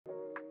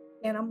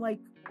And I'm like,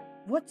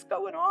 what's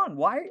going on?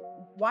 Why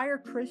are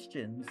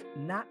Christians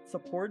not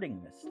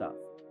supporting this stuff?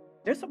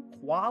 There's some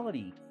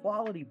quality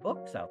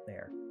books out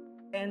there.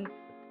 And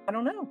I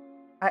don't know.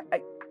 I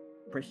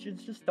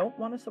Christians just don't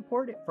want to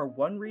support it for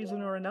one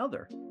reason or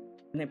another.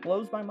 And it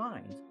blows my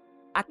mind.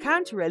 I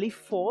can't really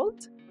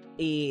fault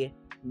a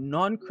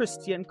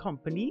non-Christian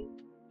company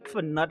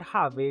for not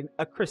having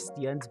a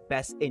Christian's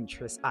best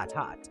interest at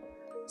heart.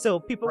 So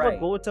people will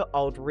go to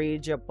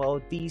outrage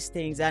about these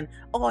things and,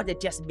 oh, they're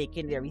just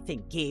making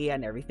everything gay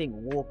and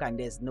everything woke and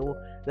there's no,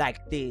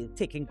 like, they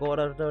taking God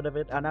out of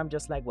it. And I'm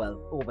just like, well,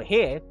 over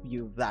here,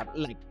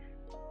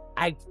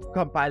 I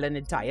compiled an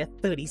entire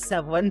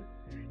 37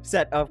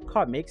 set of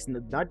comics,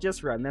 not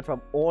just Remnant,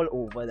 from all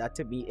over. That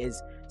to me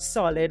is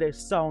solid,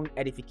 sound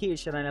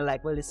edification. And I'm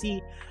like, well, you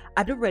see,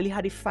 I don't really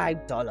have the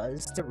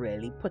 $5 to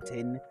really put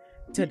in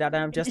to that.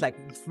 And I'm just like,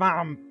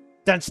 fam,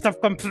 then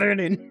stop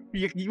complaining.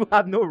 You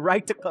have no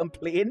right to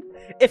complain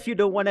if you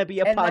don't want to be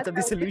a part of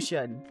the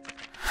solution.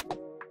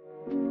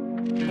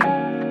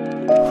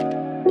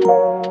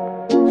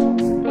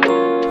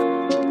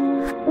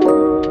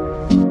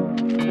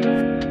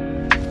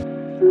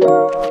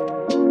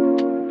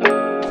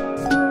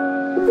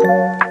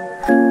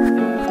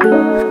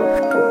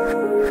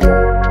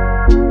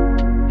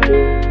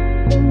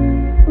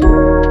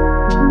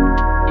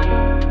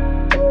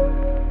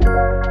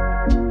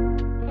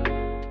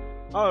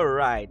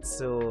 Alright,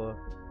 so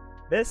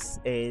this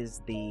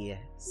is the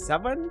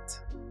 7th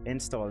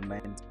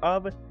installment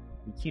of the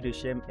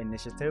Kedoshim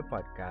Initiative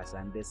Podcast,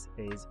 and this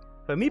is,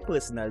 for me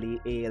personally,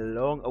 a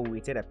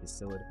long-awaited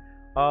episode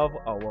of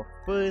our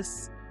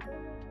first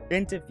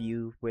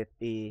interview with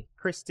a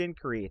Christian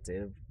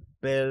creative,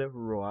 Bill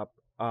Raupp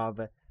of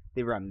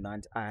the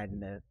Remnant,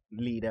 and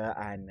leader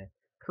and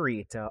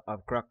creator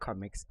of GROK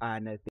Comics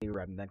and the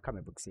Remnant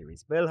comic book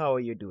series. Bill, how are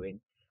you doing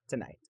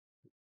tonight?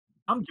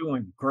 I'm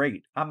doing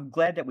great. I'm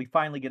glad that we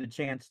finally get a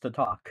chance to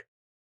talk.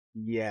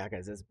 Yeah,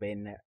 because it's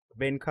been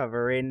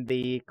covering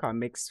the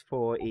comics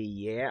for a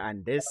year,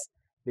 and the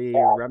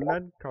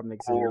Remnant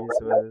comic series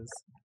was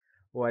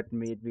what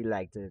made me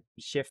like to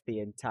shift the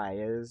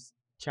entire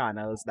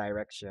channel's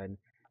direction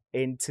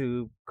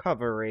into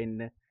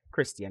covering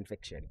Christian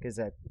fiction. Because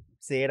I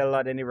say it a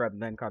lot in the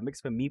Remnant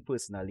comics. For me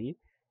personally,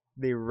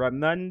 the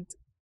Remnant,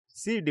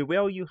 see the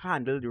way you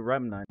handle the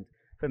Remnant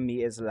for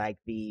me is like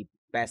the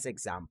best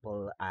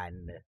example,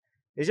 and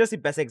it's just the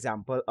best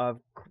example of,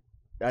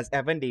 as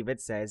Evan David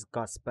says,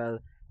 gospel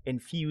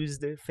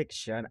infused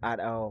fiction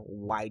at a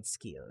wide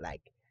scale.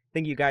 Like, I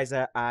think you guys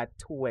are at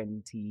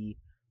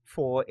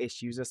 24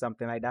 issues or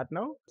something like that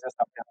now.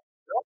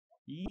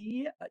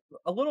 Yeah,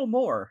 a little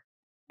more,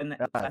 and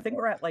I think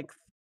we're at like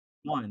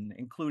 1,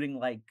 including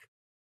like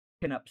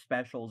pin-up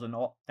specials and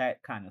all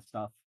that kind of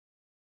stuff.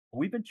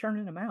 We've been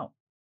churning them out.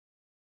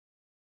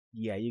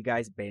 Yeah, you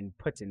guys been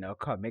putting out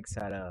comics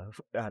at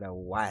a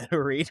wild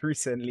rate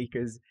recently,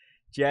 because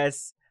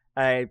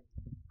I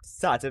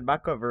started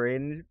back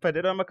covering, put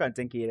it on my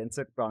content kit and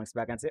took bounce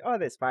back and say, oh,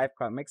 there's 5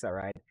 comics, all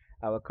right.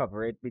 I will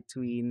cover it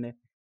between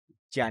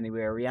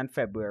January and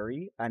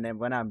February, and then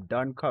when I'm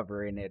done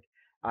covering it,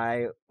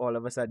 I all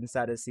of a sudden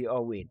started to see,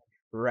 oh wait,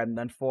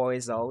 Remnant 4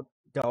 is out,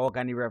 Dog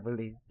and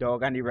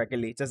the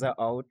Regulators are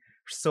out,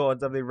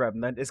 Swords of the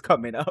Remnant is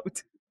coming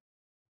out.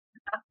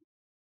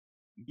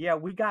 Yeah,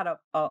 we got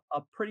a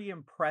pretty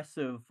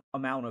impressive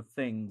amount of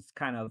things,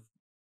 kind of,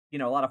 a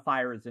lot of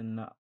fires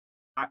in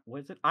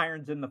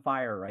irons in the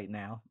fire right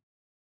now.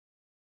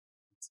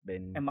 It's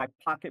been, and my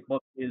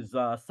pocketbook is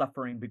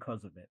suffering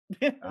because of it.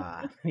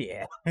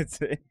 Yeah,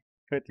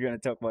 we're gonna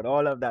talk about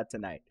all of that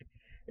tonight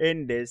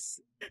in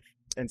this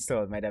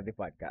installment of the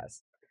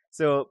podcast.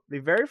 So the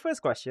very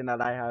first question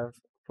that I have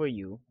for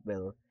you,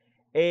 Bill,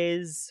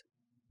 is,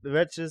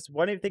 which is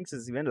one of the things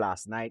is even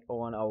last night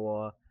on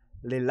our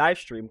live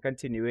stream,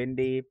 continuing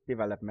the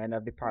development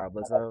of the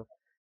Parables of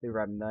the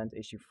Remnant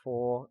issue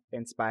 4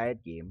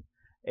 inspired game,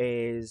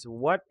 is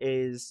what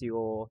is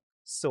your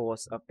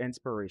source of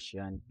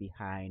inspiration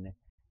behind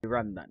the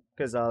Remnant?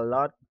 Because a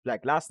lot,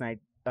 like last night,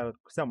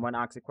 someone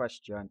asked a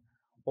question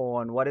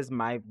on what is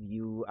my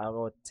view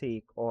or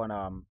take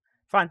on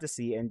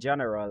fantasy in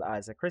general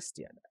as a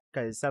Christian.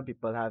 Because some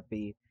people have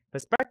the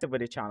perspective of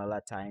the channel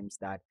at times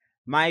that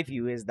my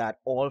view is that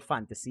all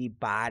fantasy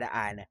bad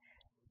and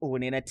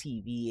owning a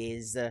TV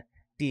is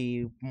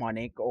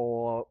demonic,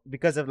 or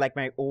because of like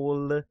my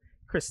old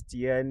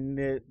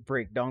Christian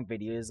breakdown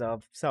videos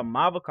of some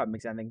Marvel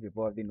comics, I think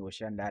people have the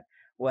notion that,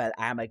 well,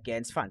 I'm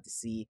against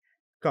fantasy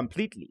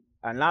completely.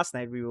 And last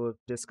night we were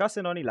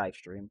discussing on the live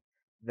stream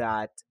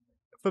that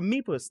for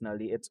me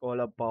personally, it's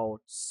all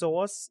about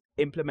source,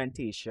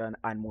 implementation,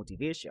 and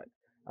motivation.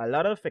 A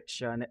lot of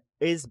fiction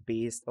is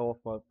based off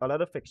of, a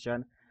lot of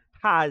fiction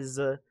has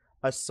a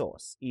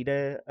source.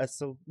 It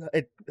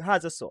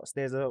has a source.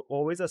 There's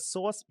always a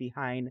source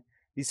behind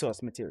the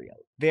source material.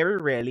 Very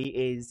rarely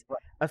is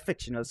a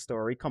fictional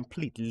story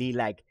completely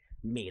like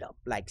made up.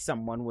 Like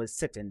someone was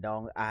sitting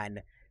down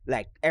and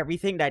like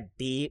everything that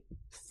they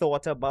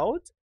thought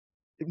about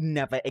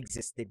never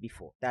existed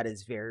before. That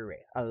is very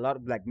rare. A lot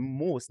of like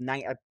most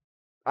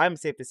I'm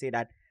safe to say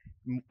that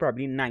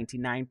probably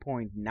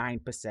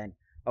 99.9%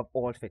 of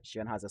all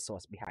fiction has a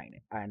source behind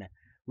it. And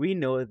we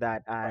know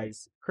that Right.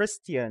 as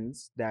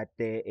Christians, that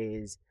there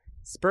is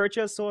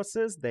spiritual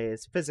sources,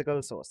 there's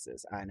physical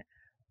sources, and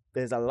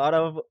there's a lot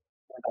of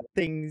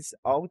things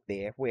out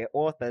there where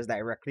authors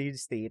directly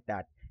state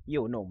that,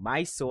 yo, no,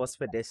 my source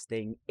for this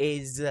thing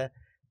is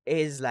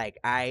like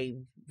I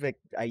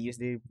used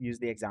to use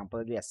the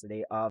example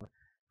yesterday of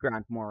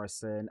Grant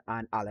Morrison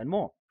and Alan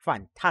Moore,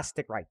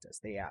 fantastic writers.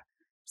 They are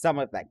some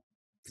of like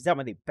some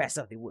of the best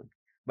of the world,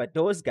 but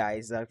those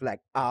guys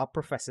are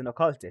professing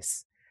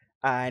occultists,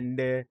 and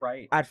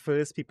Right. at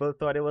first people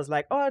thought it was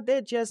like, oh,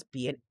 they're just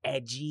being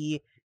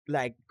edgy,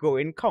 like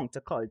going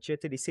counterculture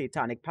to the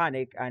satanic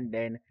panic, and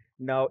then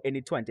now in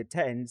the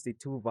 2010s, the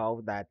two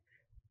vow that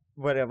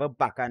whatever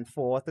back and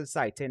forth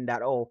citing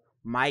that, oh,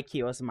 my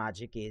chaos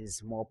magic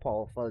is more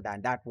powerful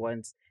than that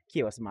one's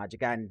chaos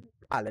magic. And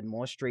Alan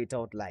Moore straight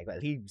out like, well,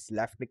 he's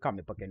left the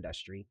comic book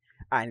industry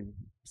and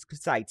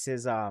cites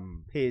his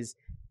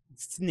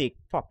snake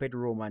puppet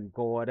Roman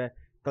god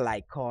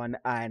Glycon,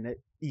 and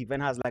even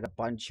has like a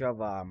bunch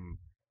of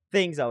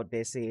things out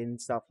there saying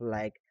stuff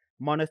like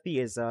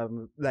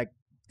monotheism, like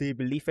the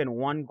belief in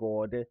one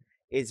god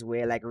is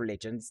where like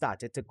religion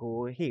started to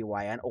go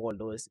haywire and all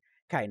those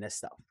kind of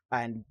stuff.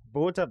 And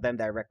both of them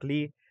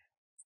directly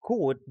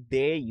quote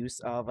their use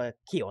of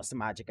chaos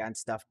magic and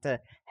stuff to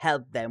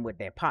help them with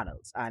their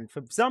panels. And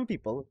for some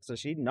people,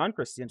 especially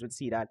non-Christians, would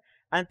see that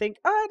and think,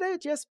 oh, they're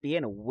just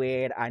being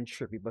weird and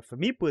trippy. But for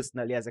me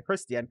personally, as a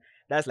Christian,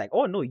 that's like,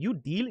 oh no, you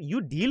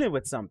dealing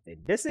with something.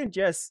 This isn't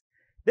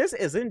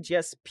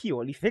just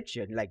purely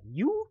fiction. Like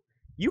you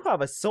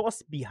have a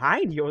source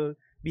behind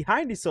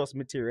the source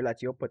material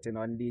that you're putting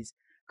on these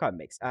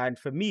comics. And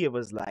for me, it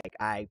was like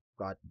I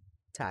got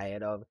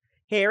tired of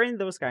hearing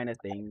those kind of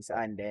things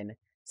and then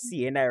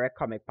seeing direct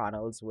comic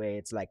panels where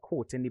it's like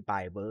quoting the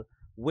Bible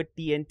with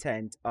the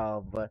intent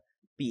of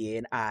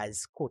being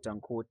as quote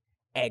unquote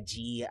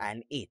edgy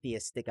and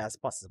atheistic as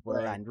possible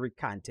Right. and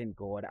recanting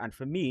God. And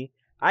for me,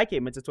 I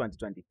came into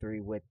 2023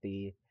 with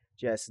the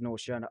just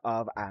notion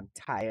of I'm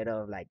tired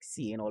of like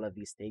seeing all of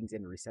these things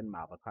in recent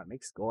Marvel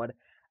comics. God,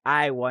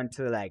 I want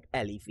to like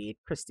elevate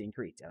Christian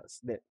creators,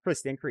 the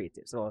Christian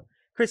creatives. So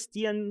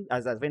Christian,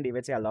 as Vin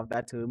David said, I love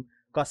that term,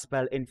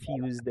 gospel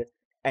infused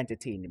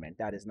entertainment.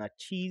 That is not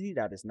cheesy.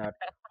 That is not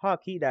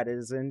hockey. That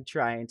isn't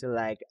trying to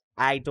like.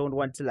 I don't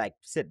want to like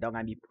sit down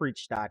and be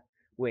preached at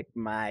with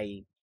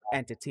my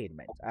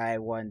entertainment. I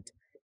want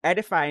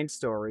edifying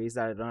stories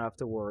that I don't have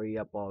to worry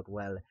about.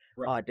 Well,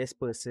 Right. this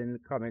person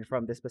coming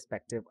from this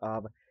perspective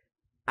of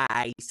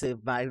I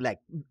serve my like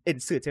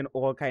inserting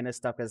all kind of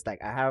stuff as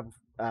like I have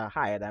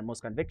higher than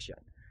most conviction.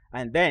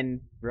 And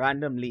then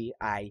randomly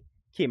I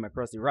came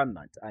across the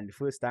Remnant, and the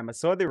first time I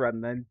saw the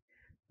Remnant,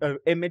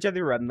 image of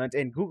the Remnant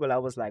in Google, I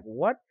was like,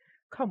 "What?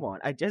 Come on!"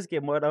 I just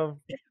came out of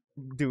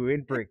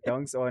doing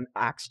breakdowns on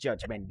Axe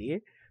Judgment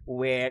Day,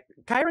 where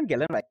Karen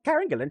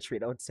Gillan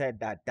straight out said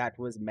that that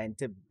was meant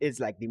to is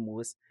like the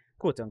most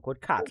quote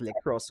unquote Catholic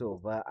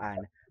crossover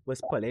and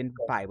was pulling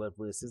Bible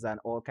verses and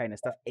all kind of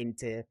stuff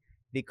into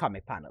the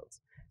comic panels.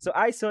 So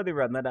I saw the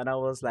Remnant and I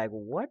was like,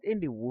 what in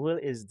the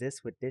world is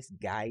this with this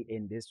guy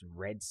in this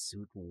red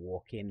suit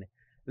walking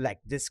like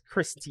this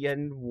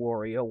Christian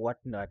warrior,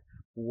 whatnot,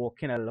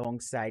 walking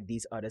alongside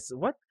these others?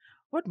 What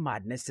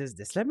madness is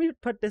this? Let me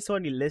put this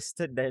on the list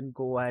and then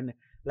go and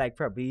like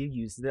probably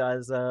use it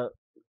as a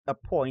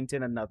point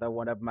in another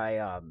one of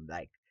my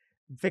like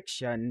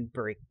fiction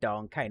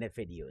breakdown kind of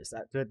videos.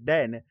 But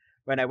then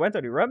when I went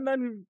to the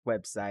Remnant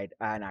website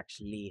and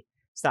actually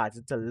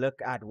started to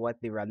look at what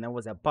the Remnant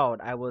was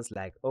about, I was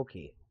like,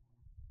 okay,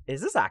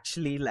 is this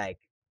actually like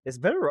is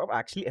Bill Raupp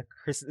actually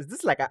is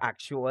this like an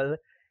actual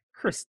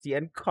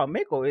Christian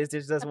comic, or is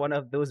this just one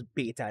of those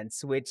bait and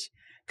switch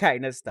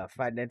kind of stuff?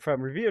 And then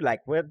from review,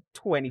 like we're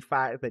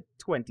 25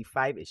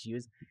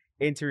 issues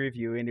into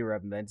reviewing the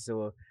Remnant.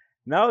 So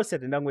now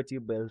sitting down with you,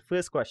 Bill,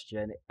 first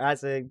question,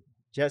 as I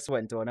just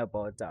went on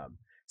about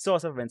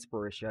source of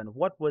inspiration,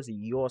 what was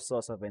your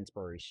source of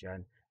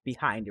inspiration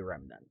behind the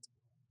Remnant?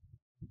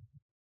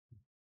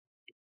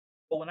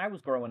 Well, when I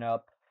was growing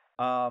up,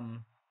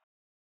 um,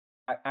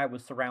 I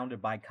was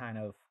surrounded by kind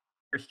of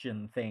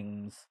Christian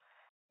things,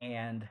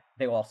 and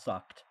they all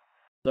sucked.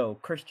 So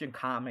Christian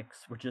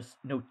comics were just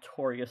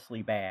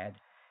notoriously bad.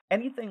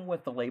 Anything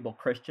with the label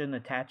Christian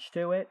attached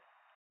to it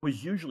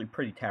was usually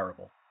pretty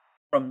terrible,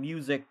 from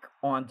music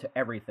on to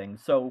everything.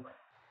 So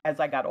as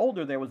I got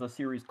older, there was a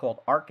series called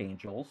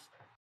Archangels,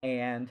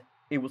 and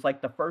it was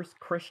like the first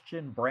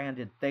Christian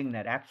branded thing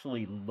that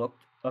actually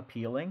looked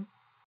appealing.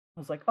 I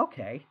was like,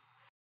 okay.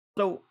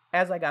 So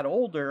as I got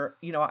older,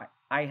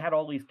 I had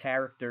all these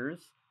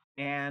characters,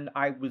 and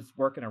I was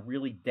working a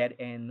really dead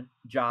end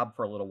job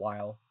for a little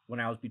while when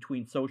I was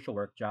between social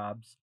work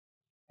jobs.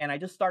 And I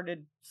just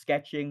started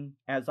sketching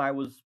as I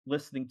was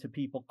listening to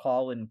people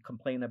call and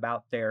complain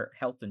about their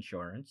health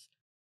insurance.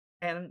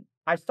 And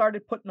I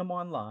started putting them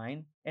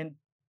online, and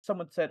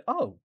someone said,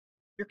 "Oh,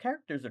 your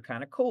characters are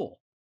kind of cool."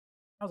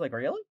 I was like,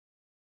 "Really?"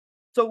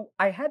 So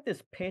I had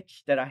this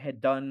pitch that I had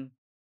done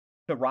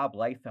to Rob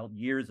Liefeld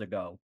years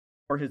ago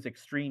for his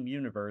Extreme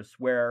Universe,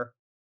 where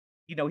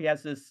he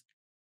has this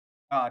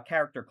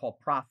character called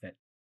Prophet,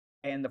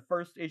 and the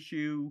first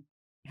issue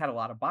had a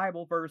lot of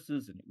Bible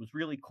verses, and it was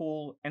really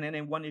cool. And then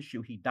in one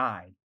issue, he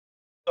died.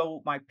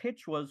 So my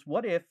pitch was,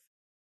 what if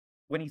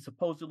when he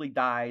supposedly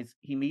dies,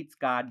 he meets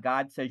God.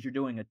 God says, "You're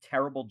doing a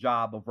terrible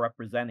job of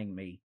representing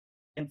me,"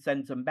 and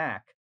sends him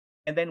back.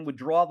 And then would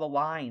draw the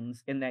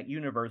lines in that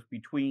universe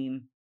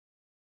between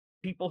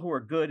people who are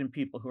good and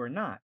people who are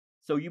not.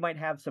 So you might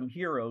have some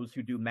heroes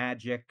who do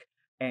magic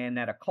and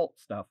that occult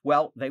stuff.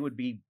 Well, they would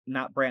be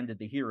not branded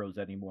the heroes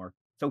anymore.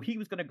 So he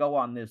was going to go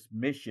on this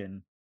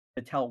mission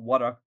to tell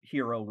what a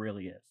hero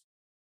really is.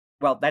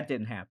 Well, that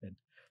didn't happen.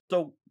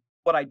 So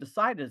what I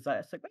decided is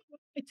I said, "Why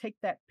don't I take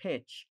that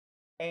pitch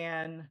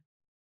and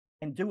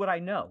do what I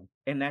know,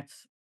 and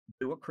that's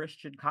do a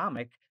Christian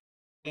comic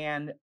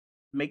and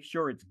make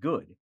sure it's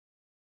good."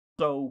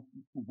 So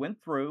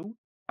went through,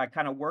 I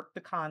kind of worked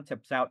the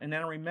concepts out, and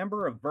then I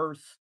remember a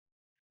verse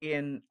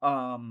in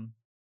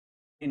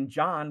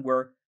John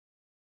where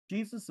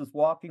Jesus is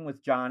walking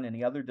with John and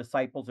the other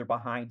disciples are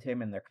behind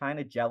him, and they're kind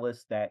of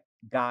jealous that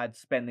God's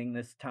spending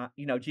this time,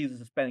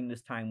 Jesus is spending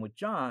this time with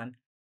John.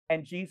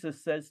 And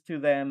Jesus says to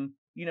them,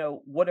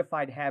 "What if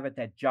I'd have it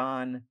that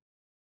John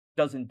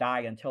doesn't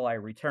die until I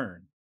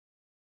return?"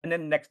 And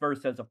then the next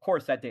verse says, "Of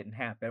course that didn't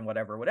happen,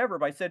 whatever, whatever."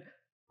 But I said,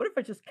 what if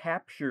I just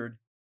captured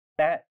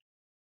that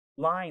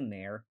line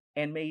there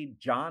and made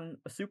John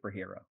a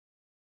superhero?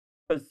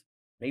 Because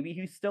maybe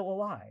he's still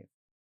alive.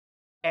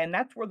 And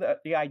that's where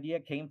the idea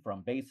came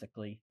from,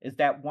 basically, is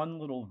that one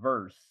little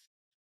verse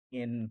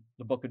in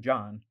the book of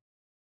John.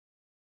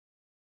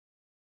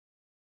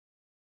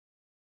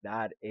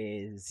 That's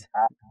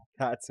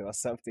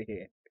awesome to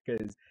hear,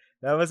 because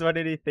that was one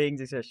of the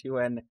things, especially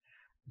when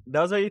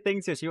those are the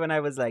things, especially when I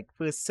was like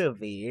first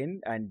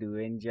surveying and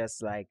doing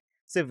just like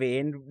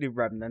surveying the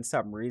remnant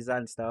summaries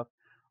and stuff,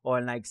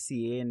 or like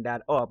seeing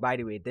that, oh, by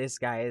the way, this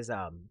guy is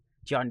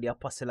John the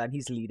Apostle and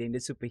he's leading the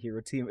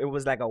superhero team. It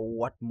was like a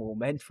what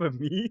moment for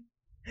me,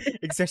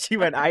 especially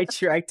when I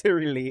tried to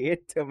relate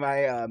it to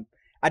my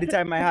at the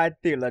time I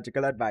had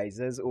theological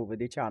advisors over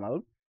the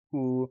channel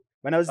who,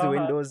 when I was doing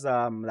Uh-huh. those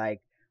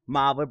like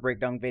Marvel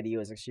breakdown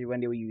videos, actually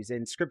when they were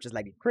using scriptures,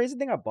 like the crazy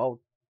thing about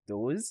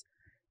those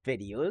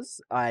videos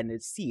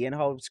and seeing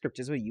how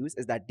scriptures were used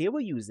is that they were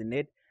using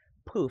it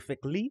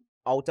perfectly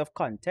out of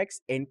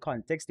context, in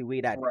context, the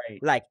way that Right,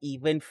 like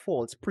even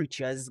false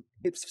preachers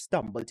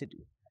stumble to do.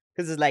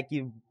 Because it's like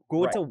you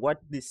go right, to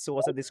what the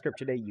source of the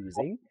scripture they're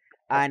using,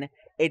 and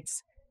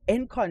it's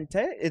in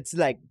context, it's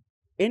like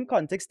in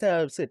context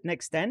to a certain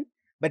extent,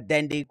 but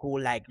then they go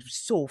like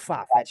so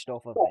far fetched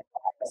off of it.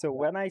 So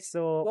when I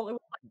saw well, it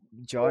was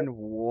John like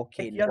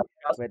walking Young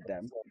with Justice.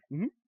 them,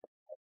 mhm,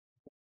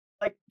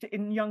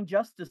 In Young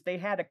Justice, they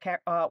had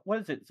what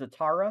is it?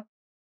 Zatara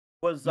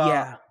was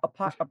yeah, a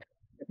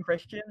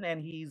Christian,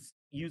 and he's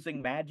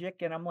using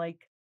magic, and I'm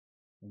like,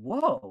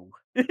 whoa,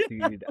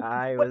 dude,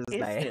 I what was is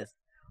like, this?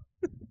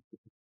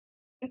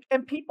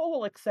 And people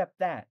will accept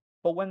that,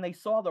 but when they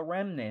saw the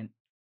Remnant,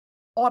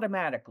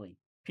 automatically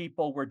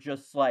people were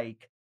just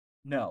like,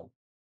 no,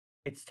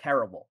 it's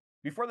terrible.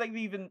 Before they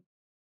even,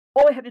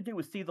 all I had to do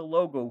was see the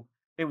logo.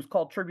 It was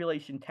called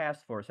Tribulation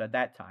Task Force at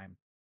that time.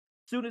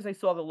 Soon as they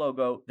saw the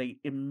logo, they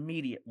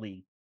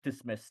immediately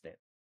dismissed it.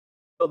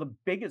 So the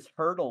biggest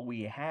hurdle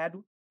we had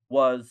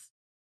was,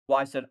 well,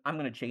 I said, I'm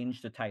going to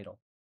change the title.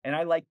 And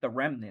I like the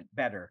Remnant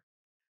better.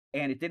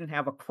 And it didn't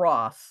have a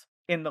cross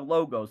in the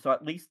logo. So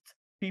at least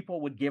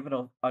people would give it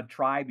a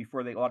try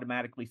before they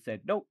automatically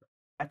said, nope,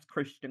 that's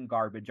Christian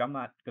garbage. I'm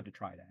not going to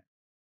try that.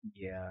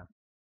 yeah.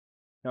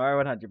 No, I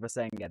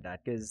 100% get that,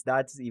 because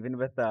that's even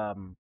with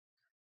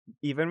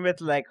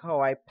like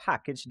how I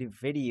package the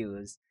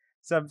videos,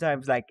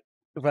 sometimes like,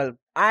 well,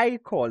 I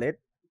call it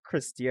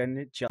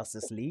Christian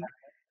Justice League,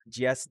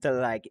 just to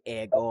like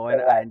egg on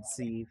and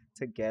see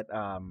to get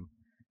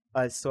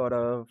a sort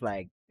of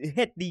like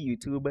hit the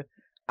YouTube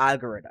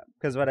algorithm.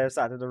 Because what I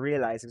started to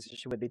realize,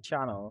 especially with the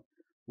channel,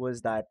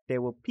 was that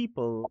there were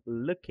people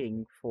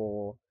looking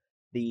for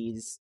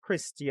these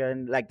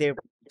Christian, like they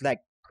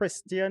like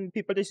Christian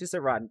people. They just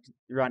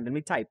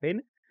randomly type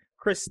in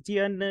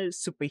Christian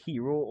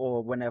superhero,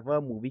 or whenever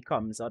a movie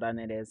comes out and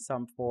it is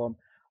some form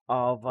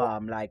of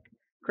like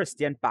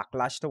Christian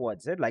backlash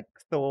towards it, like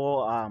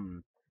Thor,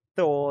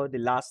 the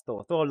last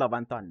Thor Love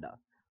and Thunder,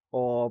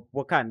 or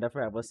Wakanda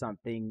Forever,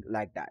 something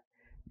like that.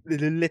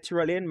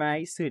 Literally in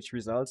my search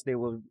results, there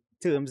were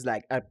terms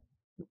like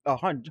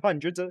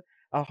hundreds of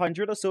a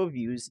hundred or so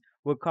views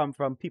will come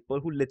from people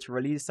who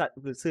literally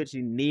will search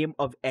the name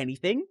of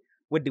anything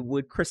with the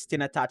word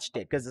Christian attached to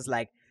it, because it's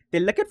like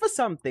they're looking for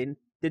something,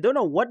 they don't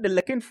know what they're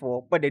looking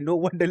for, but they know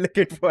what they're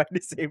looking for at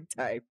the same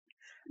time.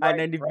 And Right,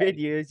 then the right.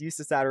 videos used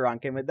to start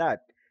ranking with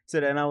that. So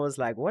then I was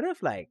like, what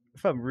if, like,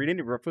 if I'm reading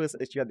the first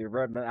issue of the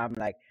Road, I'm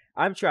like,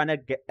 I'm trying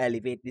to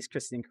elevate these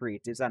Christian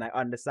creatives, and I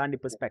understand the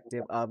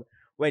perspective of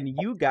when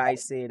you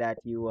guys say that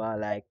you are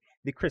like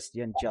the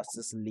Christian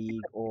Justice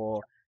League,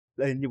 or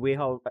in the way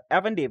how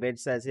Evan David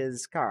says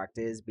his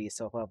character is based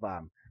off of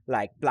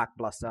like Black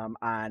Blossom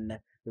and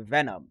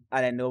Venom,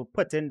 and I know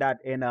putting that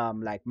in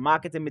like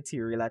marketing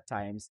material at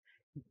times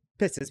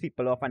pisses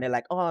people off, and they're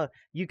like, "Oh,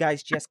 you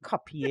guys just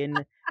copying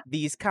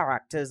these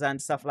characters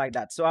and stuff like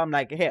that." So I'm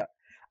like, here,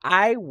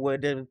 I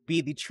would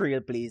be the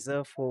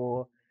trailblazer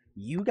for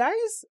you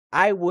guys.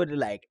 I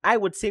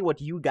would say what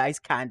you guys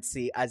can't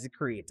say as the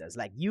creators.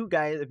 Like you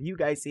guys, if you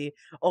guys say,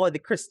 "Oh, the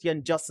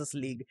Christian Justice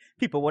League,"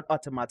 people would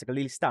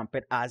automatically stamp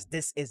it as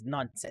this is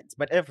nonsense.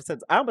 But ever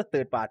since I'm a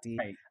third party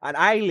Right. and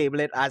I label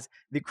it as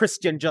the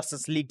Christian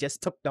Justice League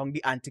just took down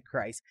the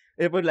Antichrist,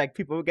 it would like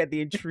people would get the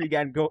intrigue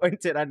and go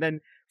into it, and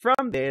then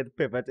from there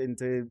pivot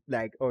into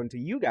like onto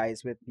you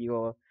guys with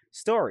your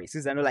stories.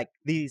 Because I know like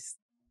these,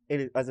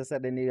 as I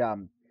said in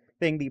the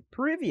thing, the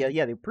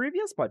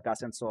previous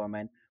podcast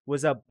installment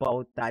was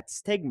about that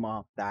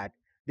stigma that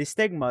the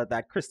stigma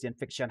that Christian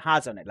fiction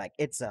has on it. Like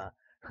it's a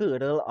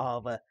hurdle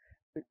of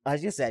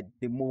as you said,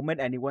 the moment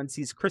anyone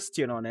sees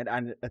Christian on it,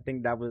 and I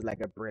think that was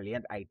like a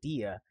brilliant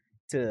idea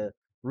to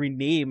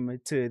rename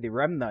to the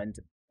Remnant,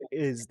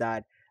 is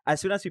that as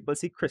soon as people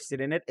see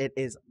Christian in it, it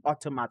is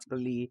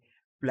automatically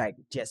like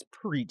just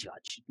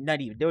prejudged.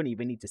 Not even don't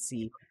even need to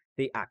see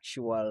the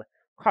actual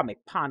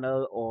comic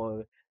panel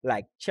or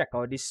like check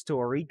out the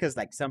story, because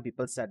like some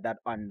people said that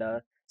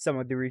under some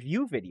of the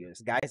review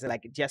videos. Guys are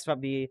like, just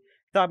from the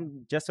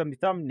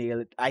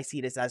thumbnail, I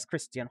see this as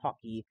Christian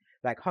hockey,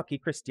 like hockey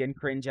Christian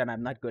cringe, and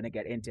I'm not gonna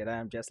get into it. And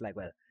I'm just like,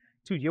 well,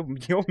 dude,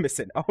 you're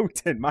missing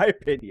out in my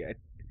opinion.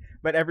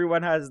 But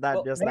everyone has that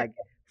Well, just man, like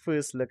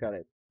first look at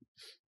it.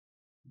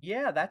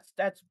 yeah, that's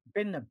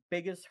been the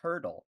biggest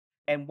hurdle.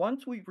 And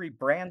once we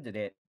rebranded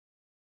it,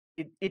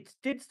 it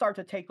did start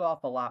to take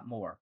off a lot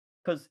more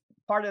because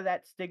part of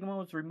that stigma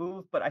was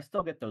removed, but I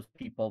still get those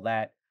people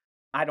that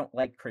I don't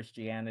like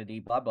Christianity,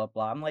 blah blah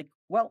blah. I'm like,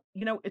 well,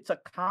 it's a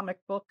comic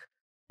book,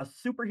 a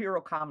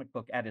superhero comic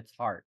book at its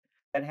heart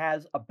that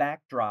has a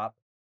backdrop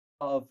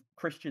of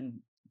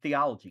Christian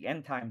theology,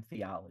 end time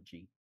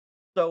theology.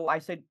 So I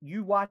said,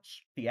 you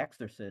watch The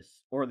Exorcist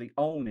or The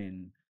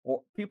Omen,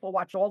 or people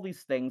watch all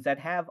these things that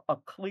have a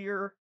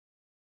clear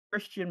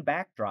Christian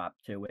backdrop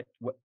to it,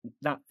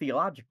 not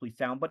theologically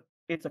sound, but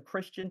it's a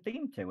Christian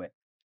theme to it.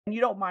 And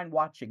you don't mind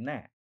watching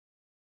that.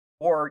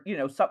 Or,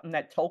 something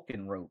that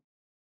Tolkien wrote,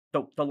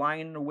 The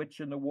Lion, the Witch,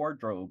 and the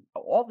Wardrobe,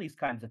 all these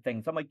kinds of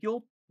things. I'm like,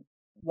 you'll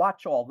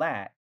watch all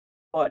that,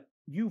 but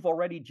you've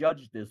already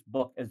judged this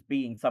book as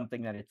being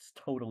something that it's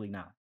totally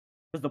not.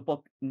 Because the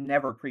book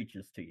never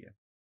preaches to you.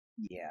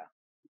 Yeah,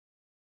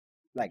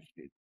 like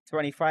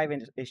 25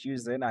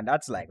 issues in, and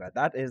that's like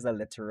that is a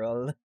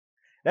literal.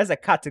 There's a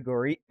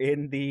category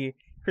in the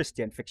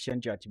Christian fiction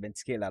judgment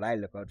scale that I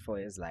look out for.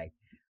 Is like,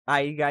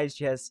 are you guys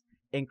just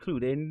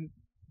including?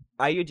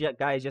 Are you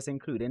guys just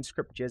including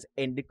scriptures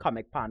in the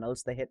comic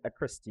panels to hit a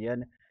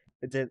Christian,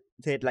 to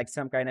hit like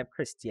some kind of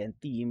Christian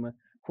theme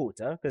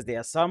quota? Because there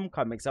are some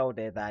comics out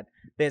there that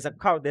there's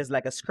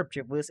like a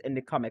scripture verse in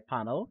the comic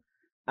panel,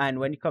 and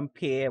when you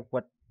compare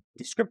what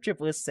the scripture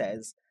verse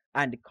says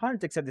and the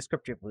context of the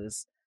scripture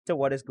verse to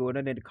what is going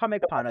on in the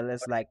comic panel,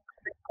 is like,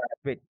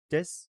 wait,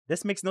 this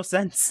makes no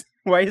sense.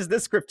 Why is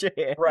this scripture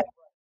here? Right,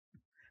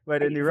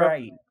 But in the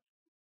right.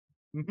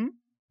 mm-hmm.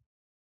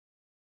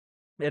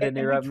 And And, in the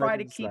and we Revenant, try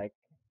to it's keep like,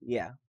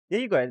 yeah,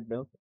 there you go, ahead,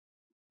 Bill.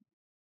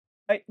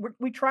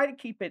 we try to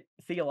keep it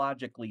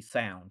theologically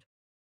sound.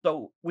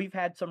 So we've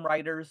had some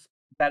writers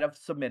that have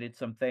submitted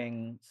some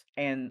things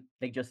and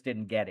they just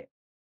didn't get it.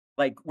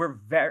 Like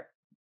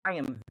I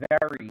am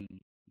very,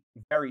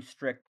 very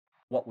strict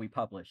what we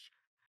publish.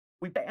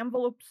 We put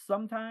envelopes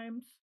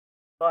sometimes,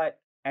 but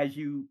as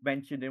you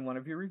mentioned in one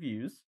of your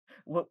reviews,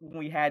 when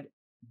we had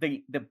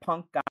the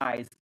punk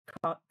guys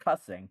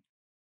cussing,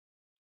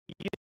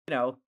 you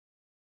know,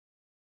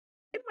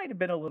 it might have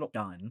been a little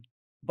done,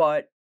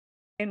 but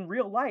in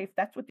real life,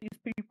 that's what these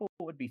people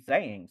would be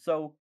saying.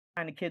 So,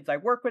 kind of kids I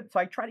work with, so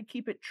I try to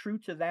keep it true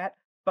to that,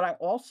 but I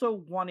also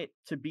want it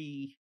to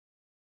be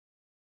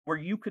where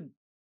you could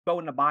go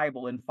in the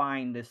Bible and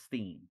find this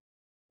theme,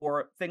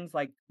 or things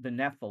like the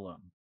Nephilim.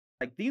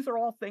 Like these are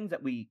all things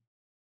that we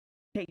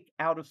take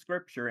out of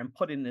scripture and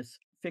put in this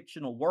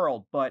fictional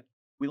world, but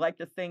we like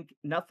to think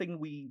nothing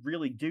we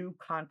really do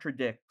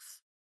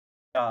contradicts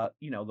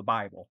the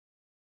Bible.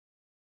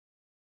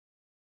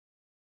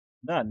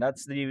 No,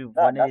 that's the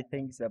one of the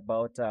things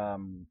about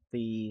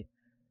the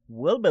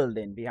world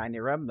building behind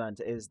the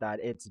Remnant, is that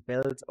it's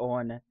built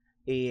on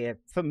a,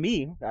 for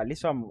me at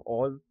least, from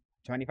all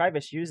 25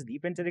 issues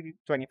deep into the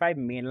 25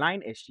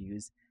 mainline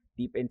issues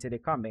deep into the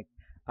comic,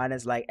 and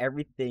it's like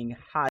everything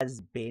has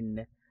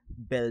been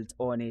built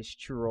on a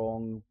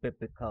strong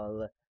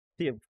biblical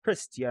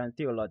Christian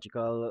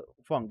theological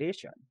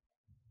foundation,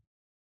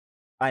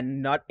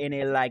 and not in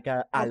a like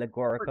a Well,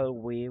 allegorical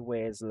way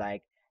where it's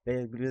like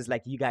there's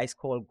like you guys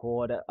call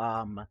God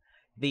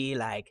the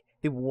like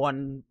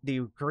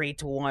the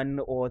great one,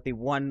 or the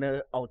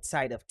one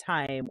outside of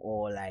time,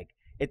 or like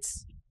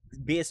it's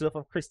based off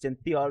of Christian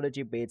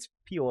theology, but it's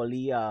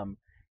purely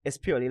is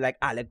purely like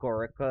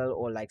allegorical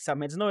or like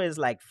some it's no it's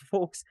like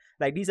folks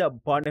like these are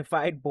bona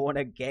fide born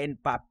again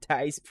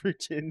baptized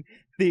preaching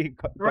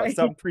Right.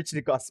 some preach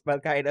the gospel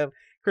kind of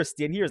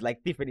Christian heroes.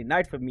 Like Tiffany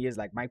Knight for me is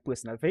like my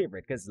personal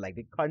favorite because like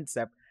the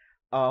concept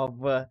of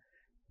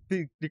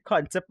the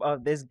concept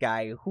of this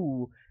guy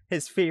who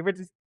his favorite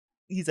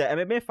he's an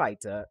MMA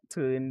fighter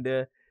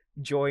turned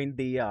joined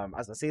the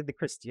as I say the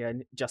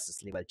Christian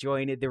Justice League, well,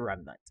 join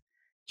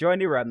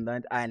the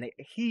Remnant, and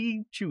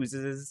he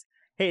chooses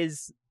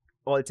his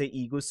alter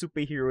ego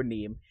superhero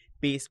name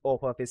based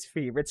off of his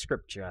favorite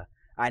scripture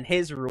and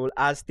his role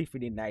as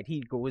Tiffany Knight.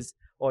 He goes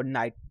on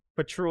night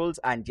patrols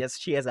and just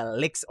shares a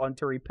licks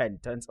onto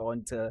repentance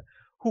onto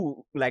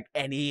who like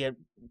any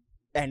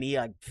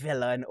like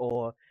villain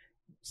or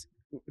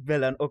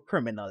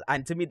criminal.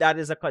 And to me, that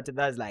is a concept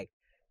that is like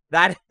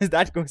that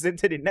that goes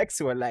into the next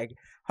one. Like,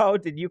 how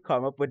did you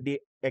come up with the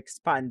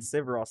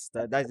expansive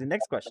roster? That's the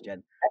next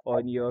question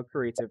on your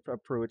creative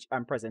approach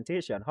and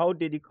presentation. How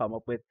did you come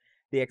up with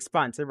the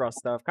expansive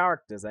roster of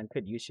characters? And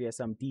could you share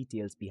some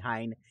details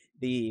behind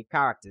the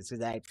characters?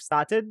 Because I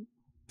started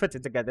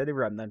putting together the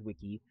Remnant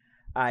Wiki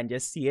and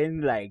just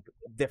seeing like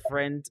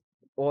different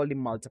all the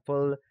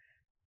multiple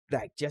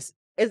like just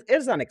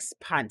it's an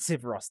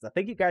expansive roster. I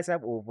think you guys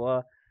have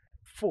over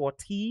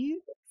 40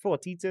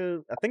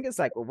 to I think it's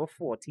like over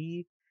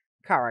 40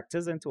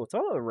 characters in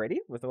total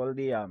already with all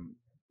the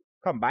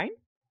combined.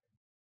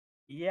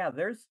 Yeah,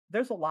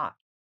 there's a lot.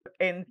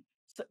 And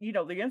so,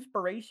 the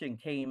inspiration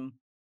came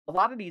a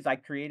lot of these I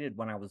created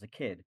when I was a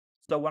kid.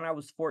 So when I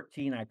was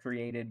 14, I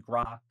created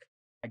GROK,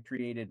 I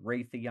created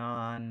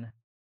Raytheon,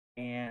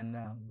 and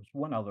there's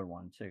one other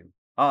one too.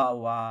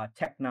 Oh,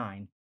 Tech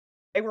 9.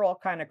 They were all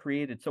kind of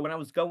created. So when I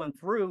was going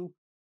through,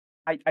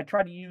 I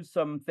try to use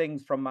some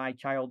things from my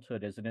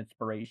childhood as an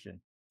inspiration.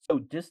 So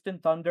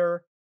Distant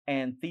Thunder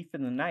and Thief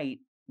in the Night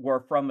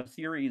were from a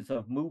series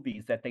of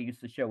movies that they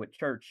used to show at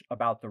church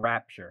about the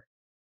rapture.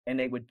 And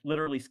they would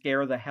literally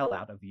scare the hell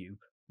out of you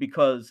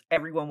because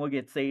everyone would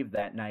get saved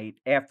that night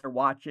after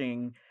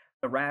watching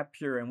the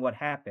rapture and what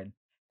happened.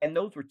 And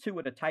those were two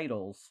of the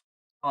titles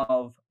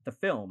of the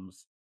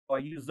films. So I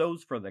use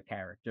those for the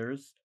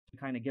characters to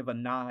kind of give a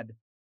nod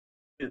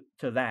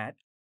to that.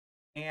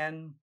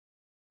 And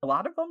a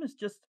lot of them is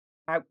just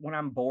when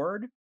I'm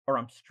bored or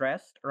I'm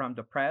stressed or I'm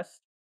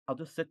depressed, I'll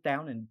just sit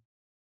down and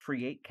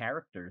create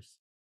characters,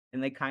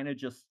 and they kinda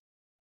just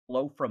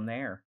flow from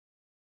there.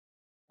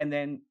 And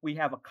then we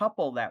have a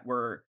couple that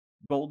were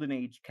golden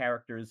age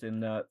characters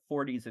in the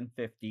 40s and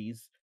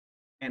 50s,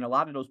 and a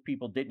lot of those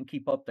people didn't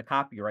keep up the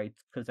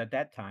copyrights because at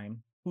that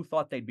time, who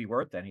thought they'd be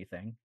worth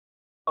anything?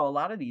 So a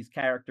lot of these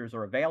characters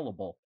are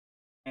available.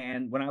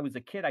 And when I was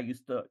a kid, I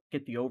used to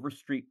get the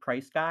Overstreet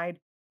price guide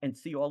and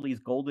see all these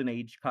golden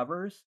age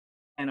covers.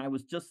 And I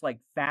was just like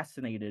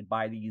fascinated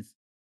by these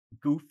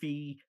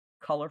goofy,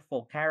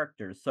 colorful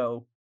characters.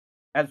 So,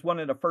 as one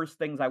of the first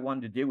things I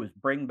wanted to do was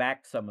bring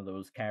back some of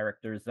those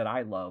characters that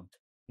I loved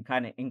and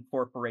kind of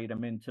incorporate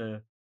them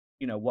into,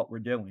 what we're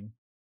doing.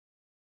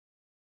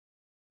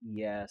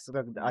 Yeah, so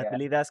I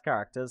believe there's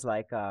characters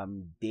like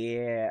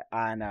Dare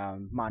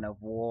and Man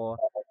of War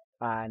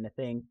and I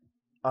think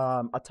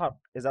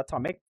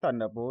Atomic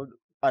Thunderbolt,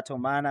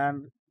 Atoman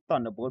and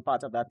Thunderbolt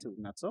part of that too,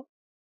 not so?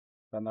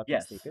 If I'm not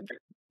Yes. mistaken.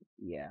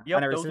 Yeah. And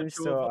Yep. Those are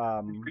two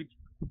of them.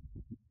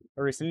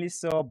 I recently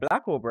saw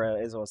Black Cobra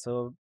is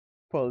also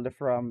pulled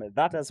from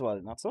that as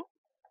well, not so?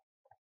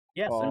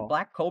 Yes. And Or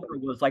Black Cobra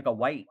was like a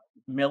white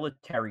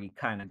military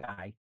kind of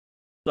guy.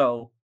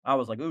 So I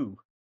was like, ooh,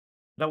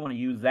 don't want to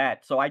use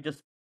that. So I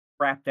just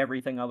scrapped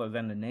everything other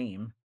than the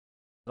name.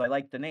 'Cause I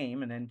liked the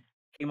name and then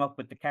came up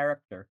with the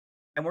character.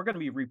 And we're going to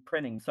be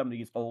reprinting some of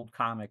these old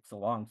comics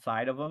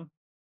alongside of them.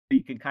 So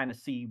you can kind of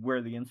see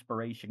where the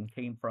inspiration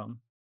came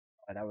from.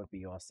 that would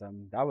be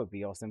awesome. That would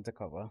be awesome to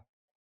cover.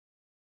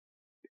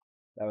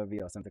 That would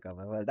be awesome to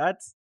cover. Well,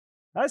 that's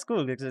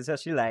cool because it's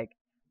actually like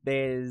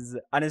there's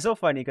and it's so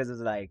funny because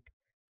it's like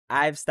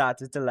I've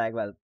started to like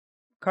well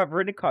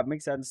covering the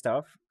comics and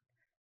stuff.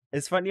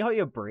 It's funny how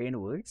your brain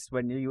works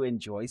when you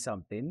enjoy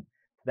something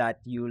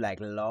that you like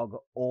log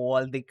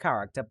all the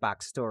character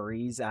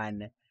backstories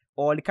and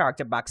all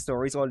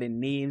the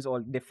names,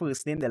 all the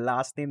first name, the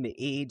last name, the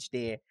age,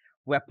 the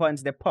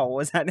weapons, the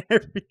powers, and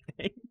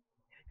everything.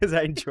 Because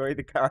I enjoy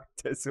the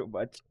characters so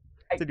much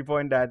I, to the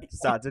point that it,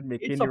 started it's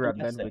making a the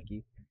Remnant blessing.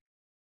 Wiki.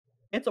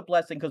 It's a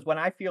blessing because when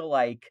I feel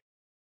like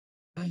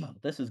 "Oh,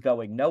 this is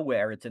going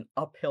nowhere, it's an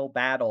uphill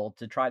battle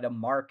to try to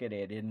market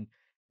it and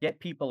get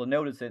people to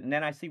notice it. And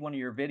then I see one of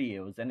your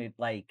videos and it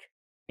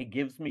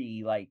gives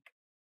me like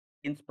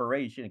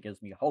inspiration, it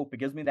gives me hope, it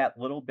gives me that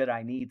little bit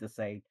I need to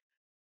say,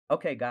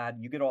 okay, God,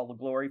 you get all the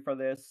glory for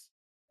this.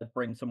 Let's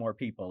bring some more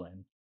people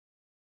in.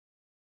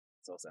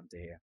 It's awesome to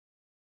hear.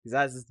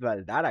 Because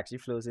well, that actually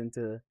flows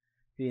into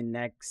the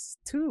next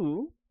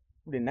two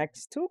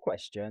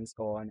questions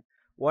on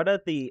what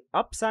are the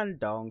ups and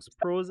downs,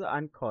 pros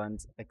and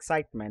cons,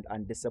 excitement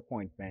and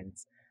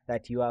disappointments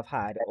that you have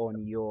had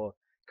on your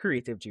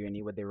creative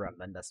journey with the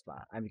Remnant thus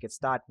far. And we could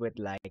start with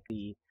like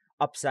the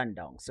ups and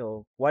downs.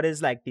 So, what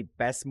is like the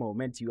best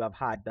moment you have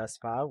had thus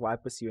far while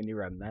pursuing the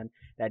Remnant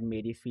that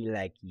made you feel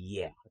like,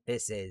 yeah,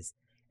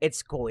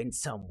 it's going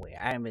somewhere.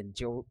 I'm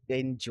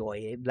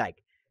enjoying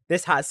like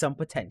this has some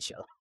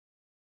potential.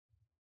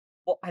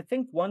 Well, I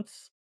think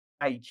once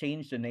I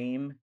changed the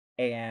name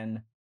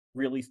and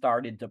really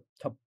started to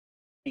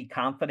be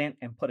confident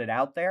and put it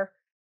out there,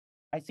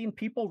 I seen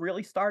people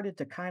really started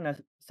to kind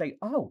of say,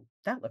 "Oh,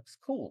 that looks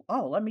cool.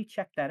 Oh, let me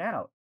check that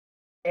out."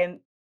 And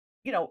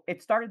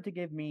it started to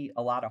give me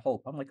a lot of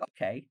hope. I'm like,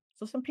 "Okay,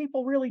 so some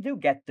people really do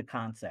get the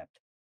concept."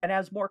 And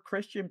as more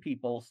Christian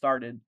people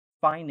started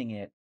finding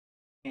it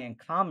and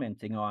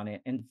commenting on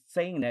it and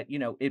saying that,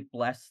 it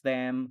blessed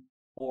them,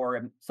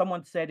 or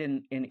someone said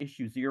in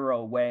issue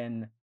 0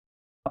 when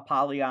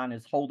Apollyon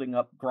is holding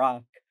up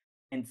GROK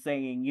and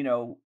saying,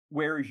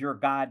 "Where is your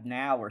God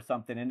now?" or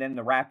something, and then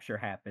the rapture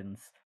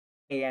happens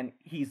and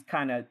he's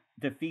kind of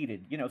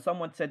defeated.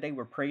 Someone said they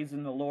were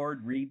praising the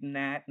Lord reading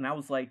that, and I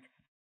was like,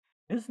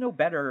 there's no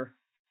better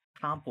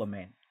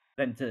compliment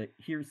than to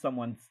hear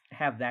someone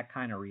have that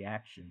kind of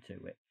reaction to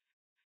it,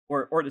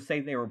 or to say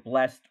they were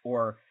blessed,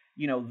 or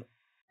you know,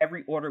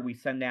 every order we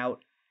send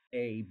out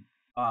a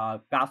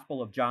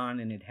Gospel of John,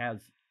 and it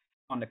has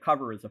on the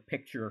cover is a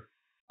picture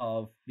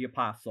of the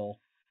apostle,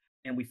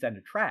 and we send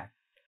a tract.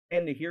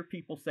 And to hear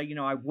people say,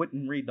 I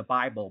wouldn't read the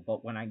Bible,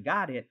 but when I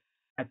got it,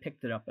 I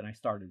picked it up and I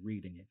started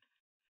reading it.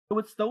 So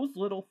it's those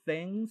little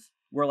things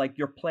where like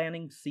you're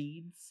planting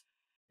seeds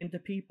into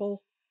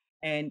people,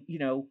 and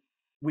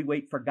we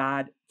wait for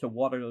God to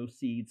water those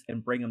seeds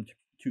and bring them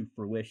to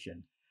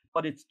fruition.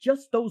 But it's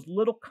just those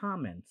little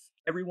comments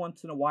every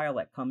once in a while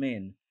that come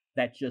in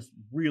that just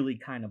really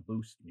kind of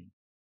boost me.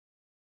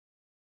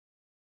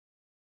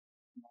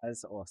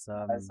 That's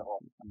awesome.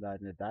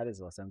 That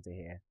is awesome to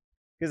hear.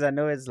 Because I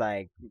know it's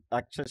like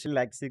actually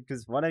like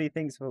because one of the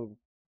things for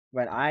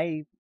when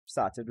I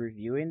started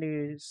reviewing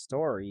the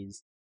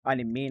stories and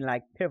the main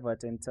like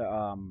pivot into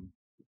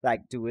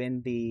like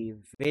doing the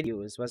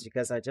videos was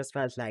because I just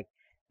felt like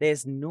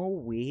there's no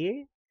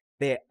way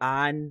there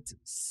aren't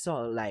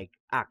so like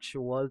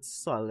actual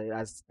solid,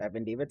 as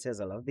Evan David says,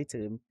 I love the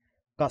term,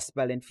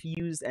 gospel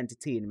infused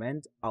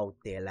entertainment out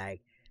there.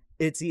 Like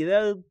it's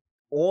either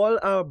all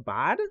are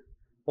bad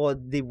or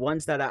the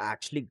ones that are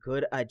actually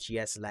good are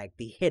just like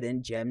the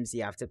hidden gems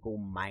you have to go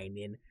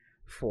mining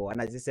for.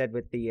 And as you said,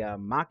 with the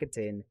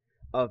marketing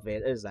of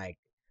it, is like,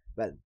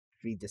 well,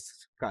 we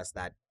discussed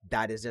that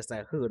that is just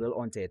a hurdle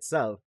onto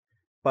itself.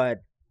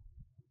 But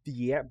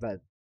yeah,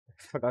 but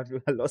I forgot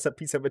I lost a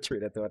piece of a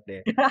train of thought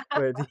there.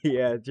 But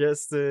yeah,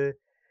 just to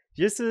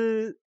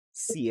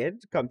see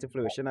it come to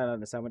fruition and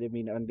understand what you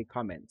mean on the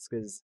comments,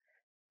 because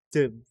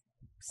to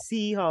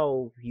see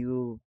how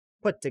you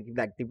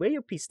like the way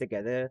you piece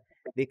together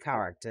the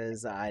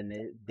characters and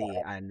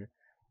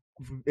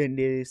in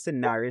the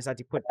scenarios that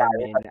you put them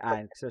in,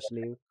 and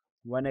especially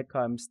when it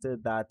comes to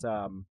that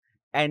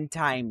end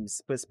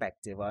times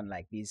perspective on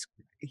like these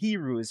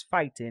heroes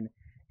fighting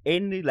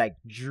in the like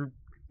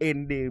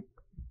in the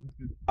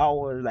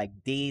our like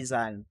days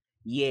and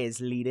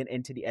years leading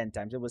into the end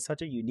times. It was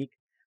such a unique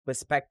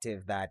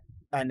perspective that,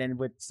 and then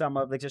with some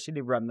of like especially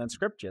the remnant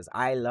scriptures,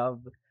 I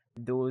love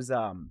those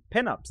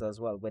pinups as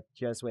well, with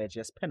just where it's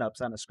just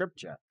pinups on a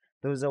scripture.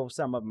 Those are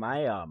some of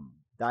my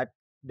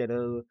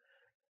little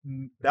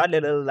that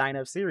little line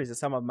of series is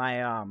some of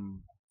my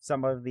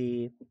some of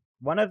the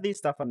one of the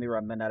stuff on the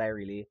remnant that I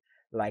really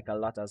like a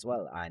lot as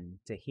well. And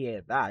to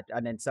hear that,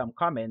 and then some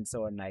comments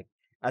on like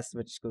us,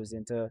 which goes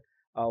into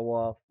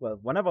our well,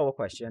 one of our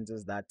questions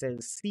is that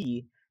to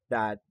see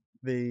that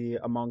the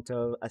amount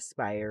of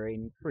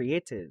aspiring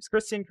creatives,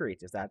 Christian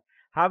creatives that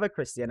have a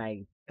Christian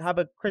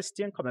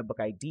comic book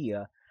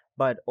idea,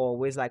 but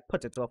always like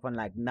put it off on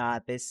like, nah,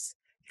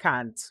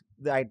 can't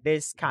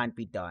this can't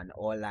be done,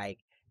 or like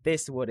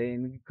this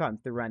wouldn't come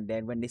through. And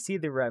then when they see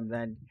the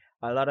remnant,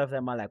 a lot of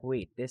them are like,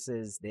 wait,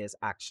 there's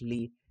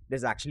actually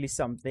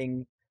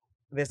something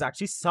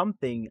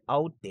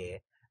out there,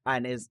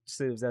 and it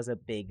serves as a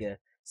big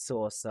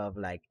source of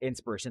like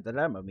inspiration to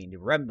them. I mean, the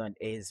remnant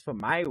is for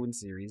my own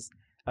series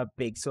a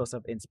big source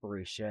of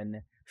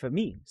inspiration for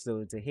me.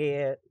 So to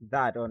hear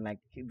that on like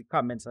the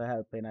comments are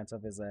helping and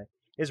stuff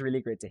is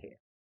really great to hear.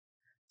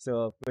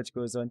 So which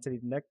goes on to the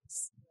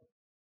next.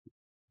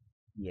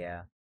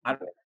 Yeah. I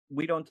don't,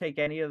 we don't take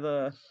any of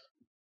the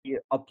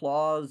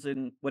applause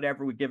and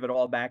whatever. We give it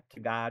all back to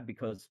God,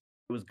 because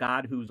it was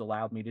God who's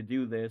allowed me to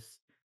do this,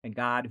 and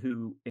God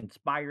who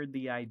inspired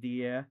the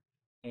idea,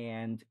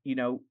 and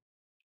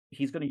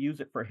He's going to use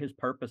it for His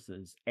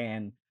purposes.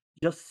 And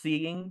just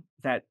seeing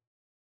that,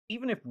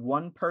 even if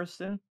one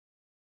person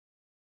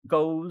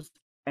goes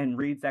and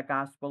reads that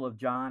Gospel of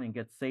John and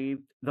gets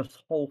saved, this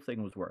whole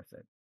thing was worth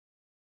it.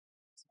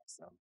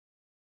 So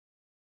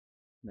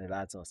no,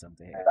 that's awesome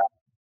to hear.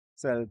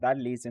 So that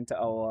leads into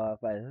our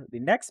well, the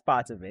next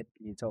part of it.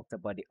 You talked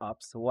about the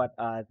ups. What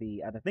are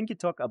the? And I think you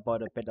talked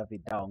about a bit of the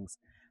downs.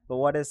 But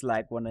what is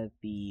like one of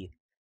the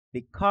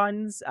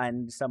cons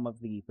and some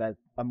of the well,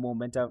 a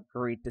moment of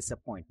great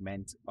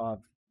disappointment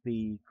of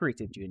the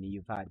creative journey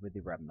you've had with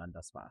the Remnant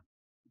thus far?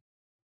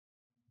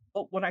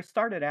 Well, when I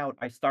started out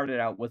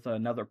with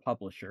another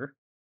publisher,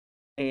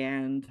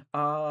 and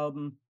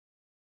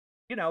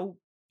you know,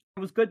 it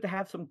was good to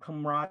have some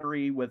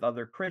camaraderie with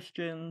other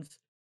Christians,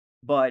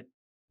 but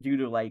due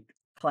to like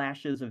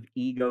clashes of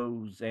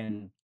egos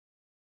and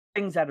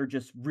things that are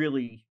just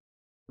really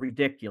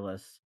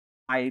ridiculous,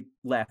 I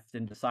left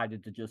and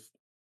decided to just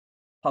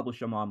publish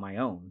them on my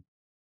own.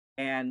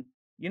 And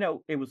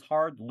it was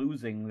hard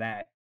losing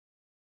that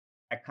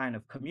kind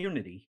of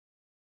community.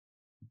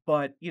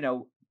 But,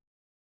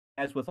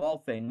 as with all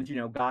things,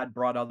 God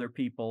brought other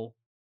people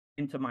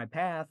into my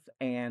path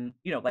and,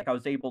 like I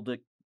was able to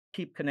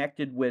keep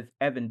connected with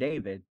Evan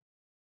David.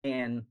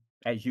 And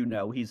as you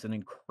know, he's an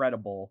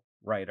incredible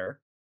writer.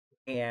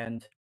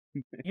 And,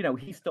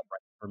 he's still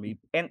writing for me.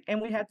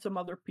 And we had some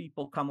other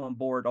people come on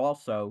board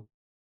also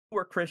who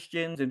are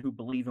Christians and who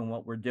believe in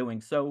what we're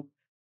doing. So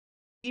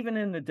even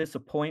in the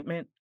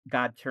disappointment,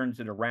 God turns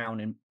it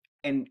around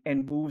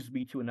and moves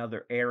me to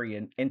another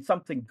area and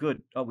something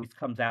good always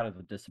comes out of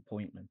the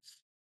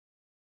disappointments.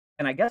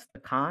 And I guess the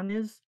con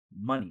is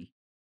money.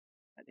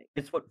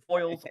 It's what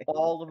foils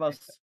all of us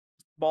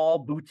small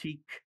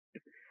boutique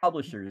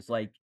publishers.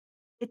 Like,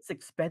 it's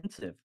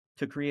expensive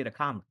to create a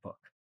comic book.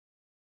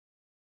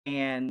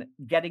 And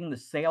getting the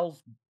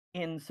sales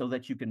in so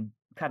that you can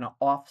kind of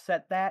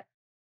offset that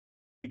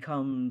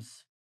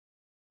becomes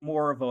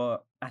more of a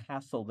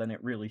hassle than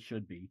it really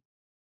should be.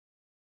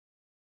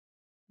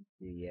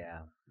 Yeah,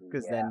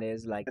 because then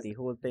there's like the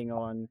whole thing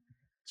on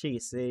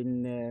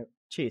chasing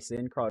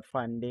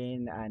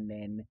crowdfunding, and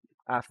then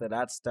after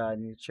that's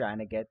done, you're trying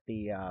to get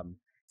the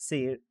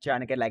trying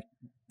to get like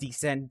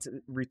decent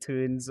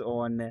returns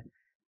on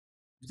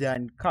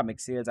done comic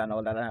sales and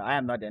all that. I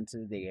am not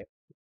into the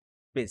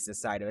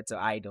business side of it, so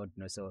I don't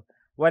know. So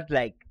what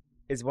like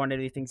is one of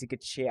the things you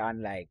could share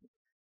on, like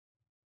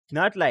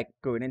not like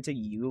going into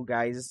you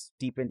guys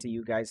deep into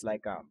you guys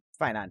like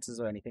finances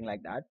or anything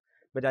like that,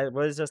 but that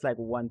was just like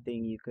one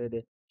thing you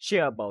could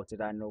share about it,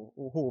 and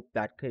hope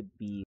that could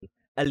be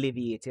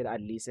alleviated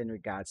at least in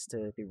regards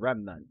to the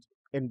remnant,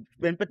 in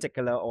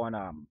particular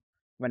on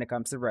when it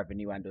comes to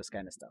revenue and those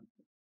kind of stuff,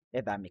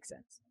 if that makes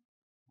sense.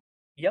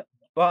 Yep.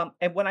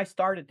 And when I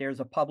started, there's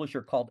a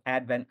publisher called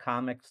Advent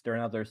Comics. They're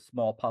another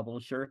small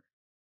publisher,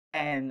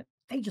 and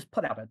they just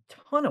put out a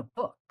ton of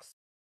books.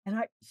 And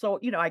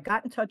I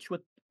got in touch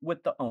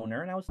with the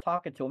owner, and I was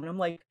talking to him, and I'm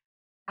like,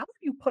 "How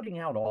are you putting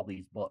out all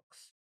these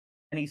books?"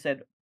 And he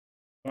said,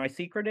 "My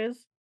secret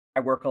is I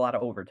work a lot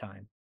of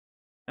overtime."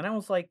 And I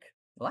was like,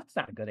 "Well, that's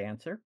not a good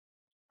answer."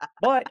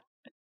 But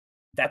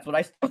that's what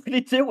I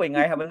started doing.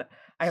 I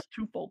have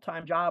 2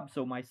 full-time jobs,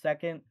 so my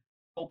second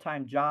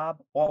full-time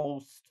job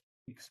almost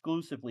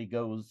exclusively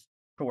goes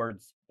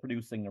towards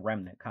producing the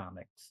Remnant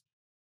comics.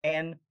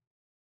 And,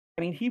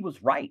 I mean, he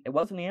was right. It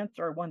wasn't the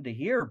answer I wanted to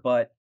hear,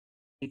 but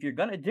if you're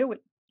gonna do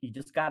it, you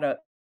just gotta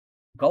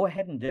go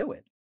ahead and do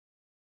it.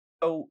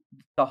 So,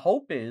 the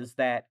hope is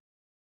that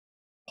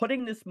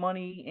putting this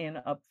money in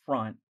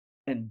upfront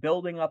and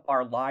building up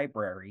our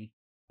library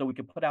so we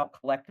can put out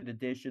collected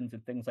editions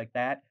and things like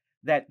that,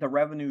 that the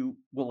revenue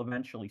will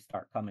eventually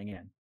start coming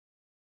in.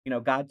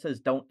 God says,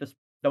 don't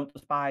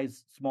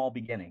despise small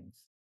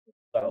beginnings."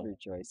 So,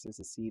 Rejoice is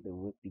to see the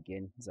work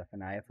begin,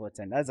 Zephaniah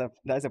 4:10.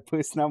 That's a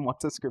personal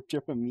motto scripture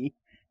for me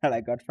that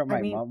I got from I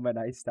my mean, mom when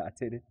I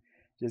started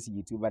just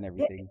YouTube and yeah,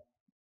 everything.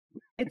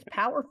 it's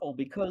powerful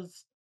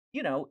because,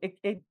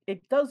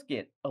 it does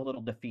get a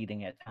little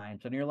defeating at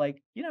times, and you're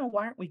like,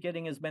 "Why aren't we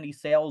getting as many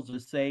sales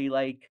as, say,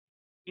 like,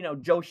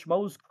 Joe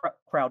Schmo's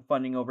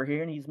crowdfunding over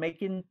here, and he's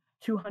making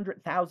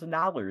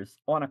 $200,000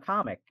 on a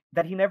comic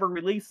that he never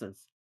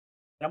releases."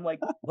 And I'm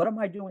like, "What am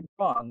I doing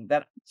wrong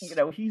that,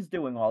 he's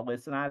doing all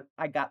this and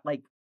I got,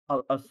 like,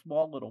 a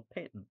small little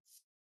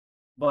pittance?"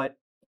 But,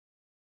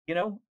 you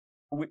know,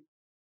 we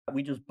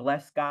we just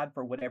bless God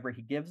for whatever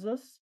he gives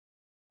us,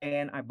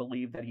 and I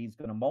believe that he's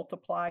gonna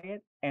multiply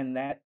it, and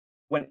that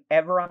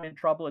whenever I'm in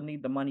trouble and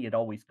need the money, it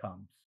always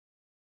comes.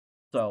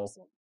 So,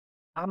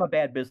 I'm a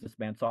bad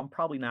businessman, so I'm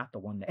probably not the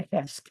one to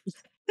ask.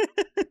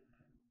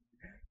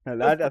 And Because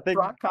that, I the think,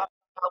 GROK Comics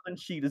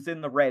balance sheet is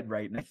in the red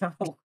right now.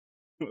 oh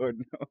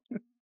no.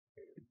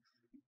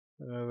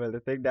 Well, I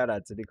think that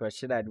answered the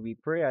question, and we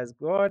pray as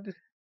God,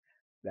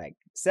 like,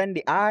 send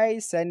the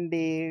eyes, send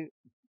the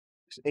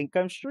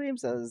income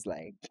streams, as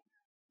like,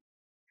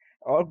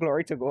 all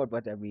glory to God,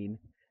 but I mean,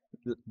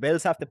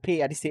 bills have to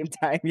pay at the same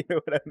time, you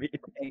know what I mean?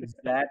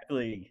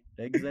 Exactly,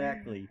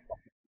 exactly.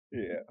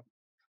 Yeah.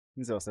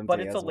 It's awesome to But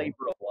hear it's a as well.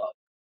 labor of love.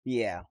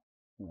 Yeah,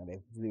 you know,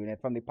 they're doing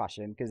it from the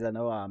passion, because I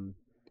know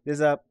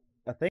there's a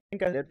I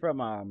think I did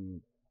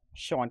from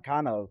Sean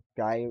Connell,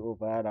 guy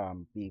over at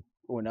the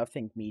owner of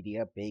Think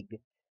Media, big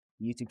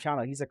YouTube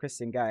channel. He's a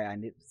Christian guy,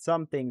 and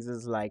some things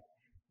is like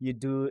you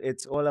do.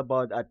 It's all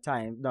about at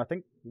time. No, I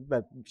think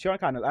but Sean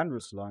Connell and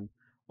Ruslan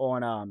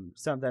on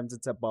sometimes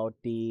it's about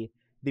the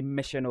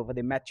mission over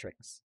the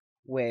metrics.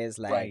 Whereas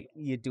like Right.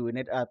 you're doing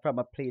it from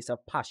a place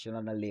of passion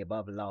and a labor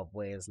of love.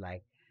 Whereas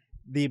like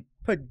the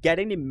put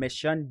getting the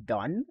mission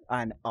done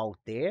and out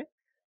there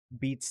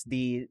beats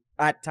the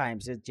at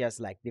times it's just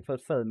like the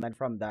fulfillment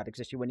from that,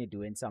 especially when you're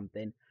doing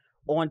something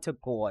onto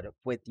God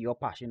with your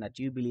passion that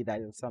you believe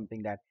that is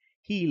something that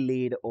He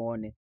laid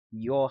on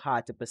your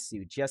heart to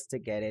pursue just to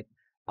get it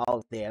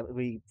out there.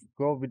 We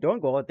don't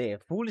go out there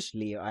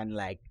foolishly and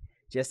like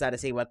just start to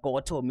say, well,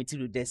 God told me to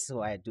do this,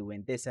 so I'm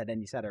doing this, and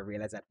then you start to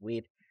realize that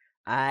wait,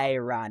 I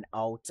ran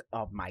out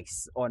of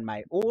on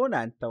my own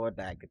and thought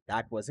like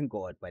that wasn't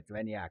God. But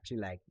when you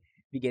actually like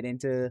beginning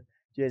to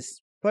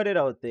just put it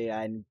out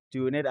there and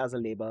doing it as a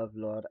labor of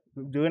Lord,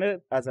 doing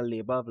it as a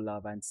labor of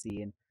love and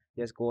seeing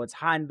just God's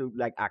hand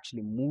like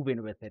actually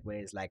moving with it, where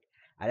it's like,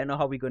 I don't know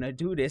how we're gonna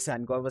do this,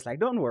 and God was like,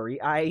 don't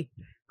worry, I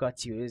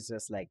got you. It's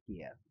just like,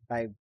 yeah,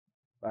 I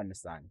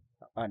understand.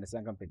 I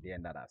understand completely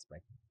in that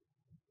aspect.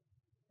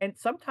 And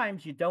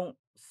sometimes you don't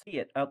see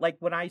it. Like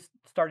when I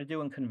started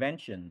doing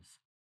conventions,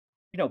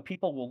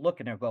 people will look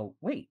and they'll go,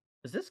 "Wait,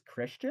 is this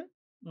Christian?"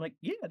 I'm like,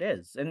 "Yeah, it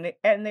is." And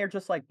they're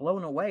just like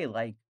blown away,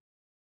 like,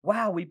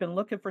 "Wow, we've been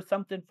looking for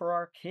something for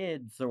our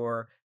kids,"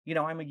 or,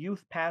 "I'm a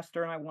youth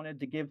pastor and I wanted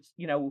to give,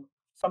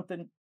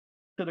 something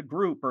to the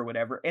group or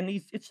whatever." And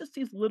it's just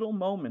these little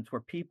moments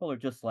where people are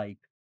just like,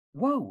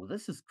 "Whoa,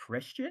 this is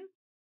Christian?"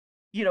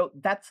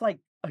 That's like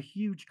a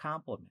huge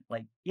compliment.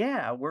 Like,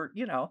 yeah,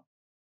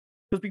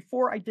 because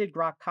before I did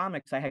GROK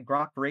Comics, I had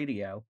GROK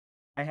Radio.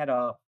 I had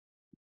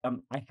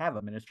I have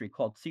a ministry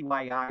called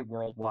CYI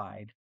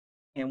Worldwide,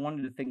 and one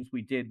of the things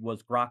we did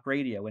was GROK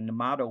Radio, and the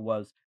motto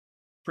was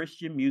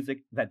Christian music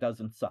that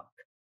doesn't suck.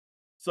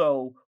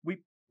 So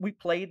we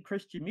played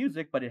Christian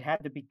music, but it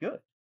had to be good.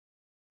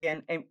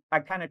 And I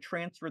kind of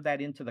transferred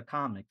that into the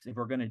comics. If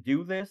we're going to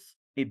do this,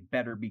 it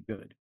better be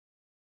good.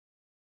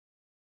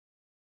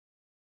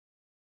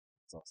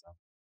 It's awesome.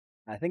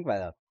 I think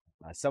by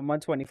someone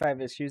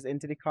 25 issues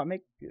into the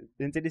comic,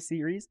 into the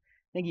series,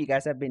 I think you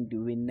guys have been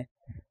doing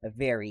a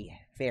very,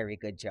 very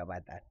good job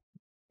at that.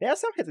 There are I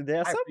some,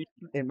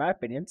 appreciate. in my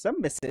opinion,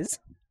 some misses,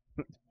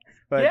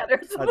 but Yeah,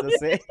 there's as I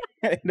say,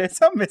 there's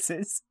some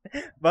misses.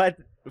 But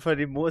for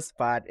the most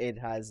part, it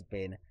has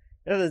been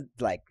it is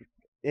like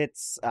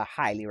it's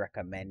highly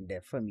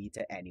recommended for me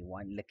to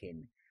anyone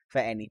looking for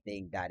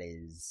anything that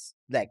is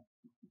like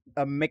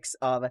a mix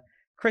of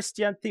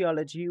Christian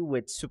theology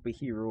with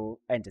superhero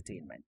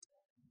entertainment.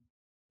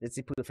 It's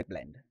the perfect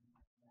blend.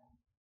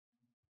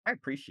 I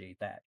appreciate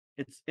that.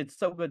 It's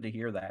so good to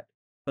hear that.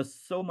 Because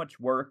so much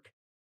work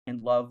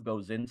and love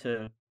goes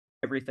into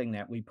everything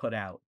that we put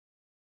out.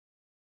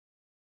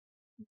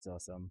 It's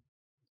awesome.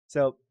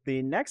 So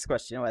the next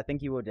question, well, I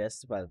think you were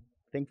just well,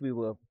 I think we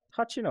were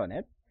touching on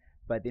it,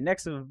 but the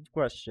next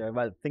question,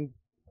 well, I think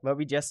well,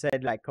 we just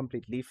said like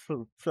completely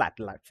flat,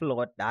 like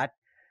flawed that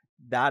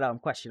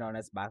question on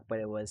us back, but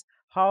it was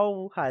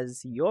how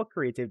has your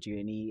creative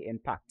journey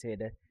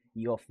impacted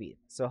your faith?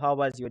 So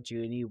how has your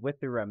journey with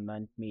the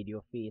remnant made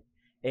your faith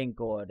in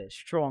God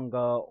stronger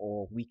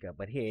or weaker?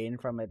 But hearing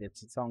from it, it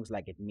sounds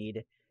like it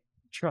made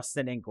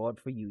trusting in God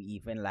for you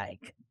even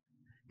like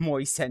more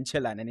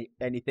essential than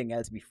anything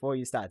else before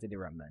you started the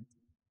remnant.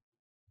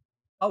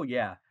 Oh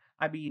yeah.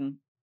 I mean,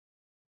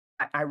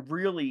 I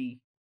really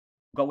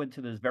go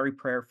into this very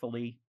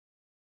prayerfully.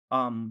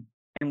 Um,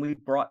 and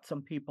we've brought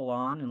some people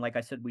on, and like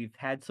I said, we've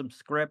had some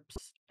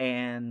scripts,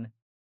 and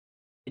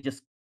it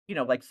just,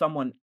 like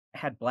someone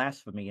had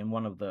blasphemy in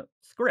one of the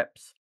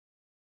scripts.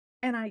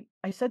 And I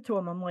said to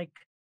him, I'm like,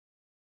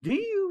 "Do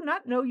you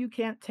not know you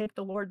can't take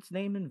the Lord's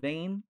name in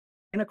vain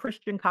in a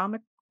Christian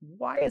comic?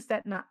 Why is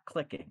that not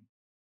clicking?"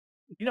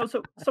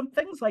 So some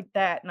things like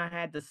that, and I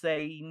had to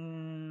say,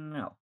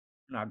 "No,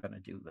 I'm not gonna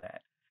do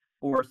that."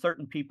 Or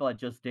certain people I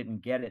just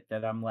didn't get it,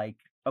 that I'm like,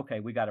 "Okay,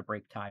 we gotta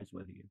break ties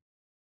with you."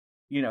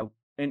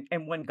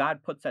 And when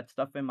God puts that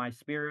stuff in my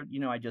spirit,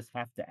 I just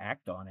have to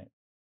act on it.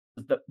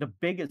 The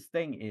biggest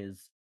thing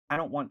is I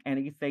don't want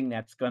anything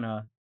that's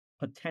gonna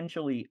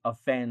potentially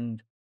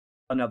offend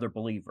another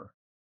believer.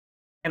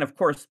 And of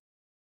course,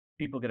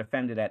 people get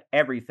offended at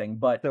everything,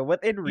 but So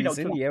within to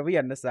reason, yeah, we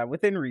understand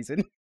within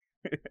reason.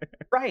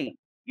 right.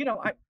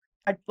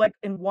 I like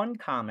in one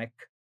comic,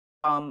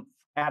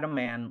 Adam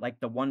Man, like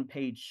the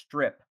one-page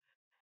strip,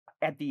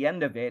 at the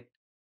end of it,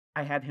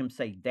 I had him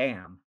say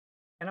damn.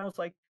 And I was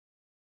like,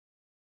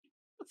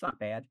 that's not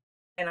bad.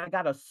 And I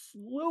got a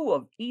slew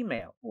of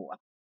email.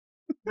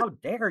 How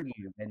dare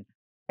you?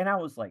 And I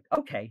was like,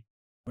 okay,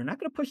 we're not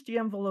gonna push the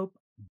envelope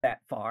that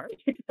far.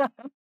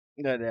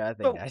 No, no, I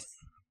think So,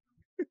 that's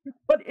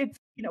but it's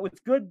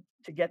good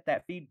to get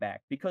that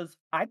feedback because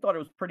I thought it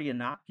was pretty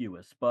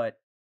innocuous, but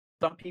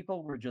some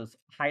people were just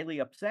highly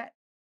upset.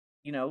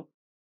 You know,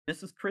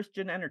 this is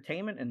Christian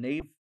entertainment, and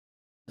they've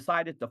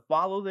decided to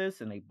follow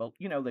this, and they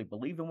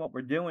believe in what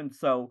we're doing.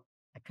 So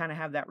I kind of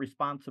have that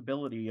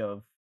responsibility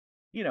of,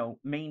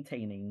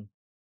 maintaining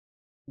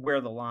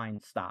where the line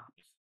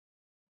stops.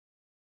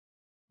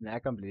 I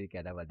completely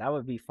get that. But that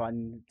would be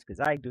fun because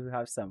I do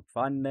have some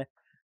fun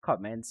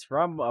comments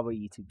from our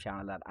YouTube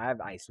channel that I've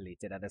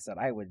isolated. And I said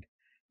I would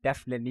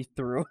definitely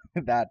throw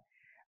that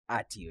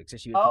at you,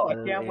 especially with Oh, I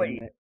people can't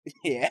wait. in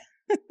yeah.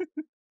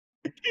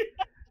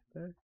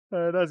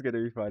 That's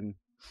gonna be fun.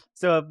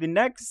 So the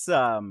next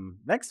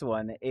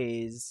one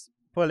is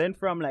pulling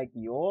from like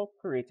your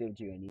creative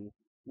journey,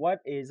 what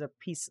is a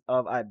piece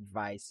of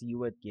advice you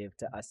would give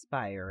to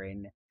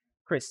aspiring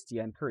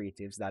Christian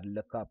creatives that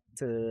look up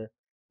to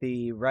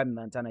the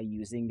Remnant and are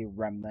using the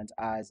Remnant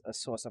as a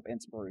source of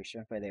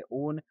inspiration for their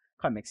own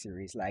comic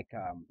series, like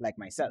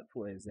myself,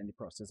 who is in the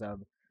process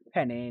of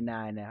penning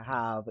and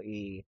have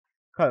a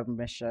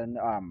commission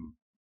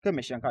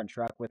commission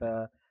contract with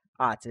a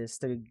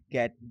artist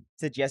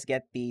to just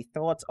get the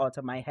thoughts out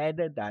of my head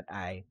that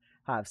I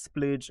have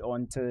splurged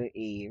onto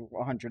a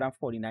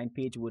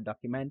 149-page Word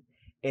document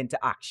into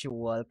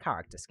actual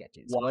character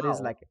sketches. What is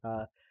Wow. like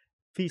a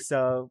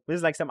what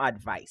is like some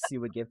advice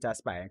you would give to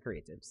aspiring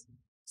creatives,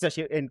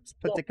 especially in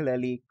Well,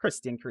 particularly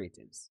Christian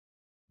creatives?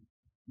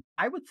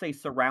 I would say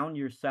surround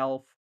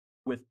yourself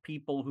with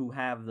people who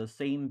have the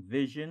same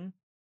vision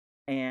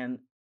and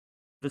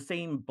the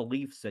same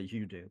beliefs as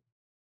you do.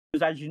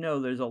 Because as you know,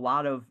 there's a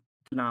lot of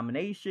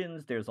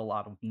denominations, there's a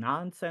lot of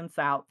nonsense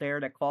out there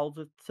that calls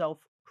itself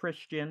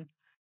Christian.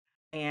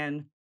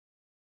 And,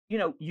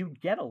 you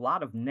get a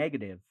lot of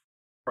negative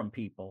from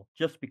people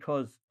just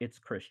because it's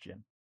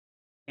Christian.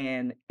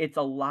 And it's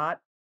a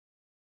lot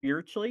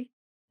spiritually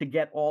to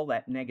get all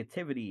that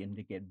negativity and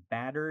to get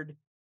battered.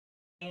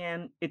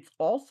 And it's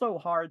also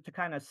hard to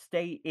kind of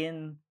stay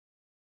in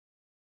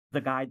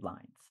the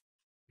guidelines.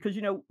 Because,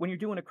 when you're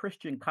doing a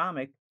Christian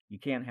comic, you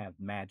can't have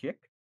magic.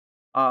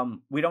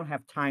 We don't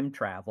have time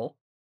travel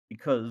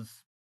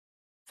because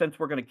since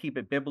we're going to keep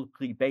it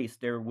biblically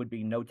based, there would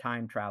be no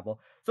time travel.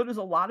 So there's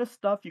a lot of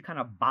stuff you kind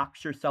of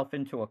box yourself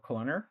into a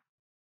corner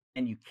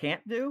and you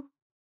can't do,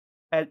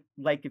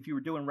 like if you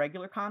were doing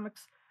regular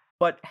comics.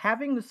 But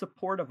having the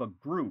support of a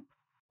group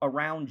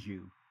around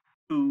you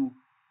who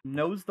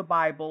knows the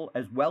Bible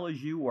as well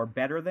as you or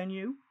better than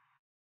you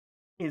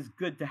is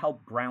good to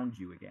help ground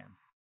you again.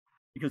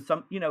 Because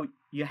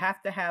you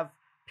have to have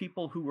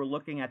people who are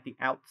looking at the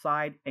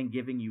outside and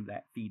giving you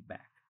that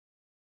feedback.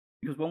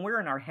 Because when we're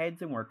in our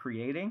heads and we're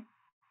creating,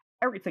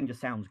 everything just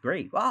sounds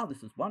great. Wow,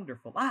 this is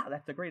wonderful. Ah,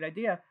 that's a great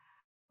idea.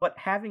 But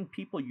having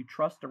people you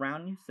trust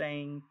around you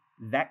saying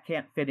that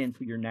can't fit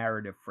into your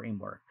narrative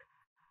framework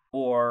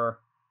or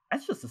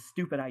that's just a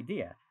stupid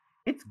idea.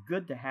 It's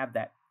good to have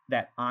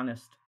that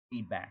honest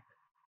feedback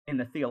in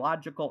the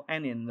theological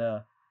and in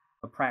the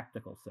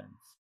practical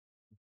sense.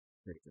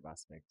 Creative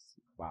aspects.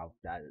 Wow,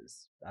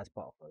 that's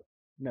powerful.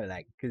 No,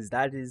 like because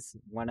that is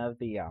one of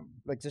the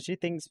like especially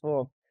things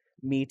for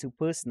me to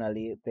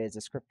personally. There's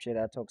a scripture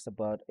that talks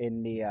about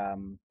in the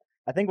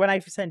I think when I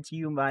sent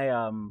you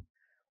my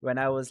when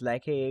I was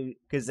like, hey,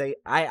 because I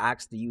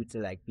asked you to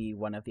like be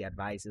one of the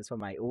advisors for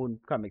my own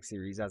comic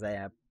series as I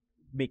am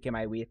making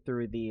my way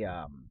through the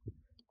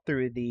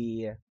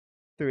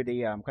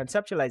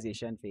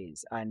conceptualization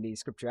phase, and the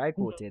scripture I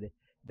quoted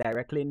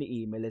directly in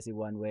the email is the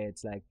one where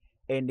it's like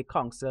in the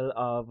council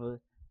of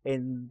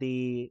in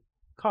the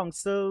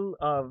council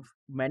of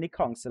many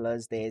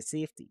counselors there is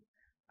safety,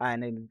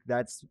 and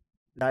that's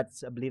I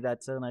believe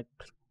that's like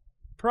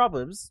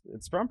Proverbs.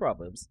 It's from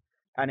Proverbs.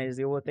 And it's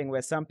the whole thing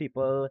where some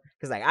people,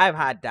 because like I've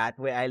had that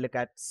where I look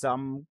at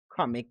some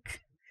comics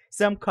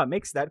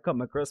that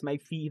come across my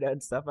feed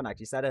and stuff, and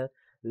actually start to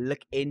look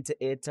into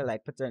it to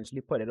like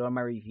potentially put it on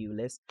my review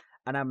list.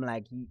 And I'm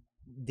like,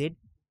 did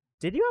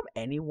did you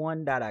have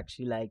anyone that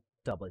actually like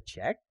double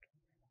check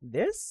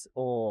this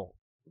or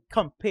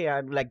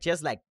compare like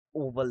just like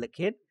overlook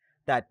it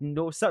that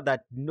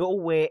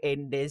nowhere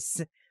in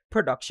this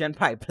production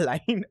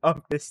pipeline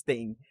of this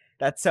thing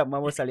that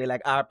someone was telling you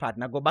like our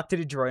partner go back to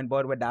the drawing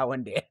board with that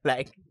one there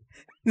like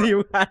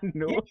you had Yeah,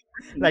 no you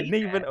like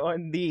need not even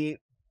that.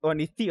 on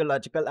the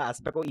theological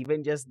aspect or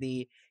even just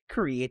the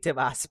creative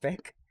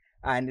aspect.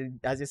 And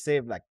as you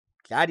say, like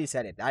glad you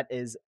said it, that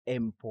is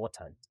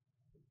important.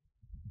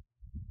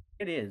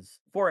 It is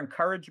for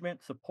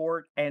encouragement,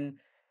 support, and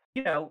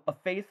a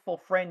faithful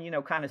friend.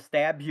 Kind of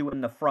stabs you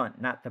in the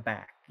front, not the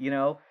back.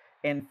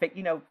 And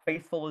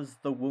faithful is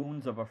the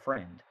wounds of a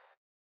friend.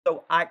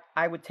 So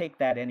I would take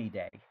that any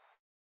day.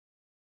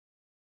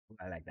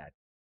 I like that.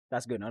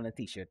 That's good on a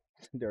t-shirt.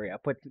 Don't worry, I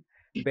put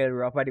Bill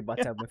Raupp at the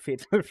bottom. My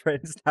faithful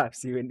friend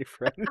stabs you in the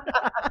front.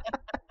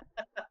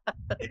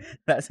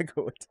 That's a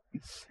good.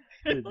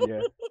 Good,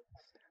 yeah.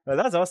 Well,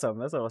 that's awesome.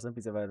 That's an awesome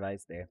piece of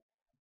advice there.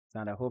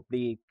 And I hope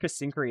the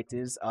Christian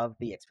creatives of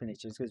the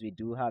Xplanations, because we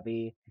do have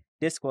a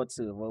Discord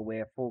server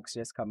where folks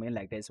just come in.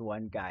 Like there's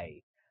one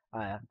guy,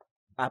 uh,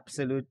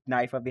 absolute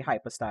knife of the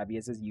hyperstab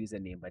is his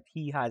username, but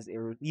he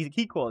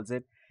calls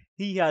it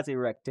he has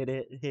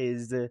erected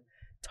his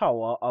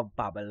Tower of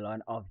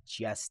Babylon of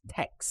just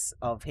text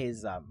of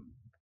his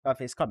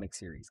comic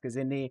series. Because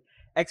in the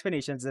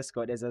Xplanations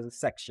Discord, there's a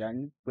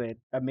section with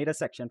I made a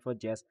section for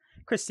just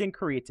Christian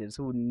creatives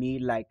who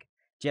need like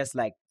just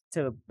like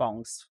to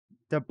bounce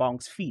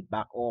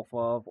feedback off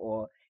of,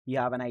 or you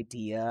have an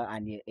idea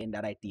and you're in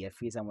that idea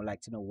phase and would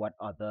like to know what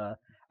other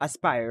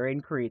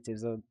aspiring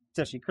creatives or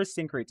especially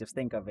Christian creatives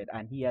think of it.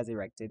 And he has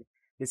erected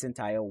this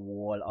entire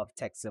wall of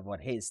text of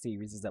what his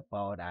series is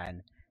about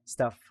and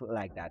stuff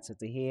like that. So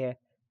to hear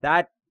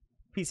that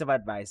piece of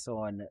advice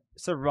on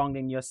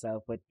surrounding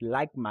yourself with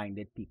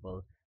like-minded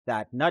people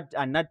that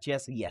not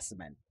just yes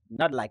men,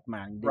 not like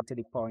minded to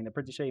the point. I'm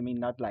pretty sure you mean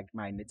not like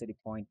minded to the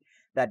point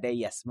that they're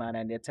yes man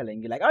and they're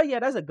telling you like, oh yeah,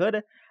 that's a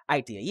good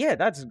idea. Yeah,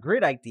 that's a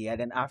great idea.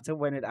 Then after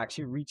when it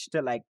actually reached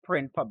to like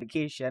print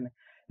publication,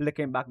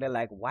 looking back, they're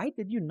like, why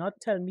did you not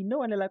tell me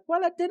no? And they're like,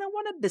 well, I didn't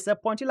want to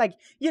disappoint you. Like,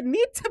 you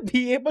need to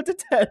be able to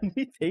tell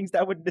me things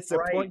that would Right,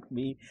 disappoint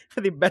me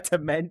for the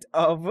betterment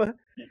of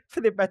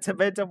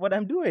what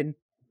I'm doing.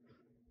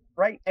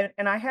 right.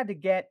 And I had to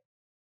get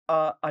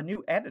a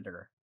new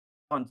editor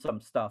on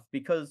some stuff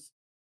because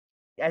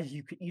as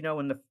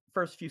in the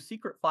first few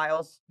secret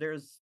files,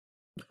 there's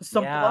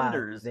some Yeah,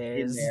 blunders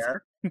in there's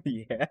there,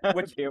 yeah,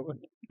 which there was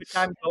which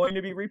I'm going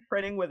to be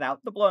reprinting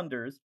without the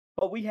blunders.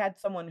 But we had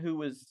someone who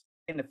was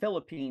in the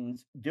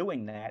Philippines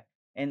doing that,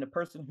 and the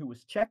person who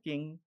was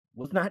checking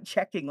was not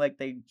checking like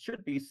they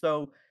should be.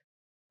 So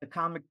the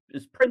comic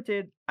is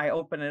printed, I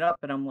open it up,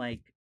 and I'm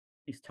like,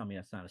 please tell me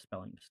that's not a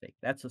spelling mistake.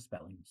 That's a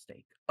spelling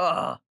mistake.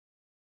 Ugh.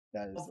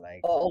 that is Of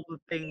like all the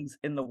things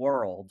in the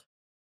world,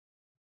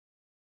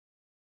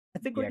 I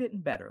think we're yeah,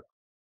 getting better.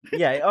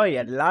 yeah, oh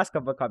yeah. The last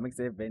couple of comics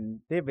they've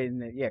been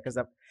yeah, because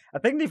I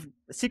think they've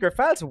Secret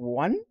Files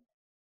 1.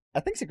 I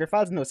think Secret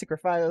Files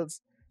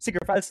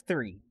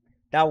 3.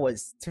 That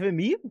was to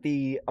me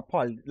the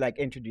like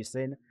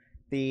introducing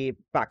the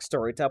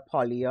backstory to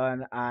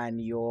Apollyon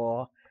and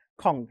your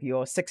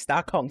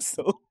 6-star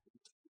council.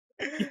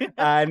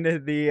 And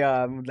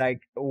the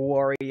like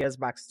warriors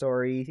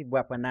backstory,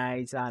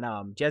 weaponized,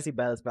 and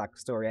Jezebel's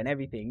backstory and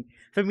everything.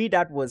 For me,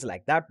 that was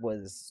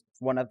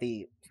one of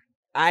the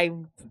I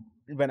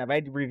whenever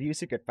I review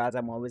Secret Files,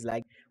 I'm always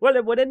like, well,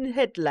 it wouldn't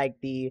hit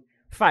like the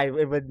five.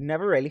 It would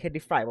never really hit the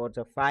 5 out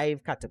of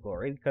 5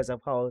 category because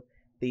of how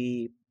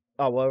the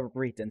our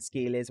rating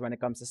scale is when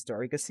it comes to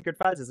story. Because Secret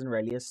Files isn't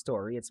really a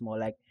story; it's more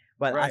like,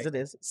 well, as Right. it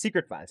is,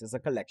 Secret Files is a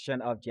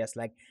collection of just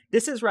like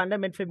this is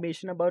random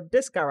information about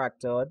this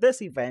character or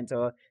this event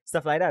or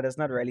stuff like that. It's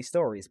not really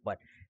stories, but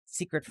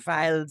Secret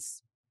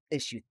Files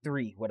issue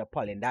 3 with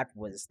Apollyon, that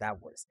was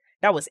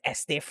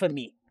Esther for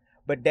me.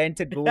 But then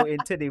to go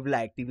into the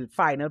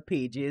final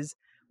pages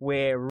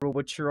where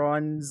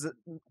Robotron's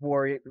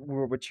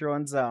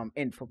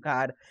info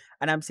card,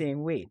 and I'm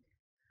saying, wait,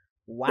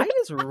 why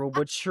is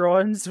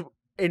Robotron's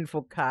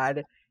info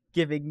card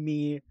giving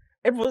me?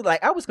 It was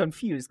like I was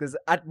confused because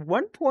at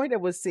one point it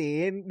was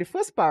saying the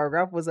first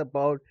paragraph was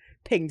about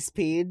Pink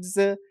Spade's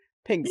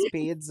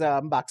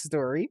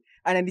backstory,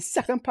 and then the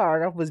second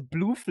paragraph was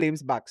Blue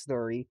Flame's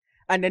backstory,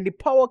 and then the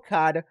power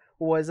card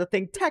was I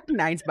think Tech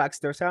 9's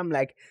backstory. So I'm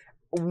like,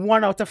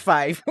 1 out of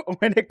 5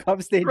 when it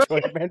comes to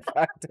enjoyment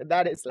factor.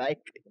 That is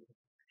like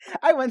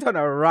I went on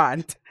a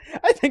rant.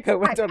 I think I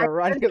went on I a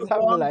rant sent the because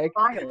I'm wrong like,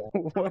 file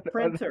to the what?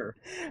 printer.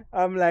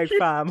 I'm like,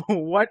 fam,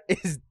 what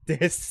is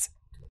this?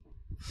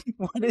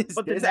 What is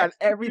But the this? And next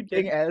thing you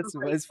did everything is a else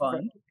was,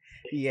 refund.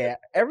 yeah,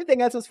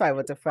 everything else was 5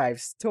 out of 5.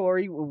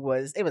 Story it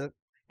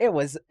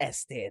was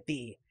Esther.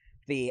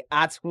 The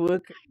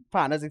artwork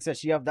partners,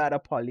 especially of that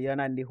Apollyon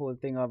and the whole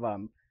thing of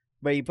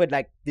where you put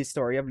like the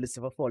story of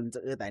Lucifer falling to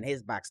earth and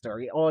his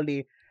backstory, all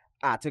the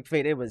artwork for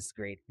it was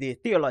great. The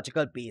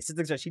theological basis,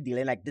 especially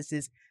dealing like this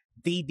is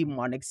the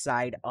demonic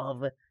side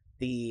of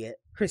the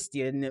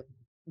Christian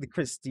the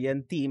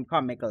Christian theme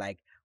comic. Like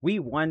we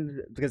want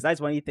because that's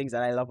one of the things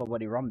that I love about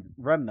the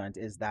Remnant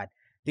is that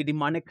the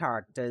demonic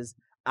characters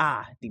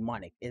are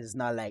demonic. It's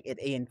not like it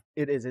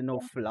isn't no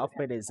fluff.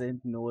 It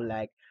isn't no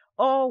like,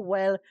 oh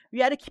well, we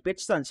had to keep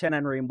it sunshine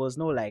and rainbows.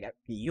 No, like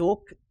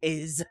yoke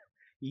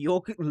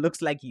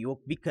looks like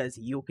yoke because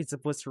yoke is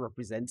supposed to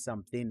represent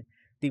something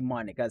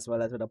demonic as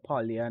well as with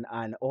Apollyon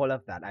and all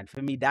of that. And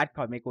for me, that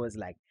comic was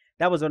like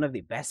that was one of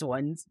the best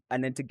ones.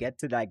 And then to get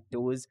to like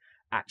those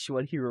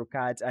actual hero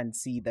cards and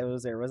see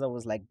those errors, I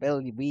was like,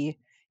 Bill, you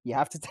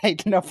have to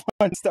tighten up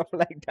on stuff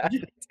like that.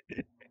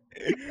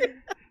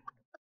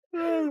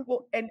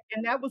 Well, and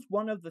that was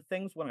one of the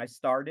things when I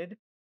started.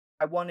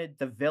 I wanted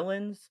the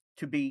villains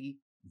to be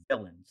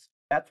villains.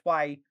 That's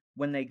why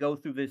when they go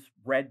through this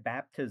red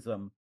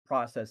baptism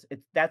process,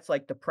 that's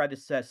like the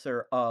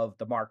predecessor of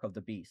the mark of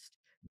the beast.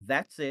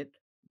 That's it.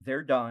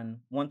 They're done.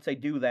 Once they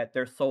do that,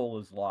 their soul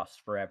is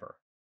lost forever.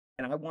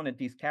 And I wanted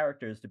these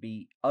characters to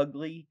be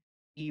ugly,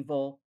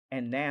 evil,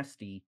 and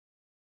nasty,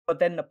 but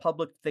then the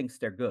public thinks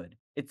they're good.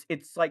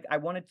 It's like I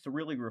wanted to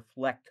really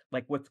reflect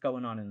like what's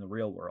going on in the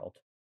real world.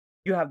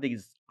 You have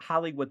these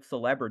Hollywood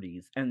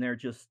celebrities, and they're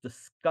just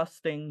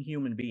disgusting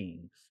human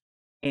beings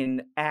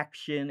in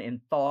action, in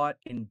thought,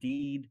 in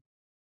deed,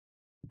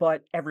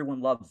 but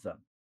everyone loves them,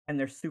 and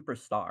they're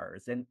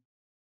superstars,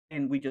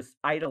 and we just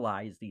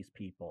idolize these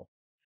people.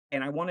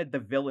 And I wanted the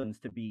villains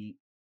to be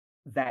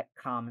that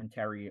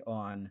commentary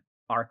on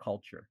our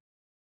culture.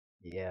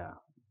 Yeah.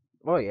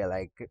 Oh yeah,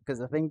 like because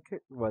I think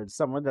well,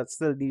 someone that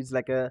still needs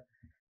like a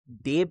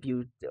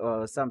debut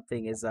or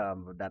something is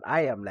that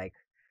I am like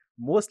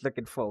most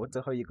looking forward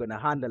to how you're gonna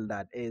handle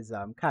that is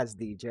Kaz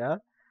DJ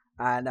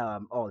and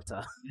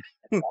Alta.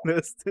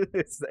 Those two,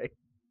 it's like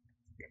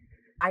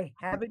I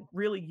haven't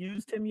really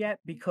used him yet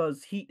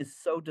because he is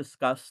so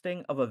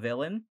disgusting of a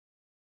villain.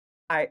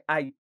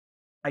 I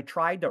I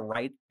tried to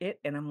write it,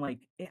 and I'm like,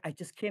 I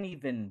just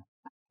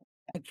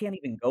I can't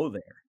even go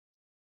there.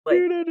 Like,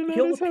 Dude, that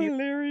he'll is appear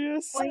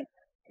hilarious. point,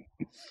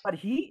 but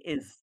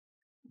he's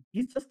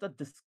just a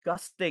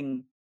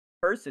disgusting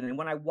person, and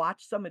when I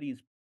watch some of these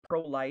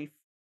pro-life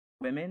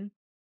women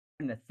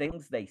and the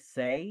things they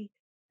say,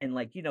 and,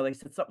 like, they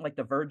said something like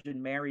the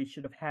Virgin Mary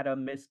should have had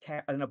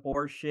an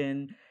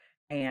abortion,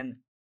 and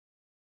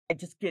I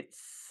just get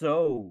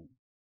so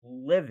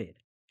livid,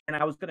 and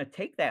I was gonna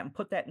take that and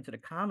put that into the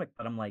comic,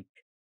 but I'm like,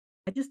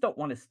 I just don't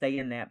wanna stay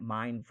in that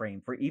mind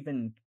frame for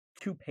even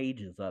 2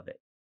 pages of it.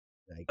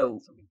 Like, So, I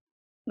don't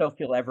know if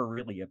he'll ever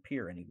really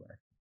appear anywhere.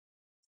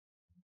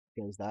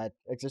 because that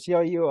especially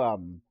how you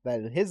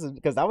well his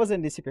because that was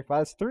in the Secret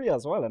Files 3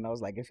 as well, and I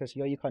was like,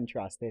 especially how you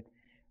contrast it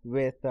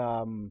with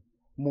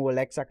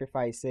Molech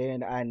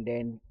sacrificing, and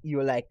then you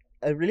were like,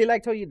 I really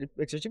liked how you did,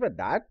 especially with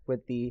that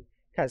with the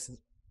cause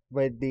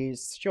with the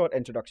short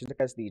introduction to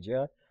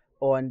Casdeja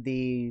on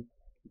the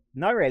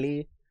not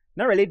really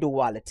not really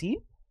duality,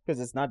 because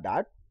it's not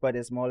that, but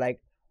it's more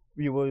like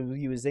we were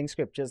using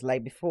scriptures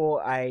like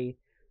before I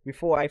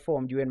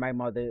formed you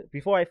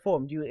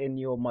in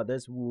your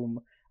mother's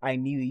womb, I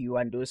knew you,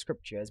 and those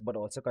scriptures, but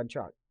also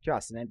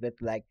contrasting it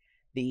with like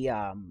the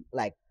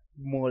like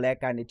Molech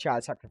and the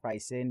child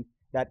sacrificing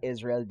that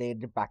Israel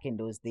did back in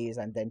those days,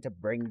 and then to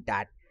bring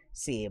that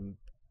same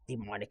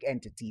demonic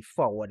entity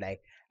forward.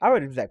 Like I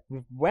would like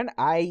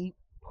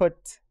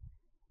put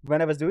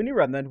when I was doing the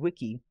Remnant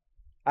wiki,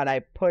 and I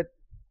put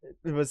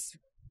it was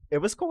it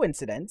was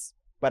coincidence,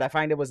 but I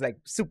find it was like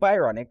super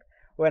ironic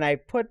when I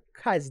put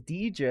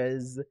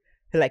Khadijah's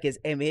like his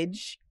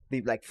image,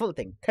 the like full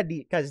thing,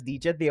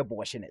 Khadijah the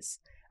abortionist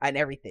and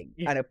everything,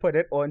 Yeah. and I put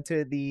it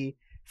onto the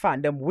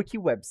fandom wiki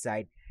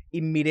website.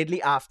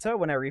 Immediately after,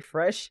 when I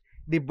refresh,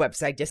 the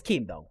website just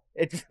came down.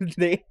 It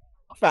the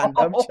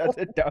fandom shut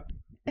it down,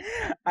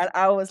 and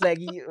I was like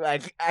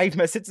I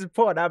messaged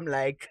support. I'm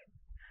like,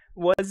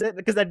 was it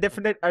because I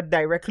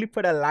directly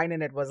put a line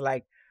in it was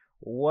like,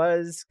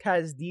 was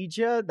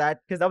Kazdija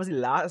that because that was the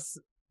last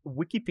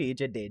wiki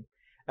page I did,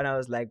 and I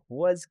was like,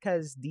 was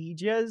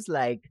Kazdijah's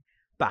like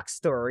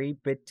backstory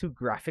bit too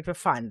graphic for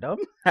fandom?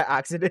 I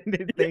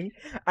accidentally thing,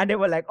 and they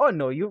were like, oh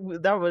no, you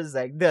that was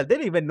like they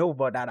didn't even know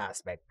about that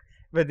aspect.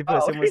 But the Oh,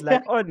 person was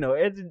like, "Oh no,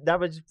 that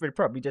was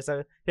probably just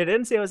a." They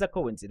didn't say it was a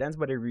coincidence,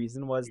 but the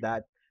reason was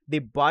that the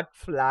bot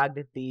flagged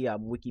the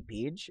wiki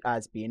page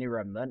as being a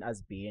remnant,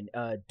 as being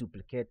a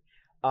duplicate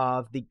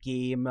of the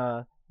game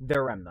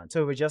The Remnant.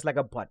 So it was just like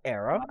a bot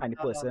error, and the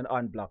person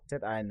unblocked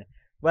it. And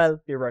well,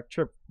 the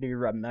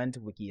Remnant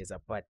wiki is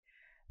up. But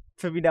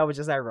for me, that was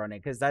just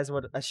ironic because that's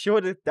what I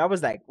showed it. That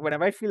was like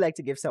whenever I feel like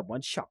to give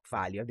someone shock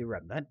value of the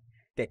Remnant,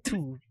 there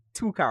are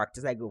two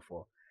characters I go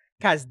for,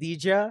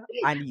 Kazdija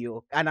and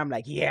you, and I'm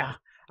like, yeah.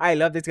 I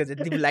love this because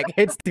like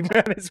it's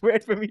demonic. It's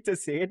weird for me to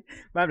say it,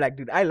 but I'm like,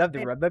 dude, I love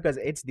the Remnant because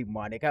it's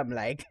demonic. I'm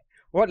like,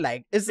 what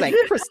like it's like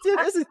Christian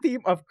is a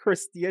theme of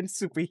Christian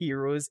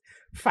superheroes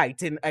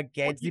fighting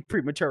against the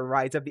premature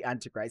rise of the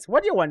Antichrist.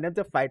 What do you want them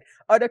to fight?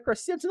 Other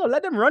Christians? No,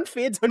 let them run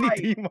fades on the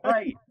right,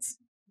 right. demons.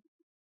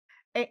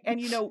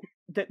 And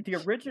the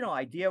original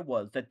idea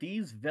was that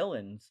these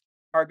villains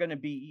are gonna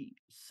be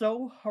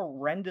so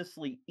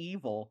horrendously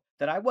evil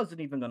that I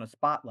wasn't even gonna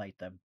spotlight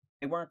them.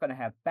 They weren't gonna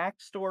have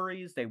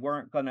backstories, they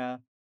weren't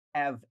gonna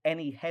have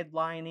any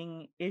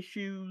headlining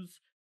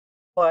issues,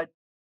 but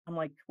I'm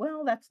like,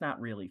 "Well, that's not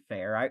really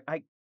fair."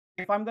 I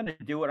if I'm gonna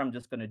do it, I'm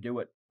just gonna do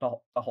it the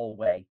whole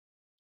way.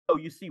 So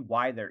you see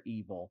why they're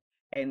evil,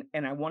 and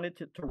I wanted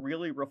to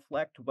really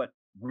reflect what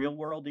real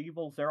world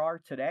evils there are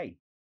today.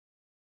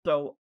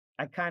 So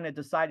I kind of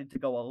decided to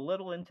go a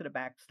little into the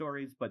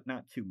backstories, but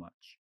not too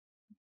much.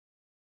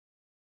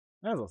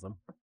 That's awesome.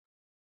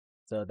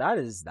 So that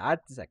is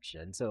that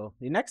section. So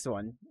the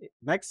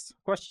next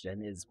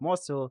question is more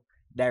so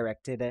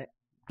directed at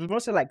more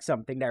so like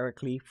something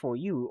directly for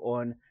you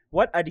on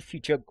what are the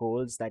future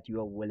goals that you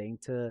are willing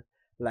to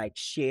like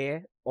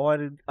share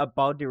or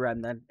about the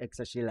remnant,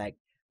 especially like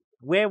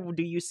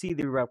do you see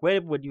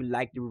where would you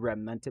like the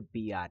remnant to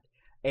be at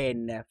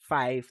in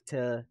 5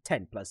 to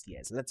 10 plus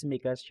years? Let's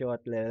make a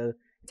short little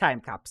time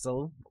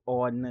capsule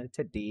on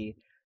today.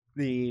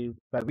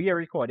 But we are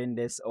recording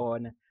this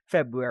on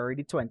February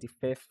the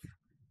 25th,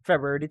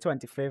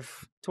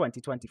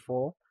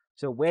 2024.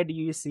 So where do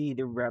you see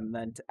the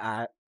remnant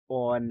at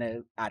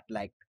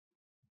like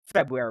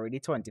February the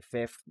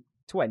 25th,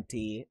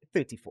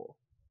 2034?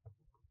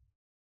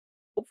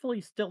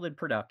 Hopefully, still in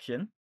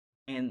production,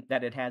 and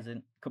that it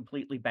hasn't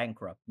completely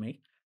bankrupt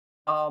me.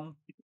 Um,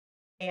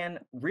 and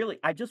really,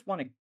 I just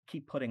want to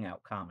keep putting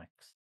out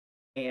comics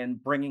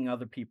and bringing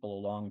other people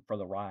along for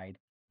the ride.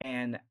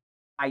 And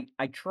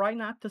I try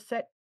not to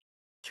set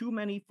too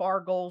many far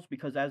goals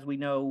because, as we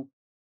know,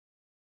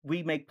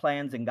 we make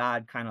plans and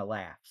God kind of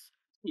laughs.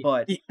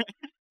 But It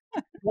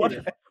what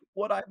is.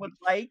 what I would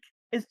like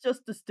is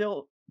just to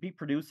still be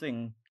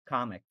producing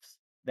comics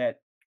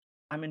that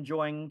I'm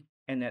enjoying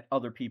and that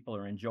other people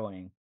are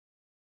enjoying.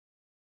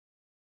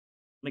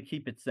 To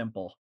keep it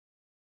simple.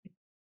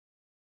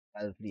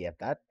 Well, yeah,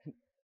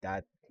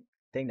 that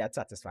think that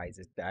satisfies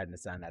it. I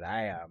understand that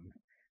I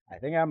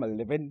think I'm a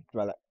living,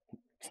 well,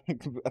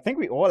 I think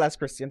we all as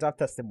Christians have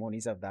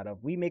testimonies of that.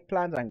 Of we make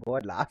plans and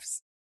God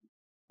laughs.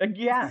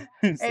 Yeah,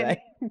 It's and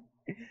like,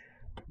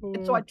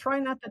 so I oh, try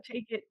not to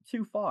take it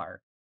too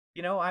far.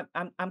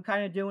 I'm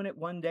kind of doing it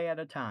one day at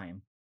a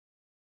time.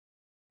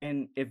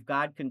 And if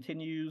God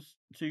continues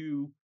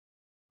to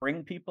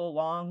bring people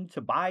along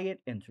to buy it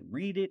and to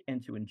read it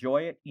and to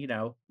enjoy it,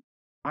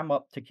 I'm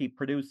up to keep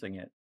producing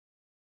it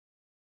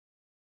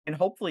and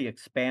hopefully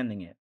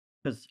expanding it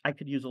because I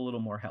could use a little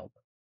more help.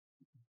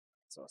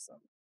 that's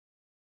awesome.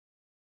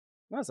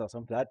 That's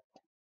awesome. That,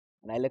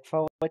 and I look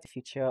forward to the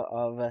future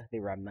of the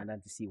Remnant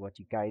and to see what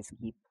you guys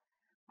keep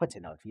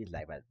putting out. Feels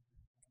like, well,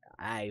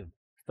 I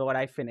thought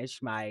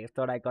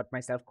I got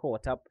myself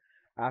caught up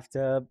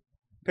after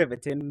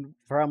pivoting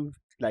from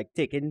like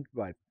taking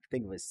what I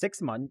think it was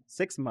 6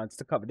 months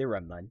to cover the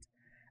Remnant.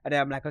 And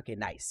then I'm like, okay,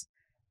 nice.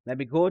 Let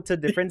me go to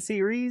different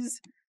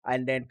series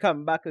and then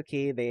come back.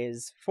 Okay,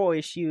 there's 4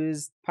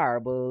 issues,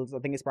 parables. I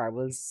think it's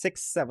parables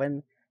 6,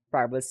 7,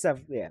 parables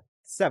 7, yeah,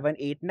 7,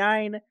 8,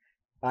 9.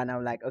 And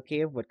I'm like,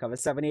 okay, we'll cover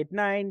 7, 8,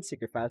 9,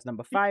 Secret Files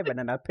number 5, and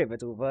then I'll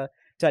pivot over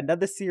to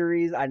another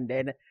series and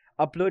then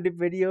upload the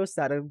videos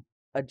that'll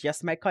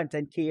adjust my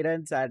content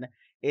cadence, and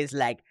is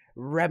like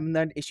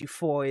Remnant issue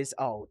 4 is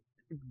out.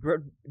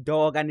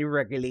 Dog and the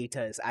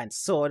Regulators and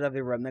Sword of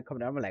the Remnant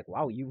coming out. I'm like,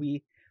 wow,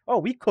 we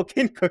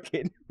cooking.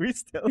 We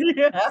still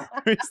Yeah.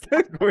 we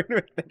still going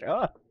with it.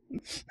 Oh,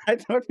 I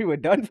thought we were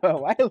done for a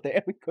while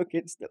there. We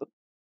cooking still.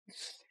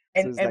 So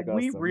And it's like and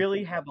we awesome.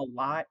 really have a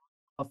lot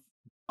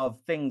of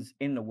things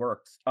in the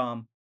works.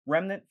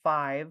 Remnant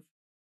 5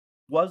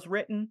 was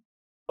written,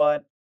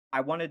 but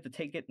I wanted to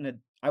take it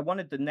I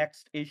wanted the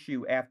next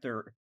issue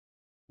after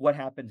what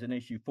happens in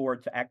issue 4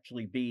 to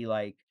actually be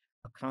like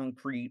a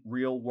concrete,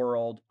 real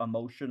world,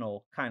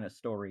 emotional kind of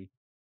story.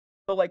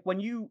 So like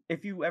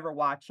if you ever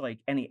watch like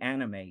any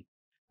anime,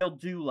 they'll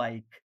do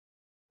like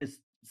this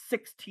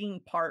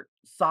 16-part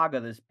saga,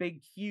 this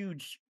big,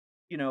 huge,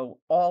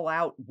 all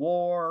out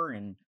war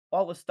and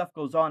all this stuff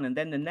goes on. And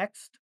then the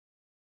next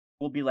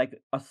will be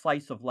like a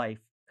slice of life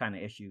kind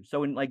of issue.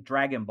 So in like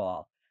Dragon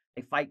Ball,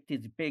 they fight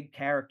these big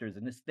characters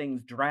and this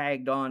thing's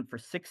dragged on for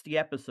 60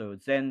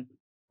 episodes. And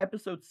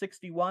episode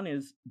 61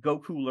 is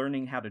Goku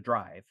learning how to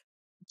drive.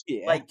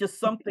 Yeah, Like just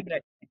something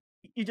that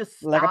you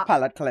just like a stop.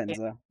 palate And,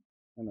 cleanser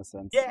in a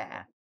sense.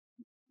 yeah.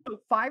 So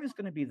 5 is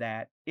going to be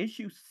that.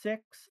 Issue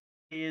 6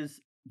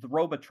 is the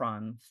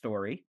Robotron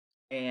story,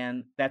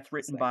 and that's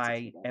written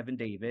Excited for by that. Evan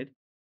David,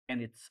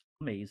 and it's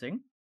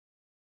amazing.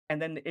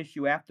 And then the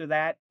issue after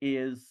that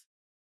is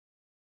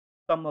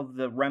some of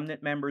the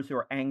Remnant members who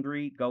are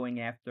angry going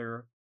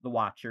after the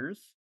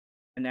Watchers,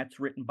 and that's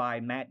written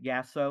by Matt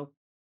Yasso.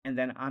 And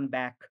then I'm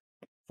back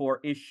for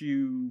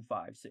issue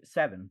 5, 6,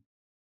 7,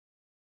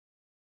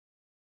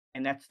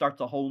 and that starts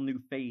a whole new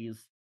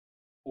phase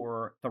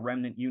for the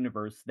Remnant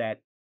universe that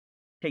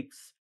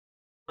takes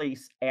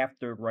place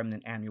after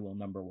Remnant Annual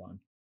 #1.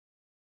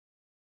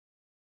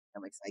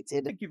 I'm I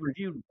excited. think you've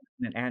reviewed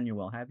Remnant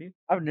Annual, have you?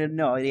 Oh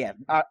no, yeah.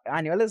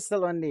 Annual is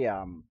still on the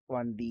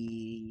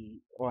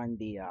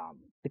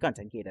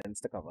content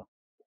cadence to cover.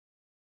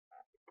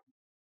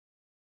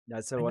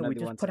 That's still I one know of we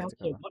the just ones I put have out to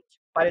so cover. much.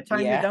 By the time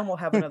you're Yeah. done, we'll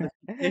have another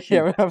issue.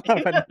 Yeah, we have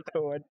another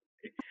one.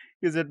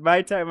 Because at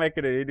my time I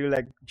could only do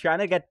like trying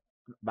to get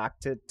back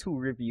to 2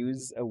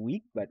 reviews a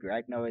week, but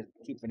right now we're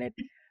keeping it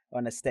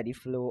on a steady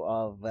flow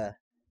of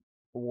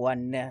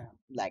one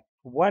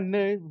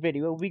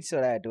video a week so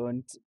that I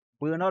don't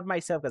burn out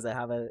myself because I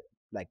have a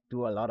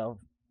do a lot of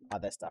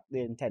other stuff,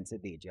 the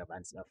intensive day job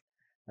and stuff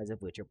as a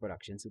virtual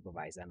production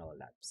supervisor and all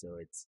that. So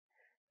it's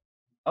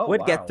Oh,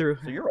 would get wow. through.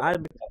 So you're I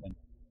always going.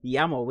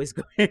 Yeah, I'm always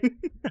going.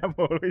 I'm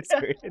always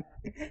going.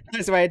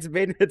 That's why it's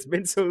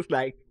been so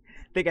like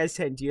I think I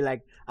said to you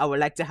like I would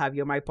like to have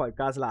you on my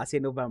podcast last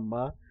year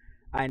November,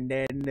 and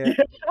then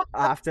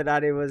after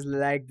that it was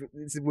like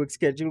this work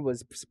schedule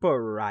was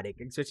sporadic,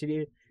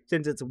 especially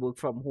since it's work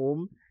from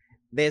home.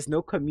 There's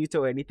no commute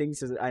or anything,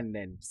 so, and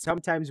then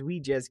sometimes we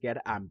just get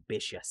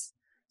ambitious.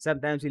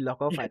 Sometimes we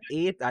lock off at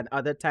 8, and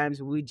other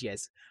times we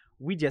just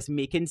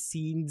making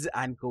scenes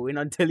and going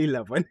until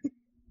 11.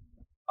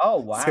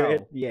 Oh,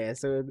 So wow.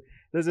 so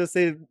let's just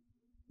say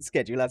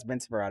schedule has been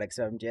sporadic.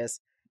 So I'm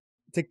just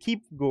to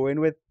keep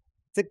going with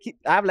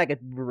I have like a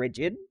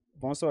rigid,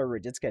 also a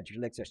rigid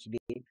schedule, like especially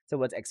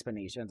towards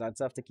explanations and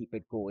stuff to keep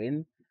it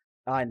going.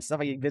 And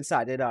stuff I even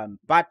started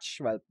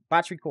batch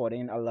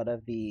recording a lot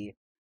of the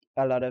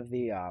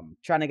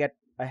trying to get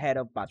ahead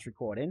of batch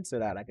recording so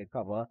that I could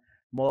cover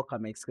more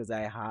comics because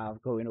I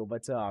have going over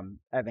to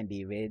Evan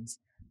David's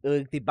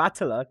the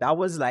Battler that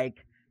was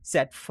like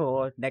set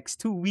for next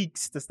 2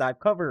 weeks to start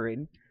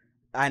covering,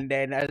 and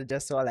then I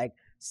just saw like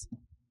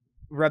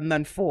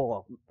Remnant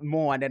 4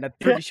 more, and then I'm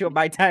pretty sure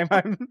by the time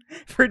I'm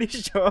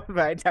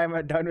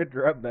done with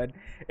Remnant,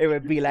 it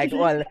would be like,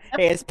 well,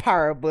 here's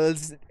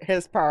parables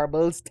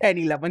 10,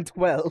 11,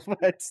 12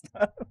 and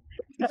stuff.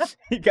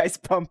 You guys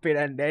pump it,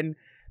 and then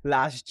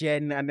last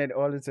gen, and then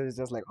all this is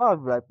just like, oh,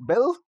 right,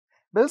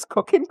 Bill's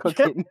cooking.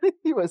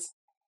 He was.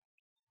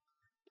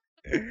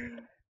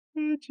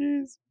 Oh,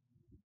 jeez.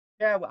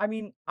 Yeah, I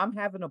mean, I'm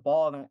having a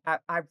ball, and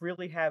I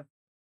really have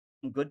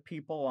some good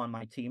people on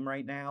my team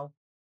right now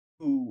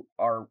who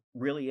are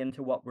really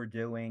into what we're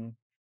doing,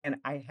 and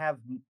I have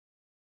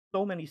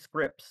so many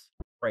scripts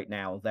right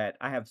now that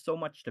I have so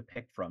much to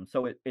pick from.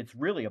 So it's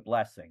really a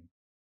blessing.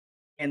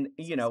 And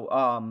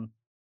yeah,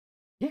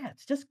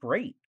 it's just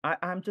great.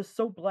 I'm just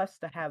so blessed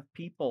to have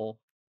people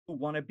who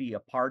want to be a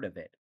part of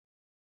it,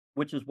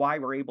 which is why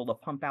we're able to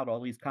pump out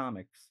all these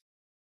comics.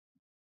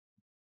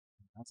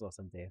 That's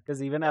awesome, Dave.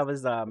 Because even I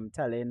was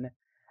telling,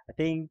 I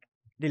think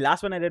the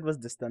last one I did was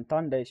Distant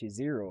Thunder issue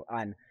 0,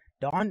 and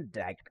Don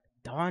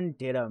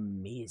did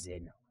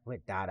amazing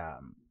with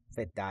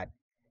that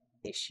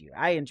issue.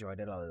 I enjoyed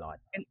it a lot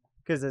And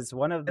because it's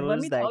one of and let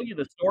those me tell like. you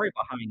the story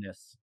behind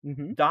this.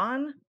 Mm-hmm.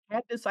 Don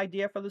had this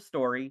idea for the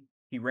story.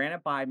 He ran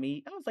it by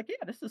me. I was like,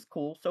 yeah, this is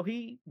cool. So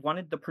he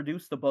wanted to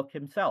produce the book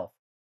himself.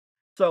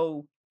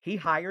 So he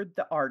hired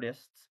the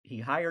artists, he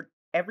hired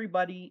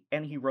everybody,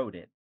 and he wrote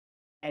it.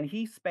 And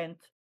he spent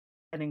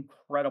an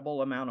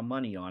incredible amount of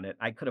money on it.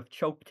 I could have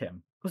choked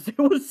him because it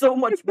was so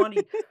much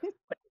money,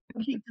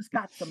 but he just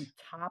got some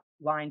top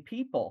line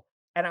people.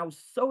 And I was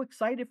so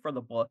excited for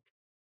the book.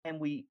 And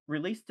we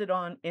released it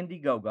on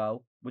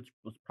Indiegogo, which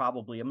was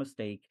probably a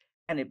mistake,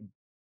 and it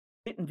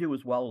didn't do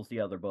as well as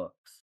the other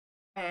books.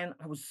 And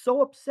I was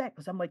so upset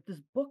because I'm like,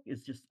 this book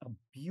is just a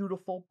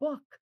beautiful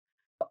book.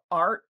 The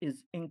art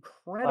is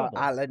incredible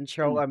Alan in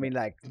Chow. the I book. mean,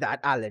 like that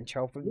Alan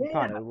Chow from Yeah,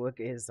 panel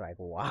work is like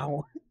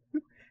wow. I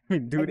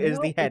mean, I dude is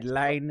the know, it's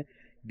headline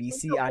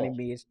DC wonderful.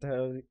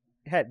 animation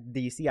head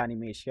DC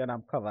animation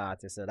cover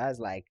artist. So that's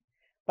like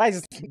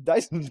that's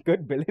that's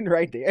good billing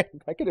right there.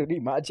 I can only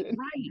imagine.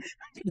 Right.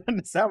 I can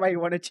understand why you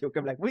want to choke.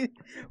 I'm like,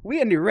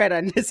 we in the red,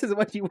 and this is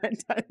what you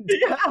went and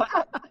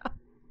Yeah.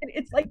 And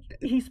it's like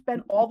he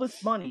spent all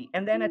this money,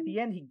 and then at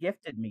the end, he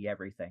gifted me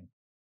everything.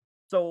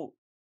 So,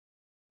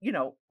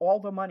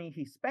 all the money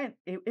he spent,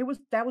 it was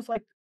that was,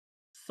 like,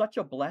 such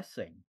a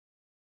blessing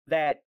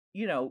that,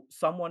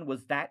 someone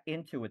was that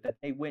into it that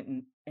they went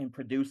and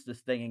produced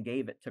this thing and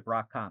gave it to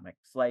GROK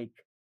Comics. Like,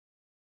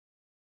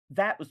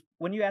 that was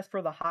when you asked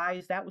for the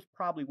highs, that was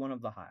probably one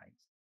of the highs.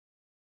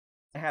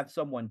 To have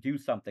someone do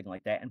something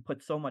like that and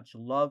put so much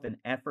love and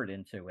effort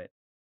into it.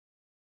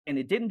 And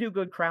it didn't do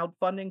good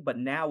crowdfunding, but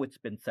now it's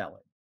been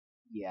selling.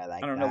 yeah, I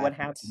like don't know that. what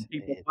happened.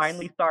 People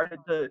finally It's started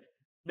to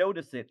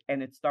notice it,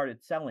 and it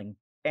started selling.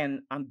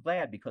 And I'm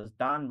glad because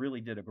Don really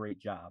did a great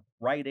job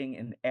writing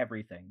and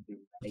everything.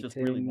 It's just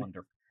really writing.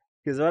 wonderful.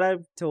 Because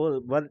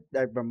what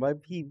I remember,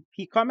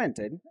 he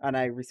commented, and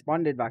I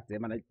responded back to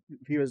him, and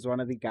he was one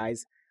of the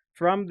guys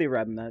from the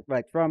Remnant,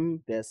 like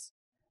from this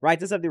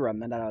writers of the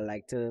Remnant that I'd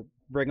like to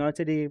bring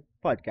onto the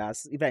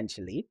podcast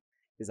eventually.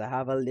 Because I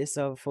have a list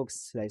of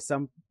folks, like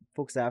some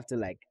folks I have to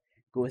like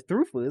go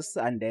through first,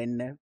 and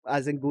then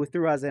as in go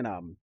through as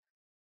in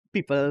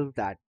people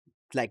that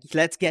like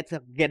let's get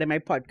my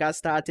podcast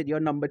started. You're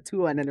number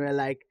 2, and then we're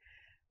like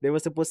they were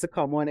supposed to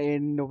come on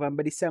in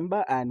November,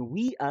 December, and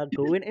we are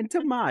going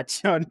into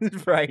March on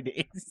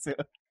Friday. So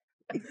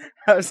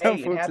have some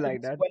Hey, it folks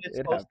like happens that. when it's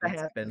It supposed to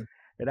happens. happen.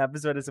 It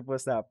happens when it's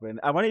supposed to happen.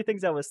 And one of the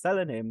things I was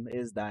telling him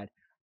is that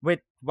with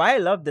why I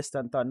love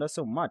Distant Thunder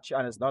so much,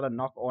 and it's not a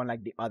knock on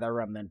like the other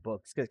Remnant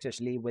books,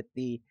 especially with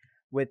the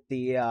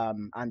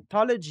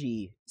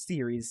anthology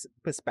series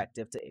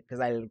perspective to it,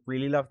 because I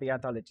really love the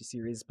anthology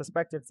series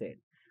perspective to it.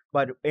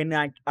 But in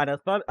an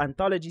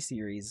anthology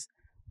series,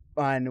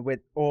 and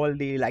with all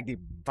the like the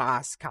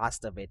vast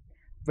cast of it,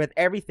 with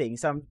everything,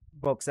 some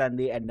books and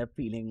they end up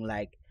feeling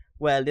like,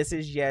 well, this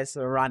is just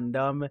a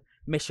random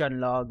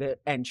mission log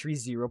entry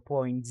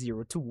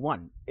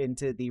 0.021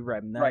 into the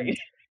Right. Remnant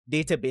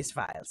database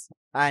files.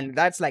 And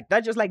that's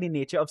just like the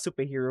nature of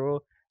superhero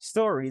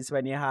stories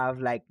when you have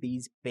like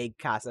these big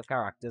cast of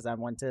characters and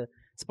want to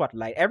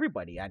spotlight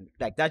everybody. And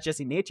like that's just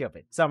the nature of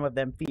it. Some of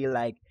them feel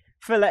like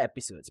filler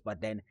episodes,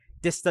 but then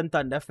Distant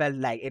Thunder felt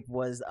like it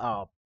was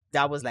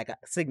that was like a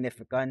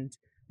significant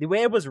the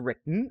way it was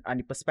written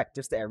and the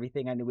perspectives to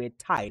everything and the way it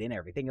tied in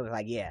everything. It was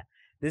like, yeah,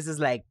 this is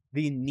like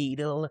the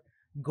needle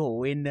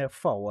going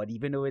forward,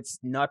 even though it's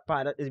not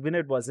part of, even though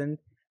it wasn't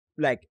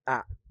like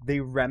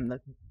the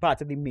remnant part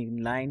of the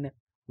mainline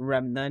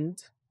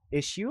remnant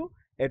issue.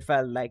 It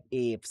felt like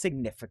a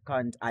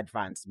significant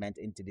advancement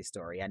into the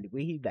story, and the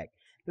way he like,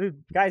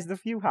 guys,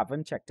 if you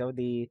haven't checked out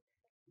the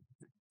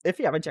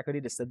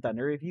Distant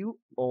Thunder review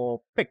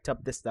or picked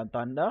up Distant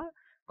Thunder,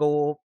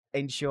 go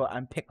ensure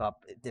and pick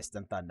up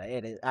Distant Thunder.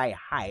 It is, I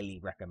highly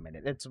recommend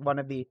it. It's one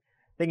of the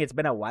I think it's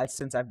been a while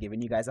since I've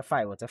given you guys a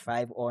 5 out of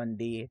 5 on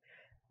the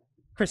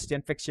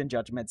Christian fiction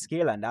judgment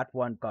scale, and that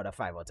one got a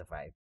 5 out of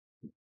 5.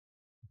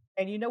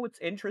 And you know what's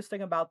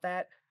interesting about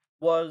that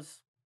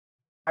was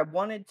I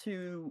wanted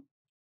to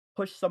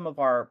push some of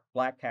our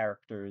black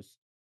characters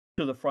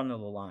to the front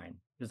of the line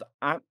because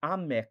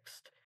I'm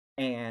mixed,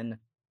 and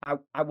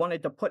I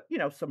wanted to put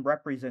some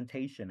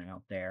representation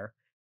out there.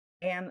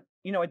 And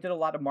I did a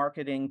lot of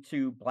marketing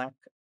to black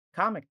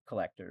comic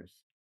collectors,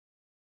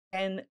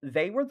 and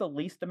they were the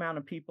least amount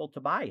of people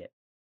to buy it.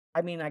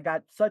 I mean, I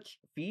got such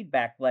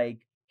feedback like,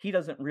 he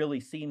doesn't really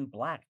seem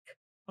black.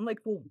 I'm like,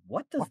 well,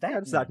 what does What the hell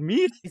that does that mean?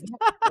 mean? He's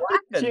not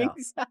black enough.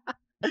 Jinx.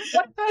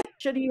 What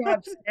should he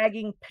have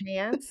sagging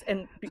pants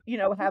and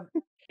have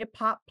hip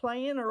hop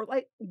playing, or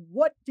like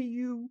what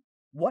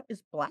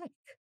is black?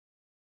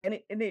 And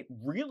it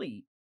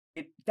really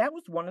that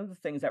was one of the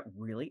things that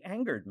really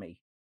angered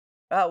me.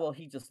 Oh, well,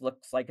 he just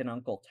looks like an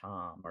Uncle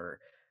Tom, or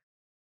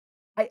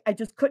I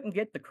just couldn't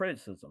get the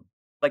criticism.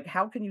 Like,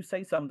 how can you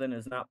say something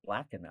is not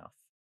black enough?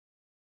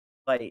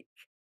 Like,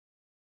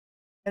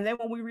 and then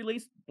when we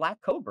released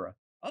Black Cobra,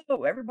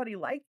 oh, everybody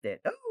liked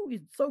it. Oh,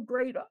 he's so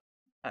great.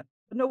 But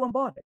no one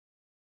bought it.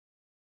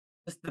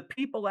 Just the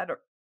people that are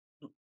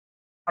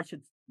I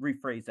should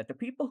rephrase that. The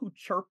people who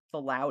chirp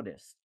the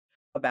loudest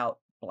about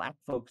black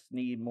folks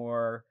need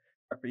more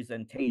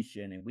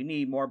representation and we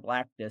need more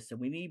black this and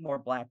we need more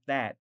black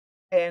that.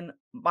 And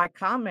my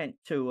comment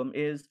to them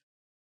is,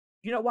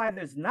 you know why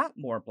there's not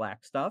more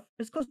black stuff?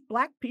 It's because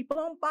black people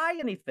don't buy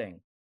anything.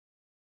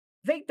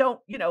 They don't,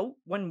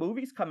 when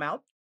movies come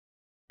out,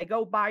 they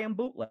go buy them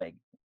bootleg.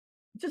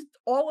 Just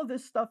all of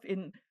this stuff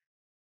in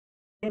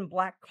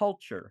black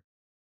culture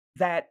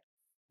that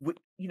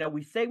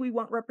we say we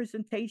want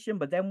representation,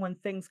 but then when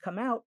things come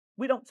out,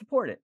 we don't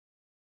support it.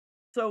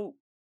 So,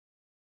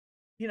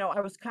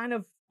 I was kind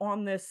of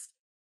on this.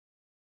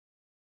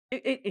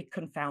 It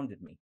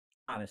confounded me,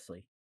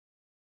 honestly.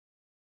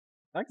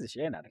 Thanks for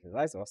sharing that because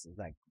that's awesome.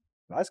 Like,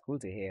 that's cool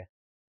to hear,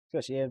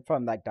 especially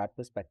from like that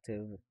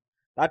perspective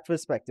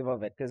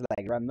of it. Because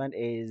like Remnant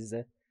is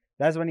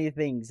that's one of the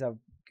things. I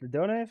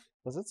don't know if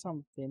was it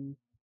something.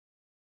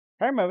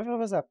 I don't remember if it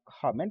was a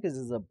comment because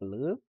it's a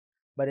blur,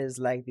 but it's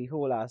like the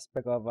whole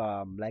aspect of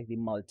like the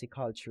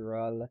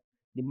multicultural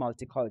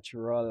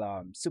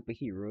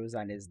superheroes,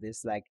 and is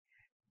this like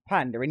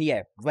pandering?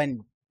 Yeah,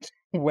 when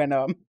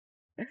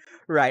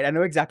right, I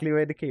know exactly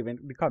where the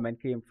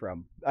comment came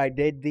from. I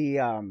did the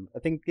I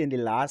think in the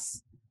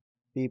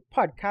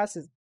podcast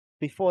is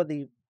before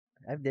the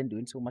I've been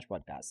doing so much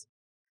podcasts.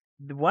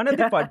 One of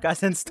the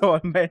podcast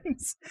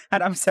installments,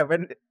 and I'm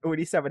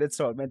only 7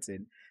 installments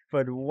in,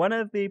 but one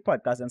of the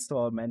podcast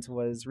installments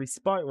was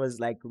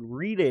like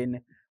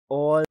reading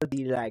all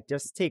the like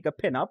just take a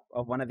pin up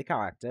of one of the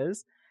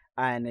characters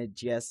and it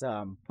just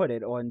put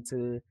it on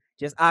to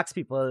just ask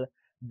people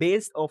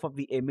based off of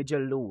the image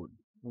alone,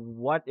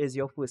 what is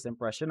your first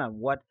impression and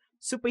what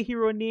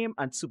superhero name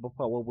and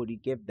superpower would you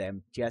give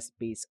them just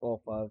based off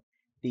of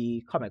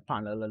the comic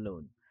panel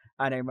alone?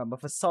 And I remember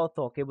for South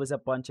Talk, it was a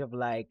bunch of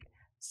like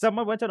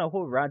someone went on a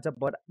whole rant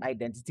about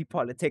identity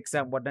politics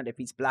and whatnot. If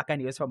he's black and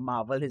he was from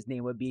Marvel, his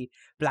name would be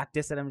Black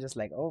this. And I'm just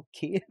like,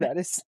 okay, that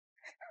is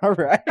all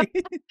right.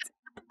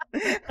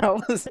 I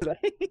was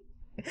like,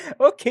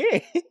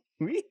 okay,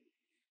 we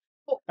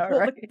Well, all well,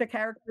 right. the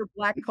character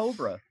Black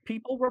Cobra,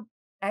 people were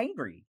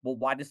angry. Well,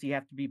 why does he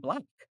have to be black?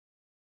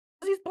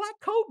 Because he's Black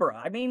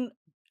Cobra. I mean,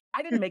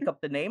 I didn't make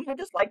up the name. I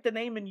just liked the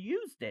name and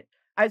used it.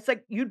 I was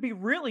like, you'd be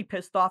really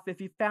pissed off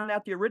if you found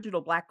out the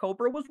original Black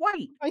Cobra was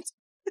white. Right.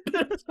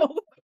 So,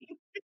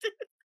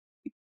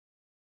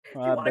 if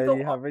you I want to bet go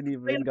you all haven't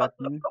complain even about stuff,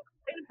 gotten go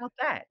complain about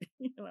that.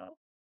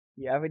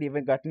 you haven't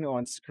even gotten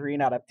on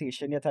screen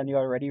adaptation yet, and you're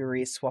already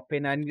race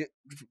swapping and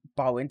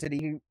bowing to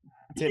the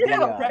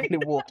Yeah, right. the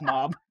woke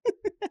mob.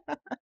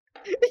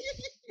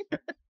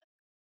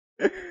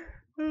 Oh,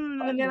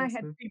 And that's then I had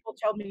awesome. people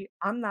tell me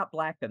I'm not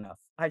black enough.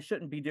 I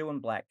shouldn't be doing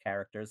black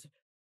characters.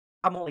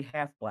 I'm only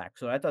half black,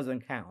 so that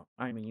doesn't count.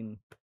 I mean,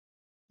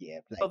 Yeah,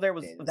 so like there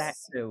was that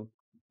this. too.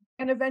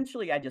 And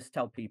eventually I just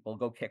tell people,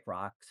 go kick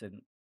rocks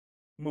and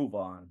move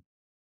on.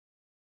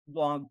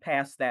 Long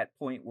past that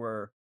point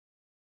where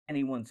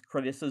anyone's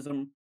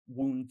criticism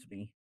wounds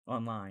me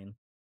online.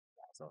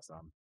 That's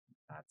awesome.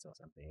 That's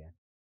awesome to hear.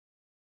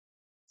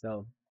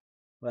 So,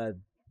 well,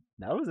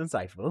 that was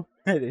insightful.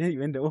 I didn't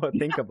even know what to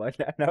think about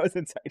that. That was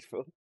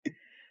insightful.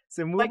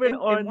 So Like moving in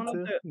on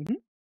to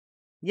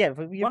yeah,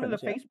 but you one of the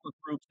finish, yeah. Facebook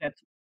groups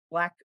that's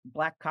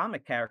black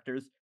comic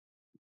characters,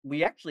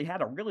 we actually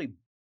had a really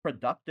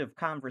productive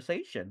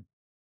conversation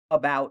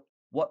about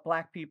what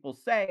black people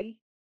say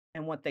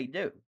and what they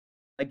do.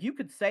 Like you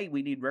could say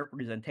we need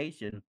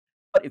representation,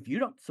 but if you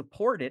don't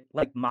support it,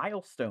 like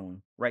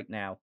Milestone right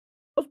now,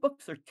 those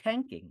books are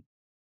tanking.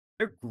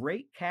 They're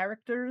great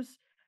characters,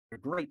 they're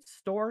great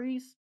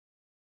stories.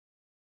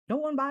 No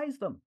one buys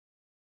them.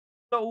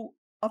 So,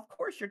 of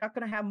course, you're not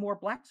going to have more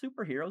black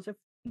superheroes if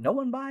no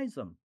one buys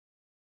them.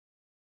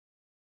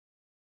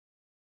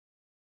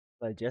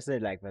 But just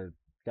like well,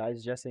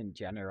 guys, just in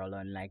general,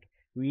 and like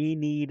we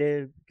need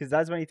it because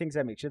that's one of the things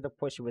I make sure to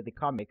push with the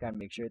comic and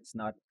make sure it's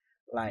not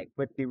like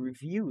with the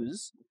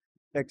reviews,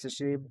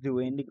 especially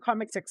doing the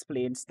comics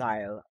explain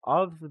style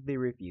of the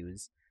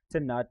reviews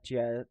to not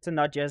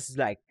just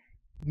like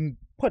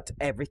put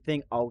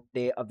everything out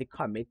there of the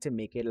comic to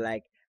make it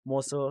like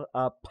more so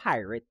a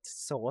pirate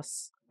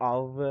source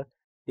of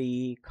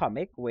the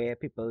comic where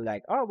people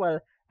like, oh well,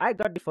 I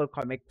got the full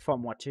comic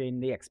from watching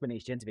the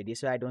explanations video,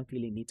 so I don't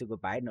really need to go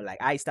buy it. No, like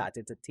I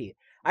started to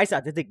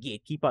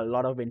gatekeep a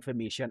lot of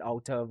information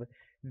out of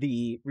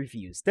the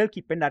reviews. Still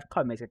keeping that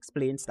comics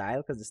explain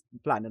style because it's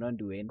planning on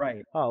doing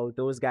Right. how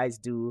those guys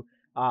do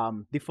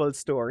the full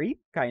story,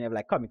 kind of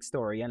like comic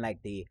story, and like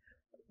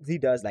he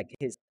does like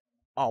his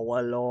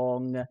hour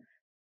long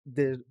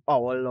the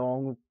hour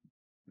long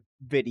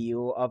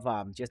video of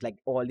just like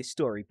all the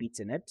story beats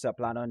in it. So I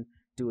plan on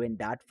doing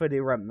that for the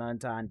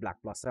Remnant and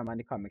Black Blossom and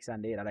the comics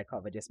and the that I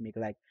cover. Just make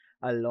like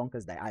a long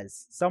because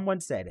as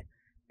someone said,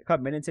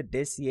 coming into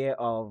this year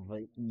of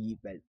well,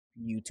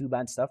 YouTube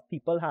and stuff,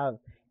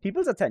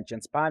 people's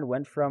attention span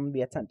went from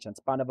the attention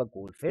span of a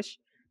goldfish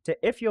to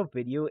if your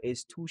video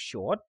is too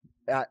short,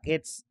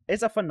 it's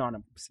a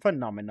phenomenon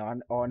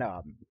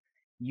on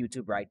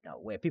YouTube right now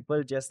where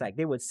people just like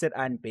they would sit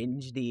and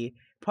binge the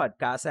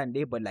podcast and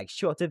they would like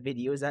shorter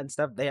videos and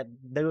stuff.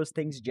 Those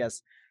things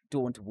just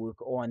don't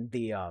work on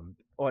the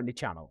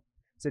channel.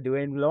 So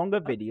doing longer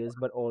videos,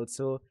 but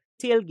also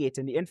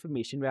tailgating the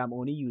information where I'm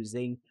only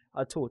using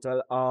a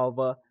total of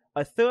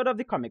a third of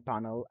the comic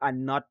panel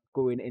and not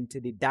going into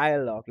the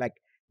dialogue,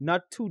 like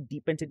not too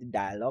deep into the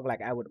dialogue.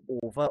 Like I would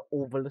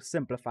over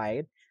simplify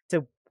it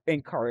to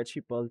encourage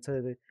people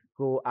to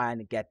go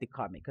and get the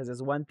comic because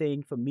it's one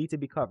thing for me to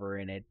be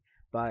covering it,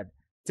 but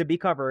to be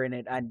covering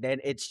it and then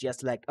it's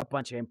just like a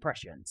bunch of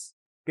impressions.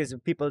 Because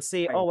people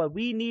say, Right. oh, well,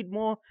 we need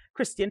more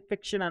Christian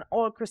fiction, and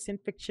all Christian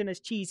fiction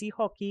is cheesy,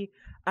 hockey,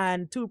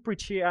 and too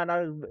preachy. And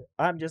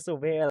I'm just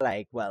over here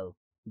like, well,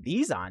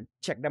 these aren't.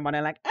 Check them on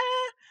and like,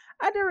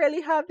 I don't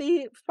really have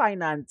the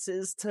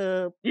finances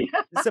to Yeah.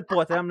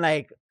 support it. I'm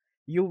like,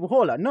 you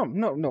hold on,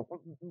 no,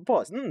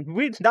 pause.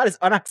 That is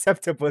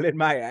unacceptable in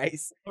my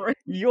eyes. Right.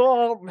 You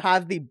all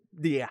have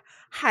the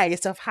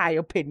highest of high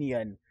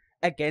opinion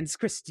against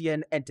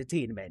Christian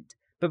entertainment,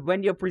 but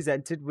when you're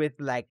presented with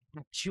like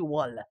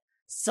actual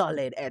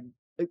solid and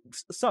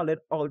solid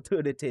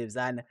alternatives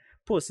and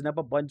posting up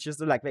a bunch of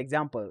like, for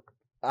example,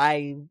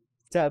 I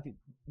tell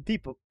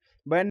people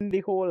when the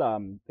whole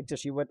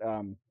especially with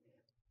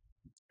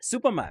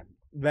Superman,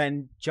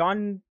 when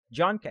John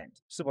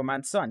Kent,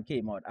 Superman's son,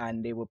 came out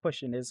and they were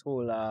pushing his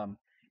whole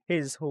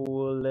his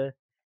whole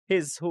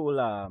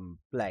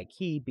like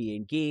he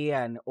being gay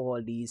and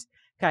all these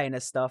kind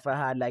of stuff. I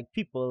had like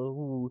people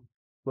who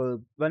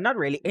were not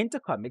really into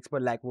comics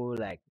but like were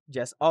like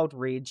just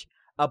outraged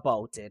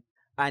about it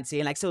and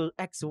saying like so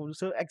X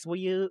what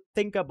you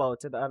think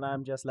about it, and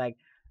I'm just like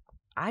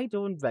I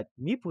don't, like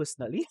me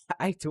personally,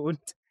 I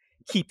don't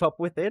keep up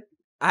with it.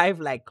 I've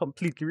like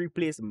completely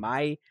replaced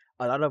a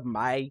lot of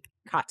my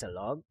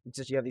catalog.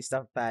 Just you have the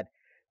stuff that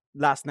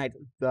last night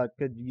that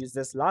could use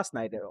this last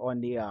night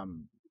on the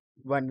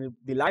when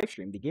the live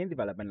stream, the game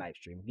development live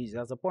stream. Because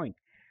that's a point.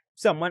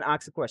 Someone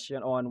asked a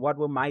question on what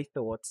were my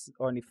thoughts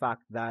on the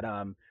fact that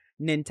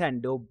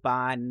Nintendo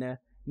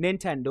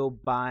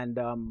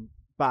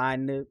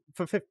banned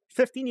for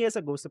 15 years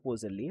ago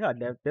supposedly.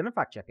 They didn't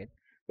fact check it,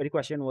 but the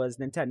question was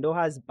Nintendo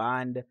has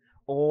banned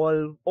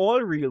all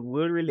real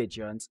world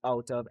religions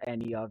out of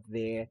any of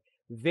their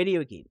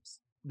video games.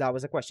 That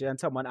was a question, and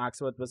someone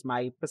asked what was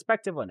my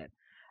perspective on it.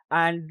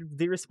 And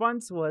the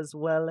response was,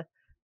 well,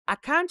 I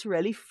can't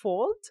really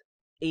fault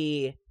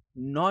a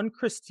non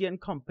Christian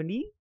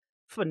company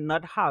for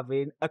not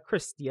having a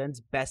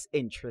Christian's best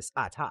interest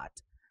at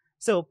heart.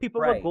 So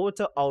people will Right. go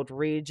to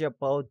outrage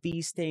about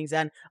these things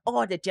and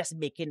oh they're just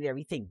making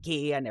everything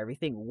gay and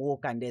everything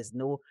woke and there's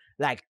no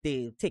like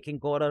they taking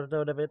God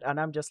out of it. And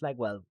I'm just like,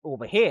 well,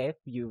 over here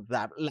you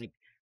have like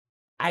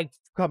I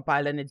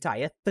compiled an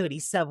entire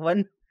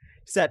 37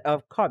 set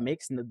of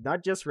comics,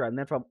 not just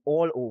random from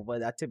all over.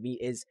 That to me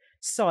is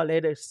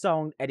solid,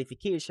 sound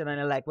edification. And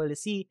I'm like, well, you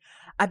see,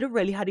 I don't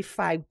really have the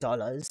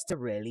 $5 to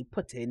really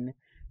put in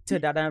to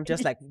that. And I'm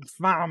just like,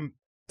 fam,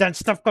 then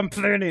stop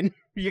complaining.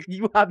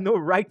 You have no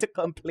right to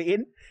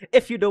complain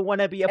if you don't want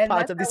to be a And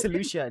part that's of the how it is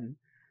solution.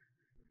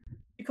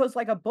 because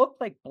like a book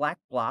like Black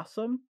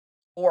Blossom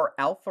or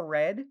Alpha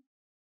Red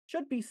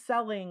should be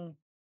selling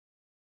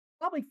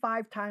probably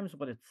 5 times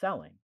what it's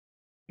selling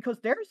because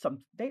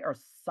they are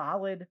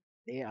solid,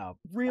 They are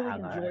really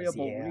bangers,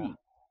 enjoyable yeah. reads.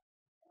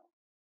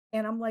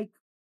 And I'm like,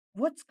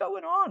 what's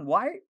going on?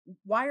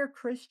 Why are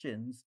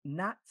Christians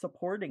not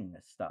supporting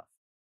this stuff?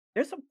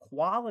 There's some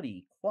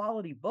quality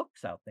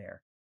books out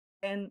there.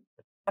 And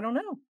I don't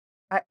know.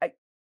 I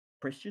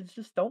Christians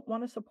just don't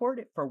want to support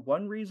it for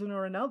one reason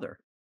or another.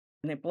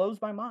 And it blows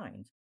my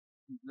mind.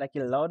 Like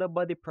you're loud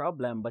about the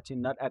problem, but you're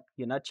not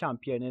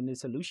championing the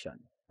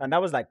solution. And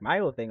that was like my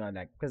whole thing on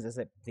like because it's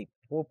the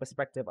whole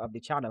perspective of the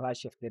channel has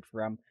shifted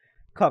from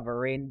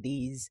covering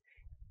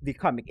the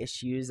comic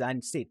issues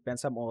and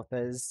statements from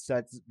authors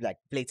that's like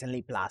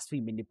blatantly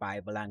blaspheming the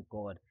Bible and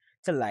God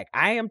to like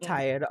I am Mhm.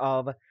 tired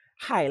of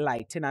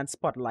highlighting and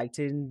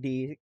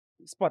spotlighting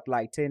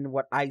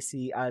what I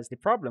see as the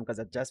problem because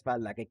it just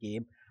felt like a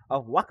game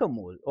of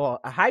whack-a-mole or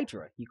a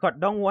hydra. You cut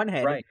down one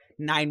head, Right,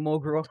 nine more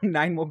grow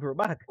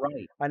back.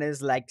 right. And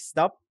it's like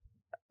stop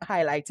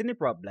highlighting the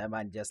problem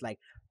and just like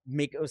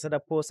make a sort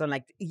of post on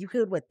like you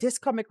heard what this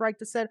comic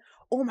writer said.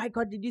 Oh my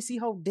god, did you see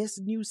how this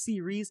new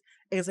series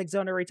is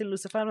exonerating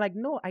Lucifer? I'm like,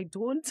 no, I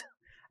don't.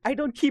 I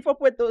don't keep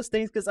up with those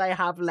things because I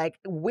have like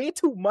way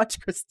too much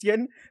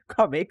Christian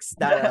comics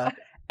that are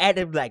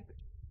added like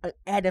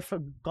added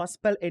from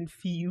gospel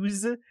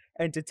infused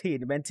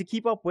entertainment to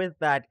keep up with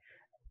that.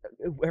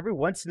 Every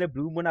once in a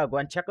blue moon, I'll go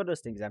and check out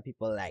those things, and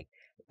people like,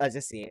 as I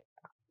say,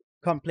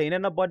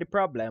 complaining about the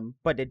problem,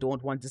 but they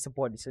don't want to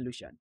support the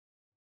solution.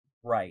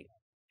 Right.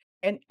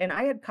 And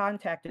I had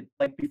contacted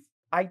like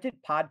I did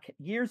podcast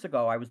years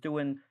ago. I was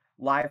doing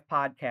live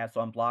podcasts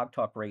on Blog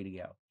Talk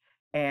Radio,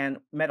 and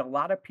met a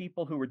lot of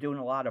people who were doing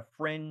a lot of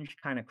fringe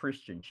kind of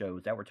Christian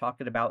shows that were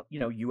talking about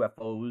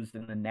UFOs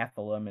and the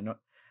Nephilim and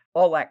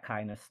all that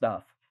kind of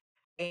stuff.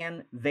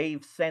 And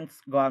they've since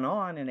gone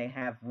on and they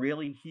have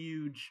really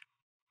huge,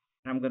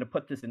 and I'm going to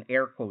put this in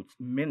air quotes,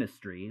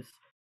 ministries,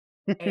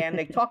 and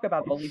they talk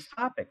about all these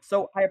topics.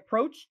 So I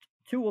approached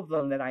two of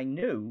them that I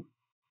knew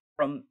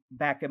from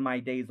back in my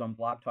days on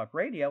Blog Talk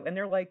Radio, and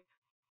they're like,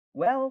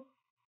 "Well,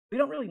 we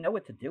don't really know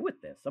what to do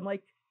with this." I'm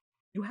like,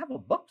 "You have a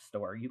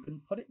bookstore. You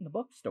can put it in the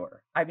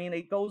bookstore." I mean,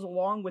 it goes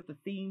along with the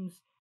themes,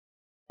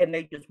 and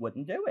they just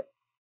wouldn't do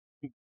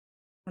it.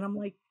 And I'm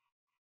like,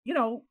 you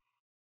know,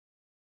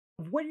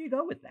 where do you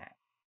go with that?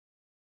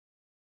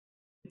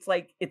 It's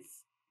like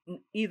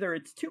either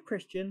it's too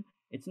Christian,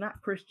 it's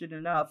not Christian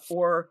enough,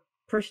 or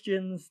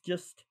Christians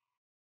just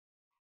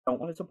don't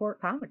want to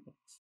support comic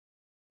books.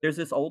 There's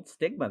this old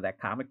stigma that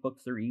comic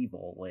books are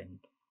evil and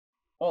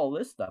all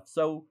this stuff.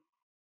 So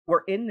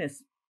we're in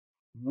this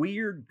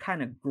weird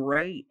kind of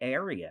gray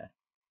area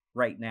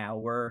right now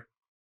where,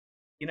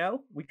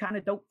 we kind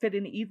of don't fit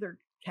in either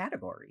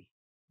category.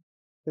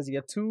 Because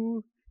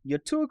you're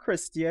too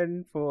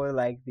Christian for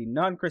like the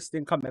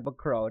non-Christian comic book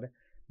crowd,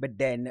 but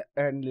then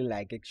only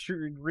like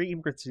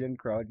extreme Christian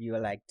crowd, you're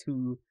like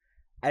too,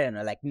 I don't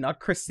know, like not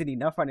Christian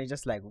enough, and it's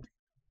just like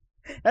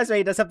that's why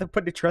you just have to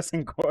put the trust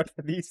in God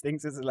for these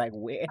things. It's like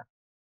where?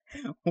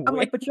 I'm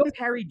like, but you'll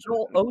carry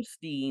Joel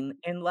Osteen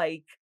and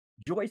like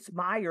Joyce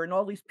Meyer and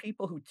all these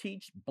people who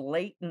teach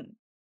blatant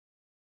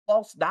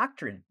false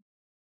doctrine.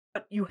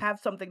 But you have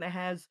something that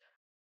has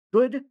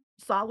good,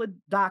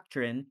 solid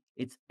doctrine.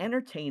 It's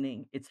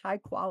entertaining. It's high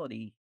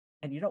quality,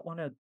 and you don't want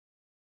to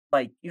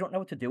you don't know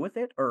what to do with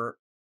it. Or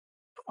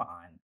come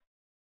on,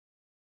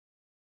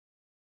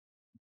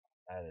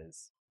 That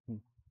is. I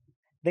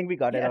think we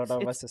got it yeah, out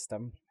of our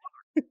system.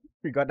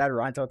 We got that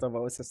rant out of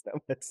our system.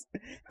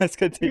 Let's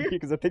continue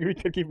because I think we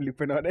can keep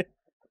looping on it.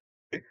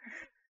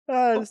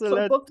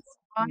 so books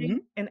like Mhm.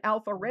 mine and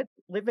Alpha Red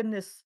live in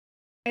this,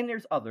 and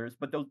there's others,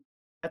 but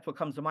that's what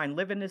comes to mind.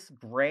 Live in this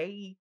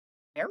gray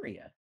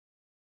area,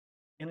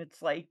 and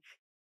it's like,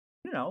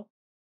 you know,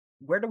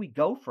 where do we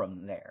go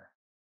from there?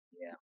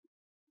 Yeah,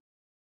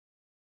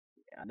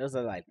 yeah. Those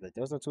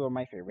are two of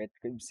my favorite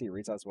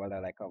series as well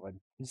that I covered.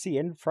 You see,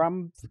 and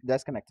from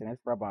disconnecting it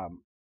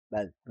from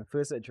the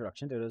first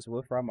introduction to those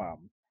were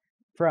from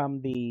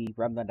the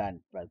Remnant, and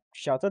well,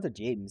 shout out to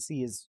James.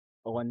 He is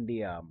on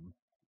the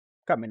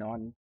coming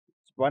on.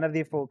 One of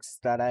the folks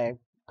that I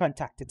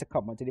contacted to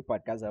come onto the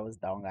podcast. I was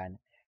down, and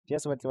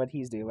just what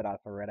he's doing with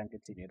Alpha Red and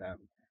continued.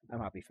 I'm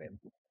happy for him.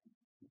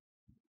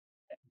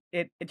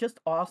 It just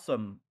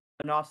awesome,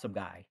 an awesome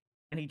guy,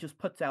 and he just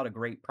puts out a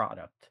great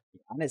product.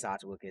 And his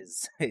artwork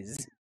is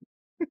his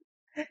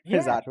Yeah,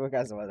 artwork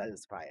as well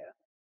as fire.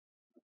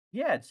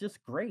 yeah, it's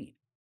just great.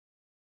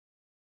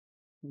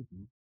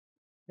 Mhm.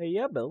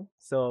 Yeah, Bill.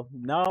 So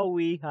now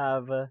we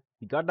got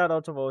that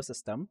out of our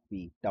system.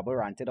 We double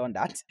ranted on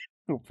that.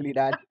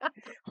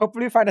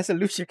 Hopefully find a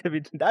solution.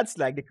 That's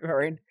like the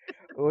current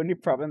only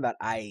problem that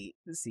I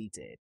see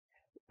to it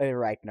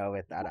right now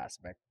with that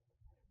aspect.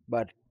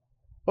 But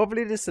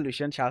hopefully the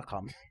solution shall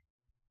come.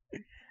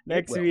 It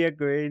Next, will. we are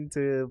going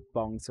to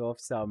bounce off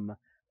some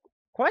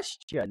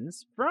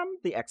questions from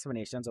the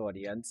Xplanations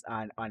audience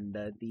and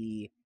under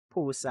the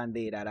post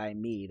Sunday that I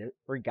made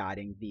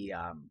regarding the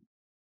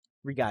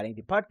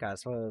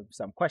podcast for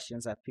some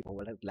questions that people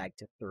would like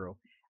to throw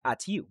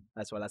at you,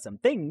 as well as some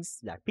things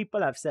that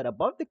people have said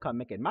about the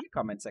comic in my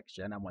comment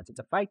section and wanted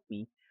to fight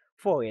me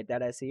for it.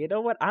 That I say, you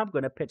know what, I'm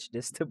gonna pitch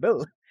this to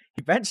Bill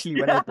eventually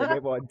when I bring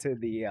him on to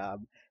the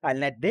and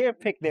let them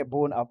pick their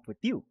bone up with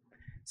you.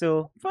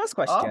 So first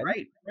All question,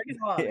 right, bring it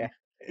on. yeah.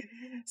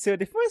 So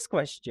the first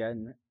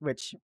question,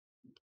 which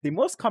the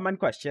most common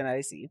question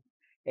I see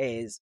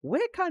is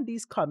where can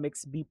these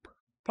comics be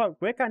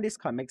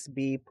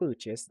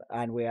purchased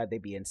and where are they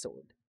being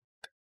sold?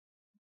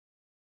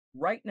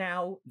 Right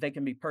now, they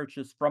can be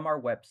purchased from our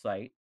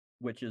website,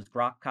 which is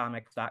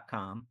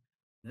grokcomics.com.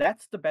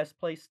 That's the best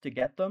place to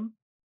get them.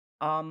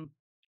 And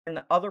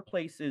the other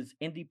place is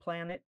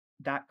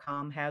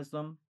indieplanet.com has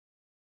them,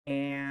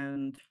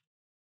 and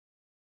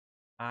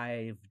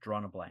I've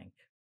drawn a blank.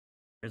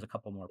 There's a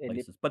couple more In the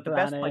places, but the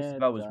best place to planet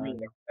go is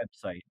really our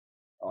website.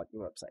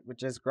 audio website,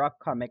 which is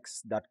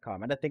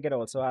grokcomics.com. And I think it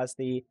also has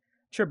the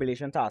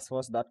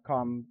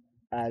tribulationtaskforce.com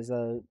as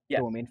a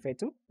Yes. domain for it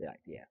too. Yeah,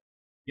 yeah.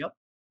 Yep.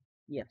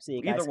 Yeah. So you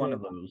Either guys one heard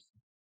of those.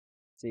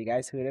 so you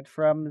guys heard it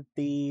from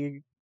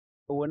the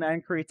owner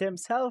and creator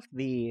himself,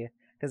 the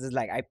because it's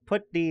like I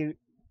put the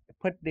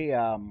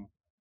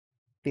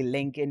the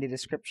link in the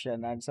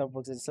description, and some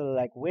folks are still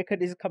like, where could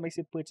these comics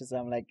be purchased?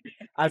 I'm like,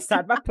 I'll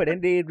start back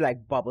putting the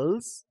like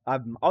bubbles.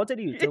 I'm out of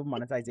the YouTube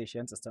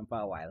monetization system for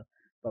a while,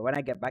 but when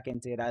I get back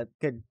into it, I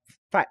could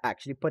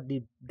actually put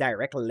the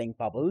direct link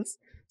bubbles.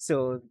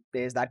 So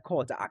there's that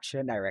call to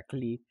action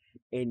directly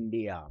in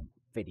the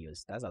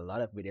videos. There's a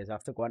lot of videos. I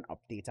have to go and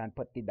update and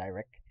put the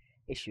direct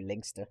issue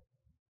links to.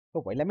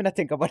 Oh boy, let me not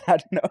think about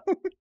that now.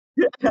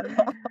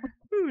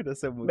 Ooh,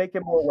 that's a mood.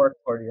 Making more work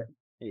for you.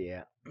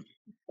 Yeah.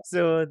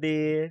 So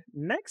the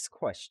next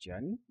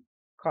question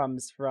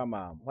comes from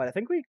well, I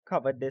think we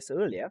covered this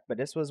earlier, but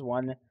this was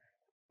one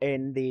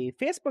in the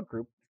Facebook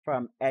group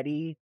from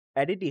Eddie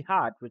the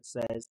Hart, which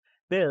says,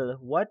 Bill,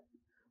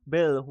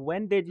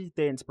 when did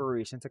the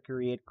inspiration to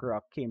create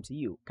GROK came to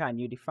you? Can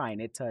you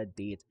define it to a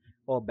date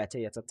or better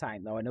yet a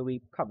time? Now I know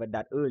we covered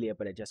that earlier,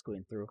 but I'm just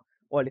going through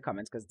all the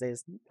comments because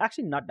there's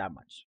actually not that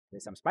much.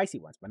 There's some spicy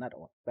ones, but not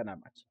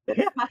much.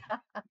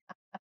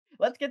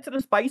 Let's get to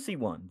the spicy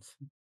ones.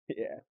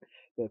 Yeah.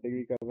 So I think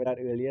we covered that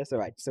earlier. So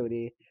right. So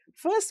the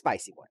first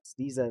spicy ones.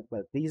 These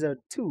are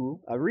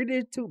two. I read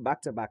it two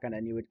back to back, and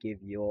then you would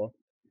give your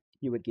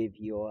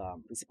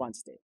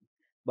response to it.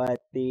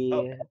 But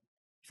the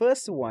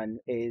first one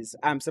is,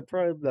 I'm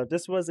surprised that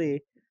this was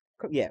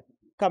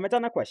comment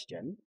on a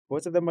question.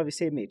 Both of them are the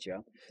same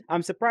nature.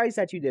 I'm surprised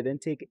that you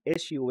didn't take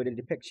issue with the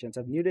depictions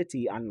of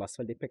nudity and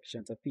lustful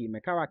depictions of female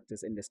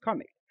characters in this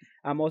comic.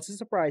 I'm also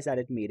surprised that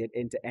it made it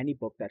into any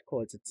book that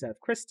calls itself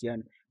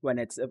Christian when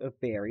it's a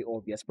very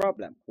obvious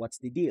problem. What's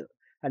the deal?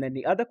 And then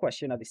the other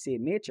question of the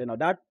same nature. Now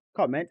that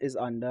comment is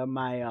under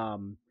my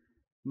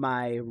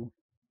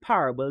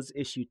Parables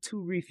issue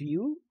 2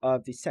 review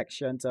of the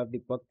sections of the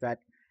book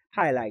that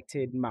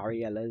highlighted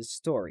Mariella's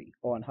story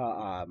on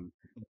her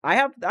I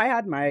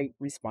had my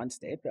response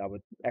to it. I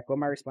would echo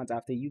my response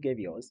after you gave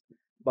yours.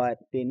 But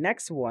the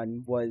next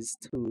one was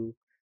to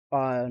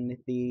on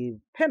the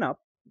pinup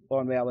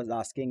on where I was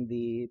asking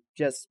the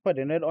just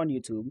putting it on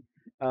YouTube,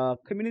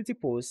 community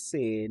post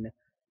saying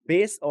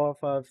based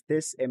off of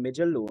this image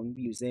alone,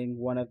 using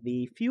one of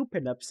the few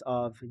pinups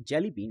of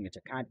Jelly Bean, which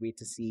I can't wait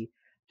to see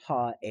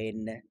her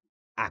in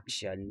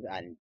action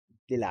and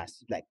the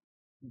last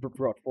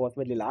brought forth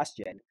with the last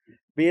gen.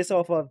 Based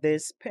off of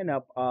this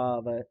pinup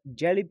of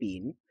Jelly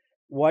Bean,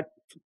 what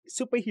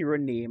superhero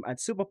name and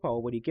superpower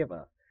would you give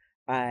her?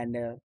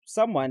 And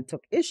someone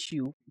took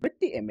issue with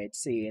the image,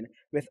 saying,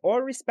 "With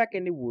all respect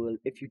in the world,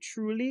 if you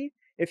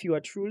are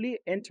truly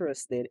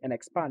interested in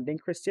expanding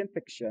Christian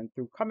fiction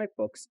through comic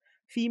books,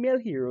 female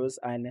heroes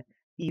and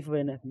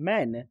even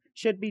men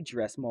should be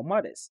dressed more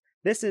modest.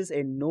 This is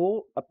in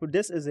no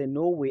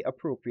way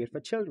appropriate for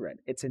children.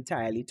 It's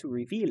entirely too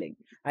revealing.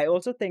 I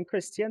also think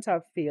Christians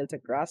have failed to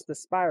grasp the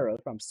spiral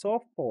from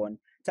soft porn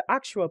to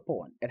actual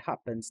porn. It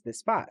happens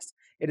this fast.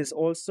 It is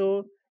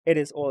also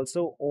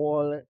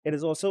all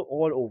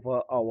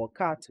over our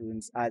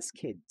cartoons as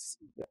kids.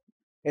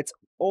 It's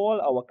all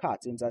our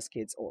cartoons as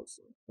kids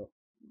also. So,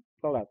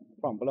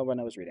 fumble when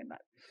I was reading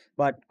that.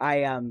 But I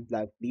am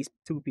like these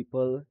two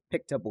people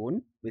picked a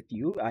bone with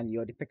you and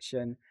your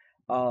depiction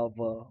of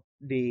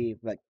the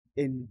like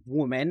in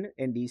women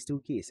in these two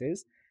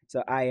cases.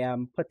 So I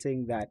am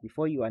putting that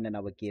before you, and then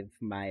I will give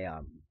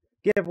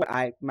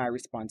what my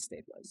response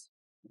state was.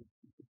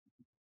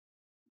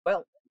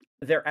 Well,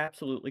 they're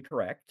absolutely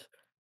correct.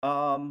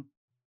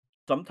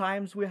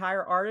 Sometimes we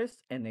hire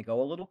artists and they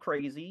go a little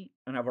crazy,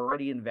 and I've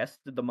already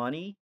invested the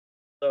money,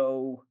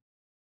 so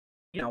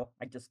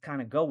I just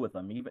kind of go with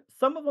them. Even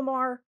some of them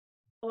are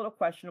a little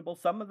questionable.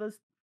 Some of the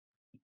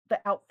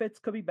outfits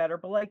could be better,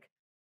 but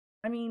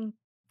I mean,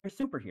 they're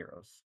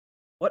superheroes.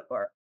 What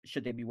or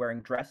should they be wearing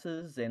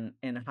dresses and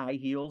high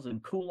heels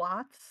and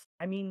culottes?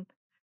 I mean,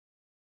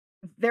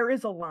 there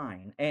is a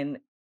line, and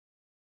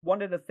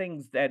one of the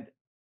things that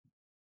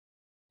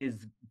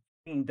is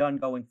being done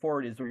going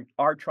forward is we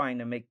are trying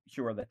to make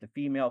sure that the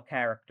female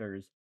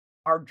characters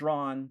are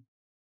drawn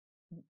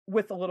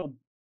with a little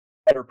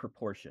better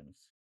proportions.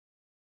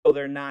 So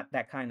they're not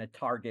that kind of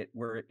target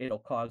where it'll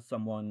cause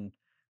someone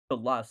to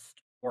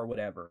lust or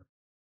whatever.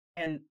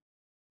 And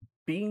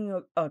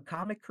being a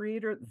comic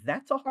creator,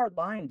 that's a hard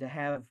line to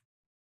have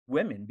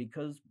women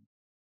because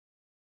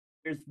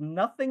there's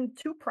nothing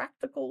too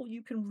practical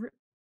you could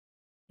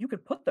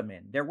put them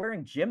in. They're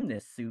wearing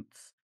gymnast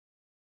suits,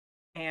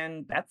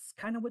 and that's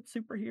kind of what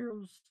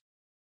superheroes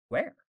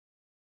wear.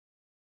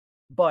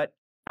 But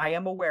I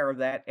am aware of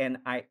that, and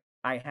I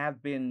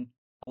have been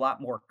a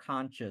lot more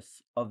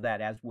conscious of that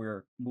as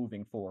we're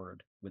moving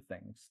forward with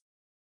things.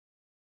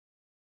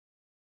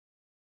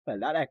 Well,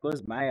 that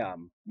echoes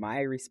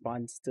my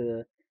response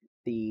to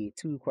the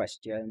two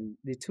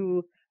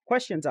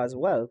questions as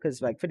well.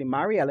 Because like for the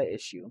Mariella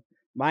issue,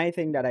 my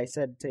thing that I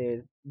said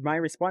to my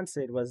response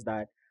to it was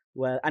that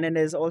and then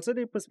there's also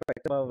the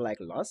perspective of like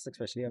loss,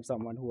 especially of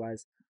someone who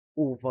has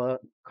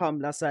overcome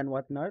loss and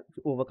whatnot,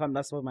 overcome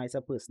loss for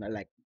myself personal.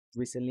 Like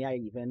recently,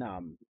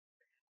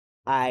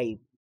 I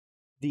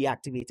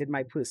deactivated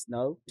my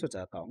personal Twitter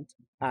account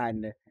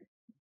and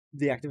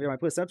deactivated my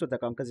personal Twitter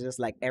account because it's just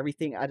like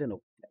everything, I don't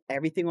know,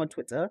 everything on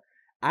Twitter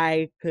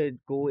I could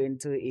go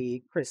into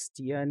a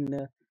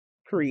Christian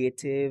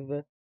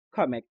creative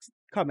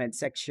comment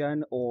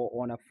section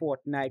or on a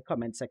Fortnite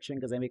comment section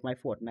because I make my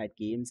Fortnite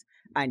games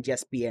and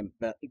just be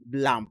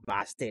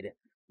lambasted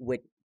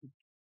with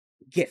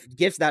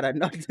gifts that are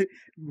not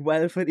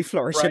well for the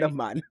flourishing of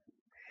Right, man.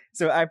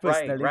 So I right,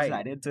 personally right,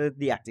 decided to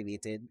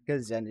deactivate it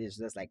because then it's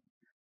just like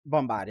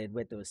bombarded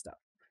with those stuff.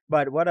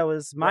 But what I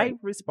was my right,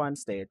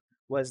 response to it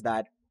was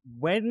that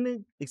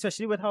when,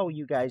 especially with how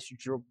you guys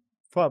drew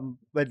from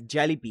with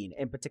Jelly Bean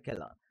in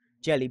particular,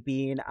 Jelly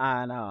Bean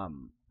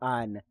and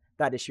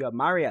that issue of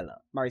Mariella.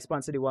 My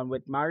response to the one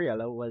with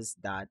Mariella was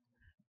that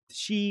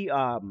she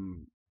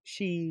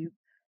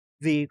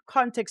the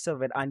context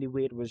of it and the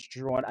way it was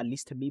drawn, at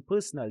least to me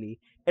personally,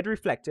 it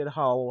reflected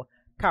how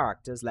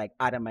characters like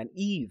Adam and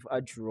Eve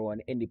are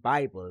drawn in the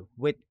Bible,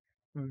 with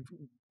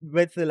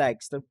the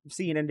like stuff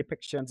seen in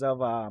depictions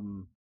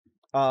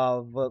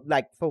of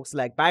like folks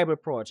like Bible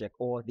Project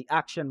or the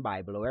Action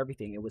Bible or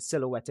everything. It was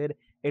silhouetted.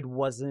 It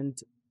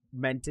wasn't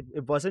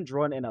it wasn't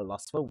drawn in a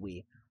lustful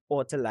way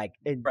or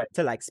right,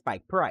 to like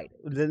spike pride.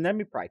 Let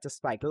me pride to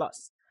spike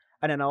lust.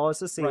 And then I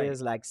also say right,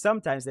 is like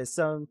sometimes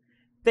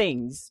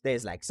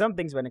there's like some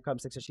things when it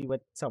comes to especially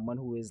with someone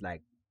who is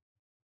like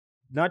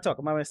not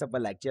talking about myself,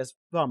 but like just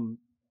from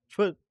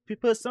for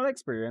personal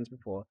experience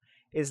before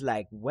is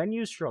like when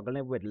you're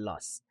struggling with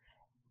lust,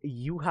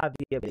 you have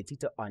the ability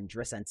to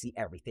undress and see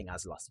everything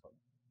as lustful.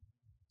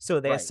 So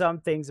there's right, some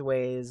things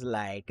where it's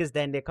like, because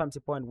then there comes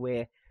a point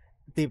where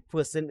the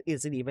person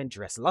isn't even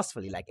dressed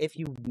lustfully. Like if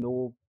you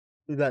know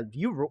that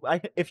you wrote,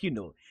 if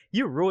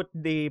you wrote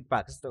the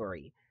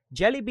backstory,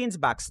 Jelly Bean's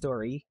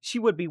backstory, she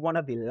would be one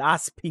of the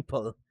last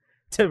people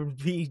to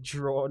be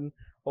drawn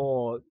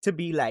or to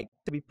be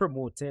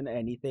promoting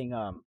anything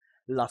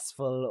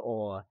lustful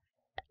or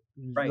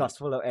right,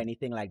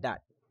 anything like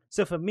that.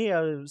 So for me,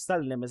 I was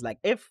telling them is like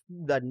if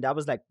that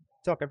was like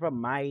talking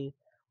from my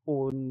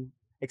own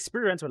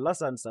experience with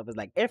lust and stuff is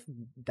like if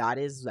that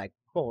is like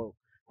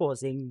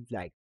causing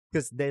like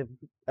because they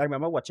I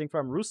remember watching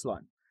from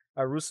Ruslan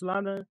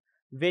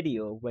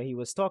video where he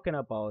was talking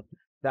about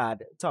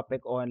that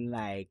topic on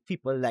like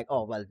people like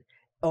oh well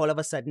all of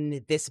a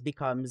sudden this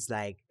becomes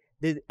like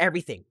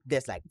everything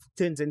this like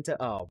turns into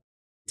a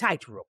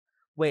tightrope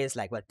where it's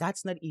like well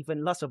that's not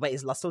even lustful but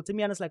it's lustful to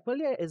me and it's like well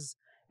yeah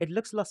it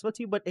looks lustful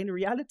to you but in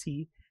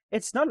reality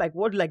it's not like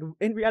what like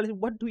in reality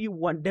what do you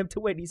want them to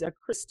wear these are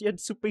Christian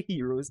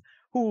superheroes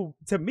who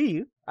to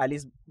me at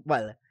least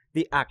well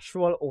the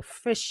actual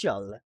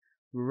official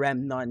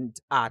remnant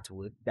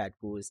artwork that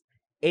goes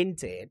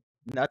into it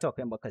not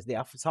talking about because there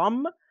are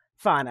some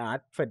fan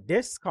art for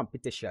this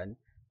competition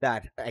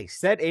that I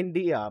said in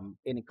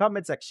the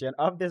comment section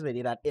of this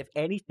video that if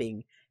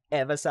anything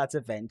ever starts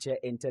to venture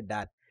into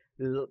that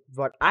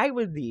what I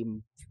would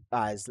deem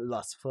as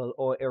lustful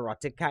or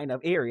erotic kind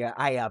of area,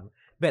 I am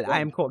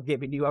right,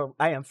 giving you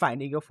I am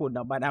finding your phone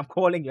number and I'm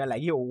calling you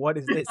like, yo, what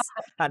is this?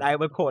 And I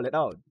will call it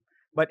out.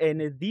 But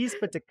in these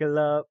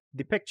particular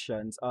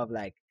depictions of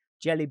like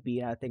Jelly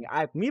Bean, I think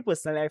me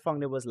personally, I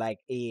found it was like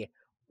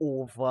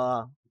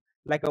over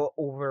like a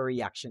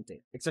overreaction to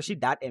it. Especially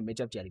that image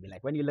of Jelly Bean.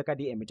 Like when you look at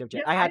the image of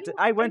Jelly, yeah, I don't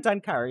I went think,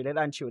 and carried it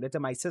and showed it to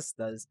my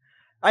sisters.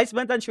 I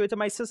went and showed it to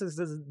my sisters.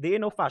 They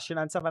know fashion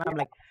and stuff, and I'm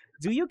like,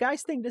 do you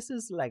guys think this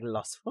is like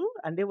lustful?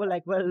 And they were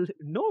like, well,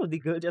 no, the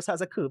girl just has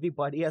a curvy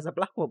body as a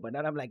black woman.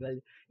 And I'm like, well,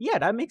 yeah,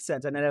 that makes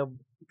sense. And then,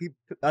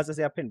 as I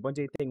say, I pinpoint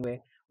a thing where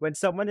when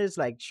someone is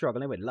like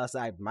struggling with lust,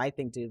 my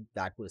thing to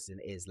that person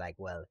is like,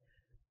 well,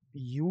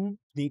 you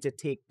need to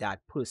take that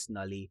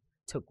personally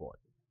to God.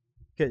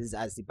 Because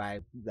as the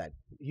Bible, like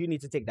you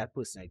need to take that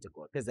personally to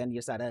God. Because then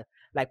you start to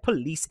like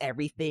police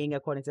everything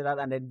according to that,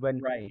 and then when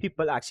right,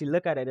 people actually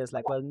look at it, it's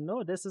like, well,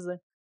 no,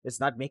 it's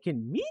not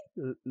making me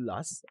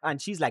lust. And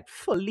she's like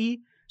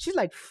fully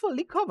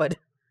covered.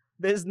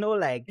 There's no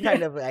like yeah,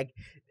 kind of like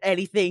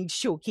anything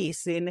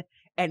showcasing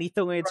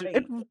anything.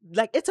 right.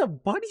 Like it's a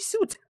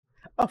bodysuit,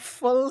 a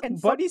full And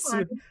sometimes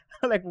bodysuit.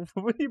 Like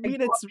what do you I mean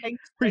draw it's Pink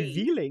Spade.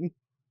 revealing?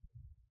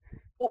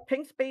 Well,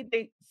 Pink Spade,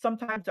 they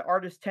sometimes the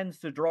artist tends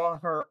to draw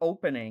her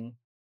opening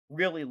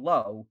really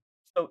low.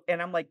 So, and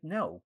I'm like,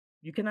 no,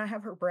 you cannot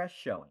have her breast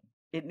showing.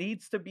 It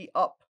needs to be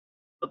up,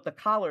 but the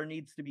collar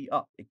needs to be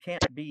up. It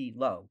can't be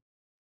low.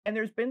 And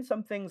there's been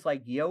some things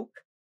like yoke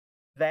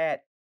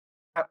that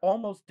I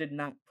almost did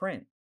not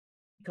print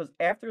because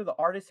after the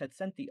artist had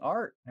sent the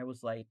art, I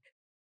was like,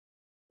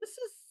 this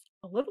is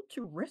a little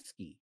too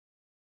risky.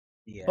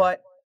 Yeah.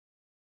 But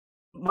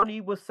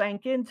money was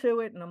sank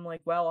into it, and I'm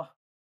like, well,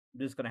 I'm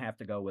just gonna have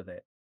to go with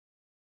it.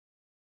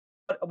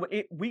 But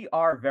we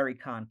are very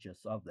conscious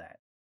of that.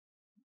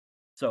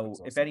 That's So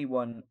if awesome.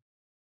 anyone,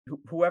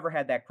 whoever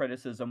had that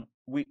criticism,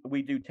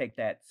 we do take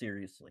that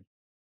seriously.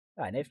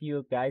 And if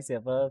you guys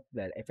ever,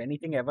 that if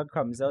anything ever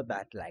comes out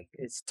that like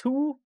it's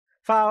too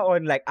far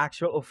on like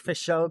actual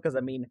official, because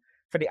I mean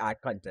for the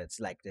art contents,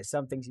 like there's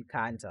some things you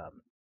can't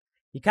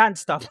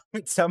stop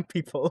with some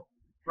people.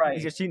 It's Right.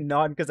 just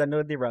non because I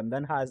know the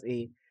Ramdan has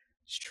a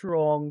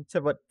strong to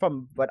what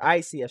from what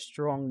I see a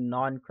strong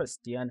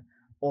non-Christian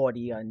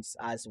audience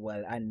as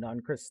well, and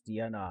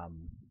non-Christian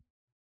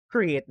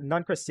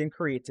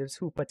creatives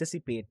who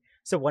participate.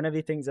 So one of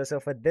the things I saw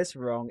for this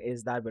wrong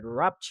is that with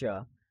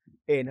Rapture,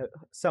 in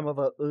some of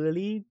the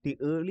early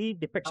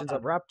depictions Uh,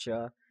 of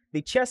Rapture,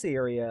 the chest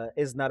area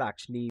is not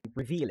actually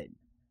revealing.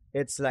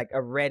 It's like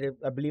a red,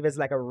 I believe it's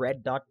like a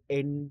red dot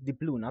in the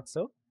blue, not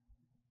so?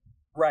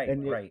 right,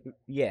 And right,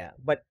 yeah,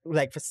 but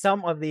like for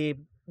some of the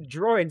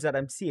drawings that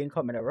I'm seeing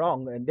coming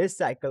along in this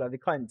cycle of the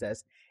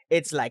contest,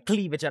 it's like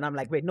cleavage, and I'm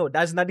like, wait, no,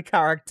 that's not the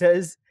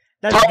characters.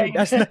 That's not right,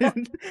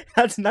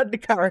 that's not the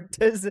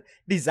characters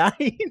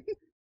design.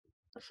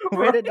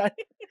 Where did right.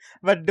 that?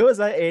 But those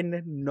are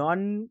in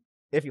non.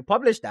 If you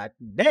publish that,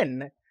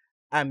 then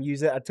I'm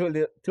using. I told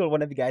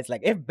one of the guys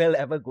like, if Bill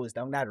ever goes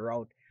down that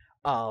route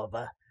of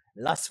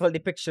lustful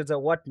depictions or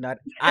whatnot,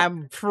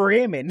 I'm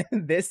framing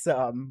this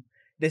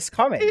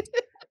comment.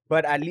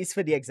 But at least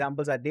for the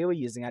examples that they were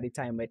using at the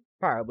time with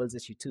Parables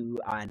issue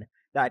 2 and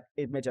that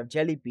image of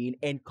Jelly Bean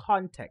in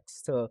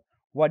context to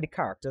what the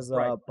characters are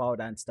Right. about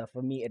and stuff,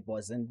 for me it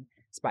wasn't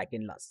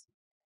spiking lust.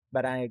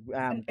 But I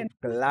am And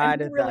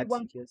glad who really that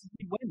wants yes,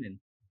 ugly women?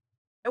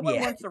 No one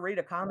yeah, wants to read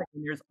a comic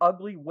and there's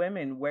ugly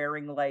women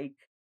wearing like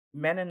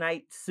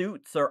Mennonite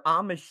suits or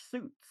Amish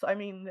suits. I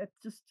mean, it's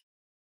just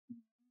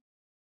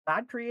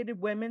God created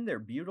women, they're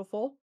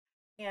beautiful.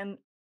 And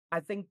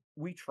I think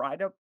we try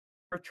to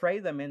portray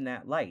them in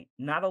that light,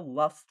 not a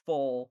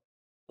lustful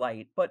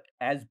light, but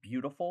as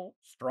beautiful,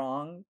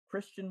 strong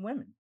Christian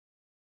women.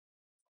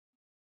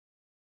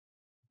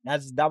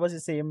 that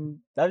was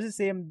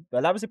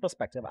the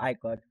perspective I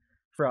got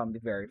from the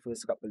very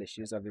first couple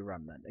issues of the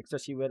Remnant,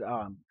 especially with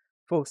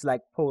folks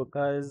like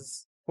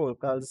Polka's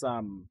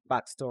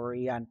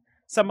backstory, and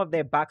some of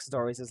their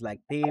backstories is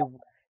like they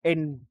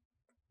in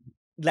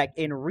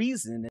in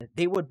reason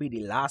they would be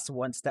the last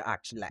ones to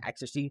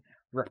actually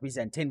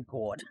representing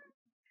God.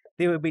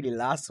 They would be the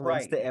last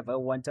ones Right. to ever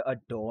want to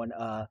adorn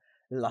a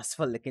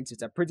lustful looking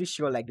suit. I'm pretty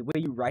sure, like the way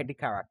you write the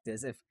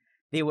characters, if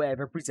they were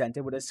ever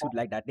presented with a suit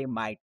like that, they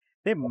might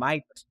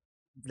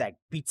like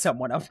beat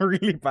someone up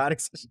really bad,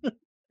 especially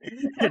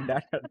in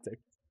that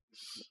context.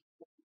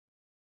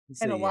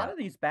 So And a lot yeah, of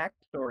these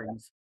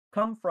backstories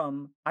come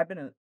from I've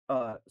been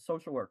a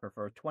social worker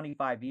for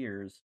 25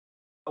 years.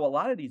 So a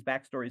lot of these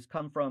backstories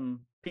come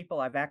from people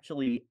I've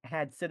actually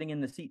had sitting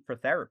in the seat for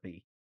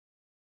therapy.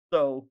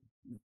 So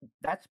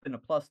that's been a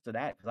plus to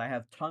that because I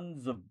have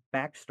tons of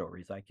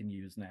backstories I can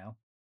use now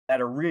that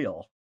are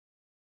real.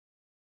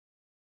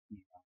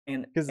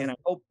 And because I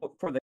hope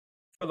for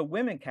the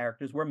women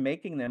characters, we're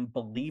making them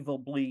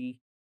believable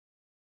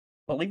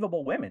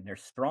women. They're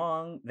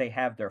strong, they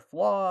have their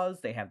flaws,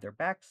 they have their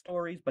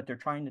backstories, but they're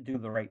trying to do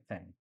the right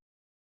thing.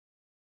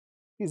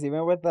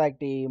 even with like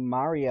the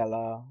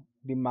Mariella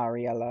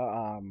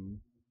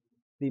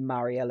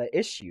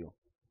issue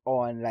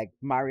on like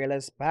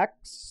Mariella's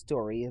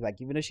backstory,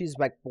 like even though she's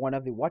like one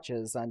of the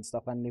watchers and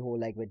stuff, and the whole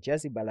like with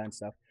Jezebel and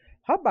stuff,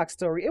 her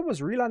backstory it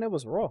was real and it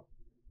was raw.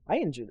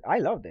 I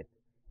loved it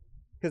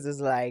because it's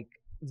like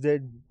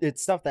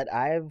it's stuff that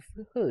I've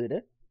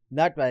heard.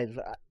 Not like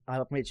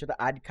I've made sure to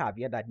add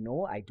caveat that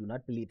no, I do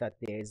not believe that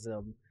there's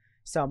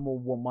some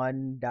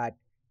woman that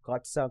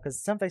got some because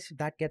sometimes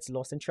that gets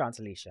lost in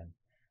translation.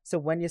 So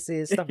when you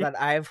say stuff that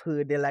I've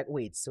heard, they're like,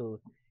 wait,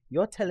 so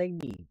you're telling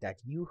me that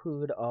you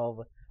heard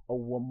of a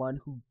woman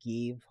who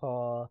gave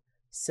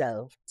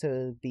herself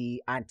to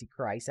the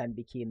Antichrist and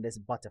became this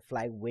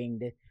butterfly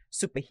winged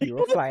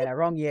superhero flying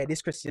around? Yeah,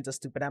 these Christians are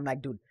stupid. I'm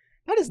like, dude,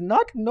 that is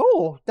not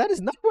no. That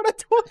is not what I'm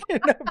talking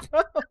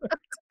about.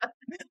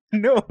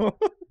 No,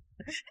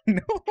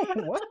 no.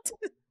 What?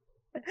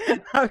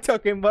 I'm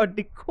talking about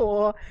the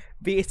core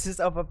basis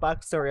of a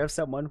backstory of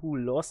someone who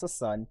lost a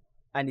son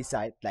and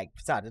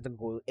started to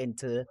go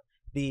into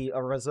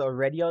was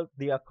already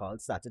the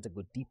occult, started to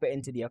go deeper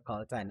into the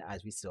occult, and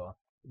as we saw,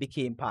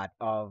 became part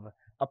of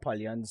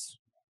Apollyon's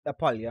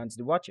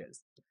the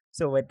Watchers.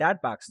 So with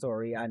that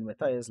backstory and with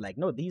her, it's like,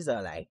 no, these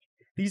are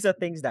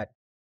things that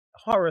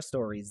horror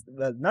stories,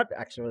 well, not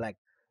actual like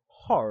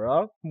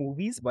horror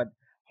movies, but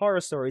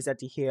horror stories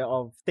that you hear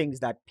of things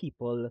that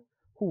people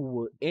who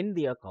were in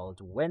the occult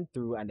went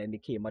through, and then they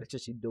came out,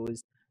 especially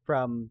those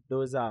from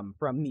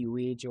New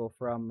Age or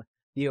from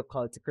the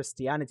occult to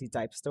Christianity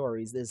type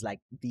stories. Is like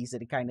these are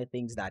the kind of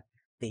things that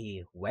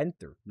they went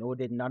through. No,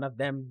 did none of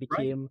them Right.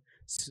 became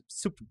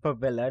super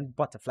villain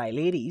butterfly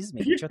ladies.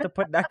 Making sure to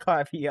put that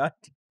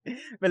caveat.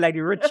 But like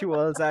the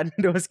rituals and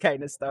those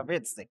kind of stuff,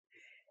 it's like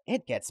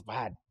it gets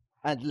bad.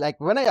 And like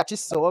when I actually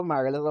saw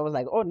Marilyn, I was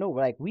like, oh no,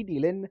 like we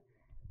dealing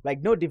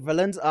like no, the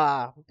villains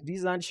are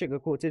these aren't sugar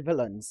coated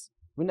villains.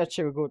 We're not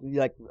sugarcoating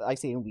like I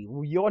say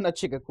you're not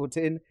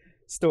sugarcoating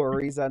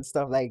stories and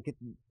stuff like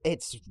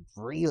it's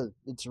real.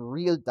 It's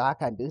real dark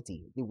and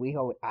dirty. The way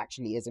how it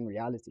actually is in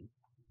reality.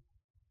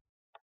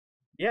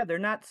 Yeah, they're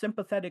not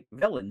sympathetic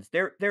villains.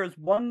 There's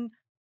one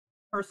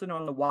person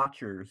on the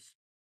Watchers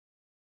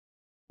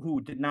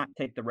who did not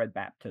take the red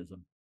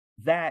baptism.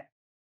 That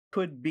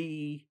could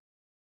be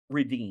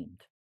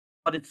redeemed,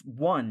 but it's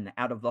one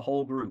out of the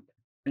whole group.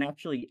 And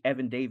actually,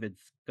 Evan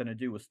David's going to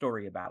do a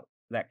story about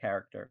that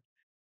character.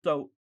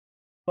 So,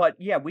 but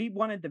yeah, we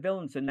wanted the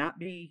villains to not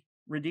be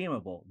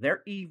redeemable.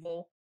 They're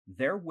evil,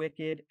 they're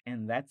wicked,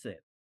 and that's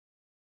it.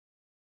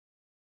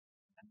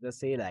 Just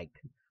say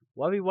like,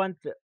 what we want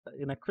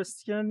in a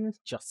Christian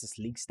Justice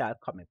League style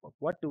comic book.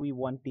 What do we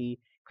want the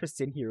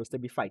Christian heroes to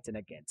be fighting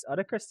against?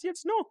 Other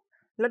Christians? No.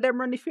 Let them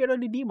run the fear of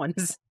the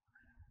demons.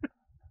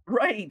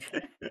 Right.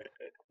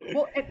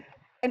 Well,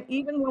 and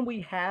even when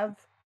we have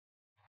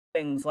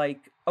things like,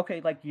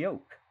 okay, like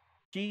Yoke,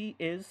 she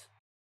is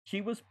she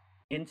was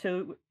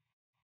into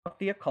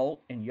the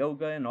occult and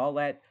yoga and all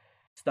that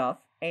stuff,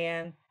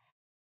 and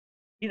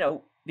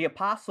the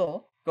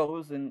apostle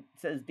goes and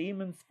says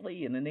demons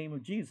flee in the name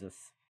of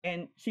Jesus,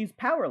 and she's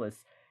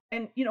powerless.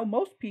 And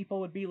most people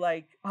would be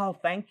like, oh,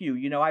 thank you,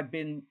 I've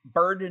been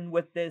burdened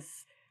with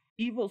this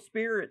evil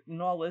spirit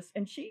and all this,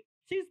 and she's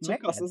She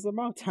mad. cusses them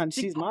out and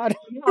She she's mad.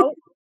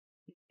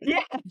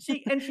 yeah,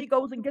 she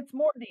goes and gets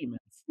more demons.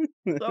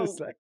 It's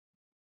So like,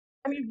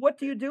 I mean, what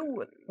do you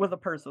do with a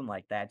person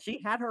like that?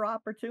 She had her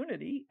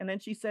opportunity, and then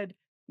she said,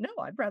 no,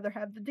 I'd rather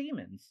have the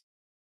demons.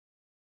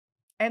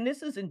 And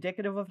this is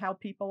indicative of how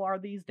people are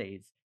these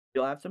days.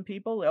 You'll have some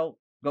people, they'll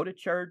go to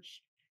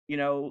church,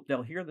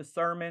 they'll hear the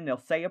sermon, they'll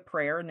say a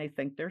prayer, and they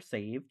think they're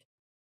saved,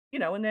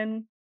 and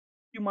then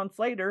a few months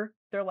later,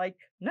 they're like,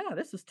 no,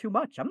 this is too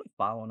much. I'm not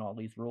following all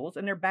these rules.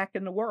 And they're back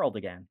in the world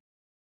again.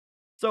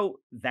 So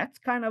that's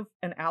kind of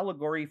an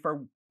allegory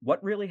for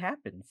what really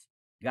happens.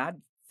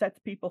 God sets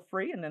people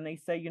free, and then they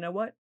say, you know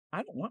what?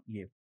 I don't want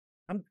you.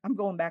 I'm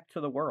going back to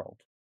the world.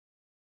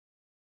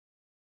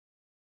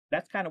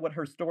 That's kind of what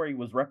her story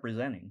was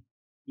representing.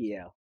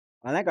 yeah.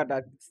 And I got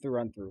that to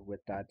run through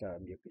with that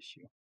Yoke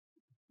issue.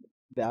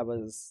 That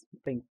was, I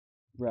think,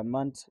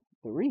 Remnant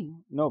 3.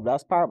 No,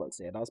 that's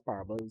Parables. Yeah, that's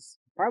Parables.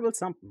 Parables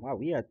something. Wow,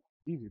 we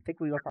think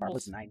we got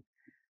Parables 9.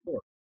 Four,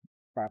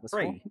 Parables 4?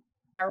 3,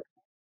 or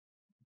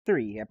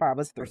 3, yeah,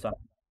 Parables or 3.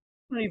 something.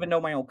 I don't even know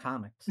my own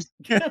comics.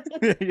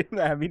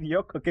 I mean,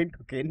 you're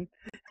cooking.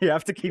 You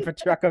have to keep a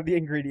track of the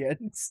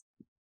ingredients.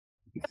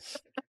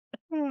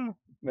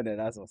 But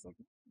that's awesome.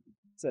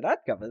 So that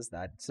covers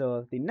that.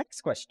 So the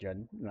next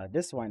question,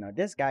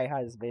 this guy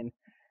has been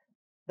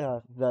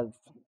the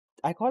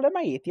I call him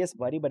my atheist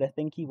buddy, but I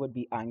think he would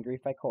be angry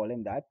if I call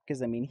him that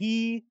because I mean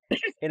he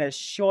in a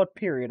short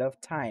period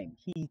of time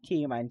he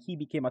came and he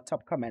became a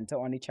top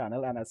commenter on the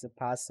channel and has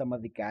surpassed some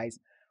of the guys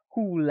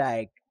who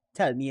like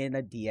tell me in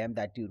a DM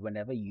that dude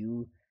whenever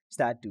you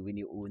start doing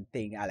your own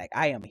thing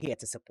I am here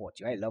to support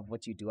you. I love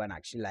what you do and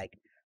actually like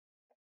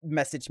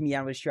message me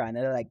and was trying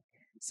to like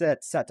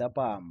set up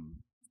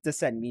to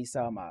send me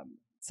some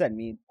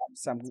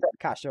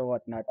cash or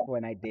whatnot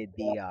when I did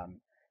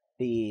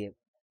the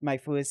my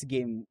first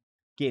game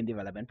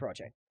development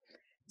project.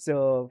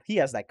 So he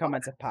has like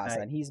commented past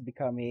Nice. and he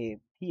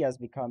has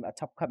become a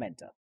top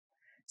commenter.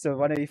 So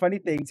one of the funny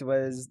things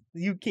was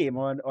you came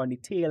on the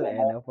tail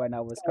end of when I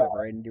was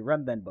covering the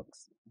Remnant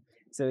books.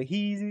 So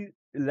he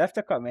left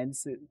a comment.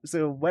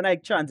 So when I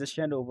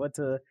transitioned over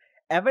to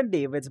Evan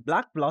David's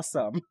Black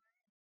Blossom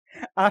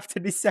after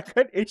the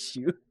second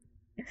issue,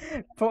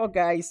 poor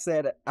guy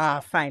said,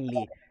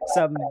 finally,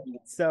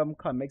 some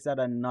comics that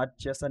are not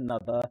just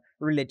another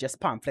religious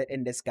pamphlet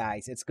in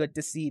disguise. It's good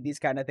to see these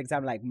kind of things.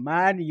 I'm like,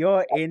 man,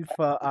 you're in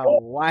for a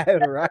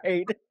wild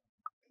ride.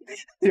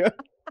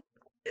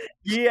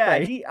 Yeah,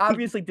 Like, he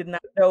obviously did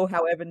not know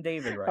how Evan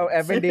David how writes.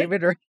 Evan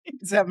David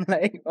writes. I'm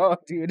like, oh,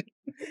 dude,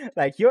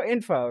 like you're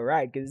in for a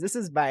ride because this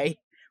is by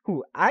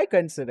who I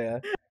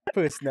consider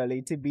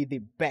personally to be the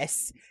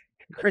best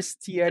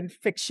Christian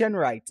fiction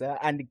writer,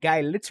 and the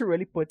guy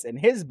literally puts in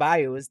his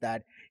bios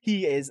that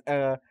he is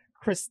a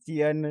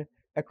Christian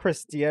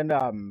fiction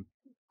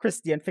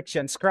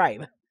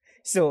scribe.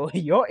 So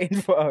you're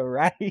in for a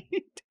ride.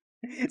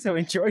 So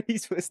enjoy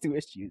these first two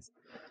issues.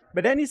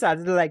 But then he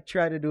started to like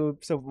try to do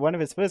so one of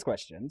his first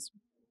questions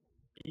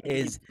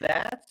is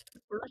That's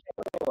for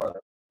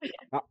sure.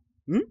 uh,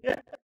 hmm?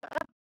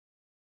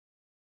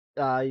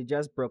 You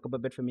just broke up a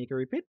bit for me. Can you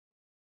repeat?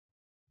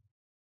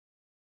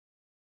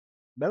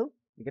 Bill,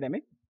 you can hear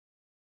me?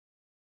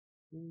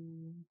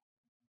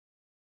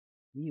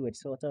 We would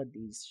sort out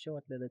these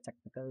short little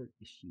technical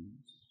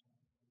issues.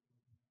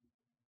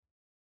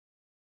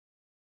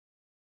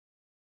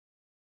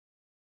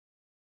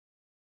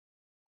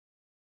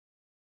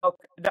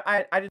 Okay,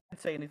 I didn't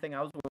say anything.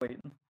 I was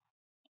waiting.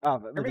 Oh,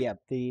 Hear but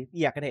me?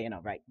 yeah, I can hear you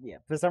now, right? Yeah,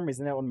 for some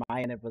reason on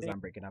my end it was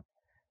breaking up.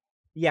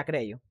 Yeah, I can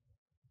hear you.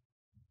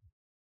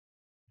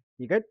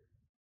 You good?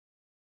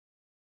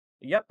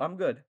 Yep, I'm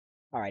good.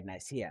 All right,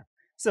 nice. Yeah.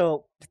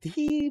 So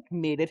he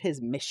made it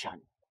his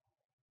mission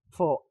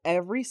for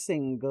every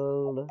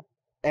single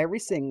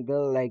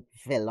like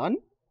villain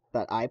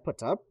that I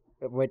put up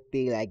with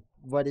the like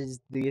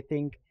do you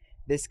think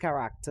this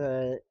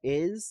character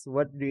is?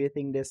 What do you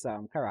think this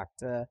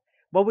character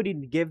what would you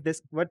give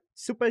this what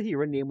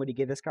superhero name would you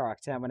give this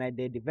character? And when I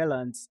did the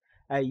villains,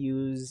 I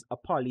use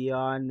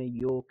Apollyon,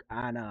 Yoke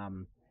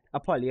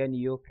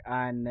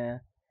and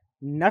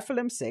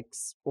Nephilim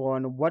 6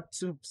 on what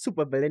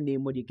supervillain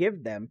name would you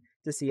give them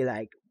to see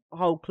like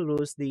how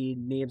close the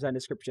names and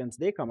descriptions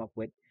they come up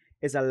with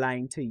is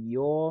aligned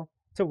to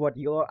what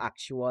your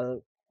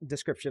actual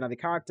description of the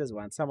characters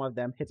want. Some of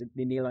them hit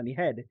the nail on the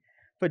head.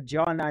 For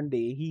John and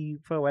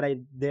for when I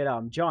did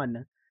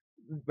John,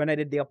 when I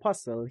did the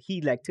Apostle,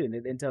 he like turned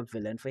it into a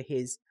villain for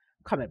his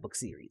comic book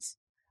series.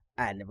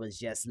 And it was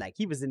just like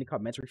he was in the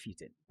comments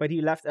refuted. But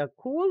he left a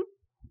cool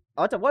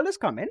out of all his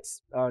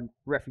comments,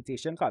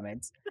 refutation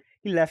comments,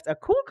 he left a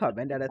cool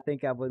comment that I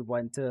think I would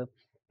want to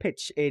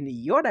pitch in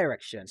your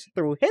direction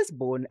through his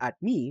bone at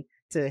me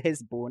to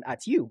his bone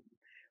at you,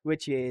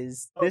 which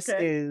is this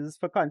Okay. is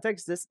for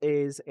context. This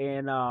is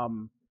in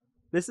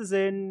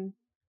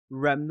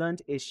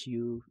Remnant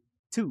issue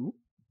 2,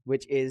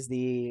 which is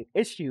the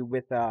issue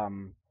with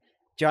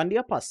John the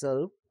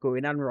Apostle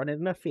going and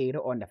running a fade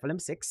on Nephilim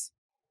 6,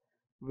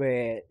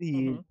 where he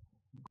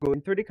Mm-hmm.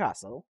 going through the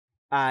castle,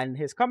 and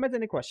his comment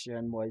in the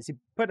question was he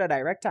put a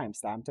direct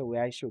timestamp to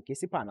where I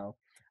showcased the panel,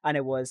 and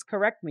it was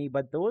correct me,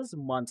 but those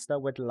monster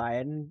with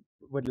lion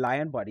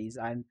bodies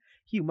and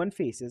human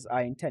faces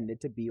are intended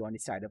to be on the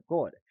side of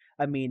God.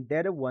 I mean,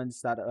 they're the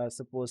ones that are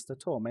supposed to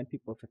torment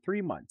people for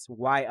 3 months.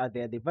 Why are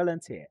they the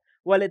villains here?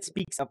 Well, it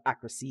speaks of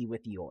accuracy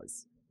with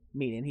yours,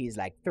 meaning he's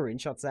like throwing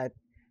shots at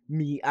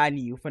me and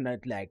you for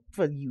not like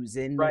for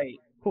using Right.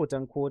 quote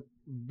unquote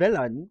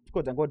villains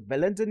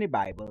in the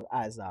Bible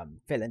as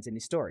villains in the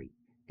story.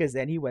 Because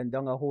then he went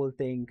down a whole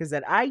thing. Because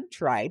then I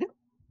tried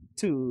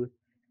to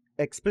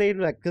explain,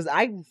 like, because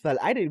I felt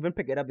I didn't even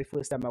pick it up the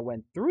first time I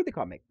went through the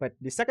comic, but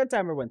the second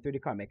time I went through the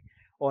comic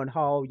on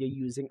how you're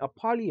using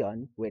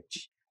Apollyon,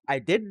 which I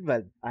did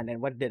well, and then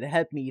what didn't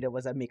help me either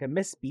was I make a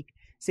misspeak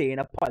saying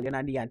Apollyon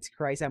and the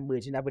Antichrist and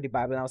merging that with the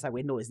Bible, and I was like,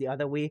 wait, no, it's the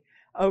other way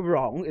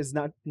wrong. It's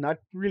not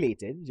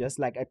related. Just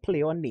like I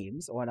play on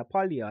names on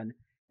Apollyon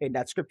in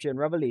that scripture in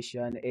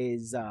Revelation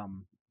is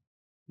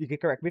you can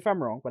correct me if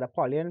I'm wrong, but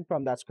Apollyon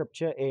from that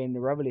scripture in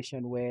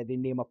Revelation where the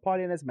name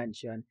Apollyon is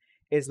mentioned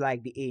is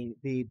like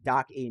the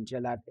dark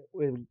angel that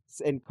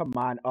is in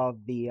command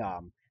of the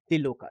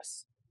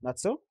locust. Not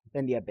so?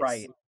 In the abyss.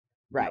 Right.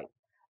 Right. No.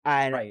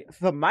 And Right.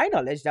 from my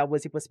knowledge, that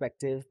was the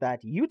perspective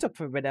that you took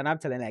from it. And I'm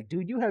telling like,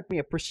 dude, you helped me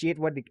appreciate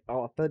what the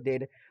author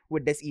did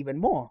with this even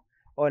more.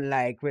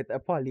 Unlike with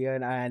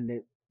Apollyon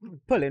and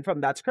pulling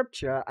from that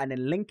scripture and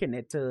then linking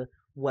it to,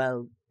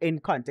 well, in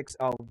context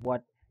of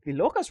what the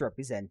locust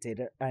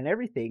represented and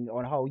everything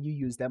on how you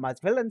use them as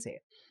villains here.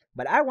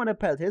 But I want to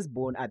pelt his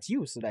bone at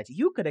you so that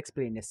you could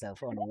explain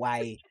yourself on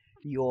why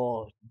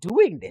you're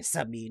doing this.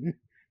 I mean,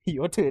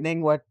 you're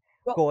turning what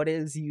Well, God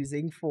is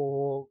using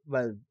for,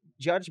 well,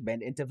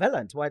 judgment into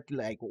villains. What,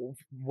 like,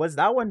 was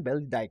that one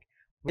built? Like,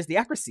 where's the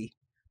accuracy?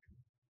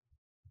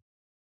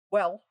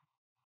 well,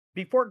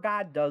 before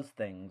God does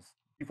things,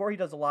 before he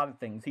does a lot of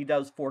things, he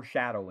does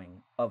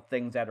foreshadowing of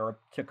things that are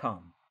to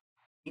come.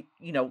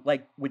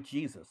 Like with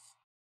Jesus.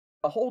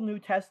 The whole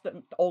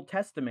Old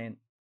Testament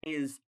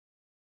is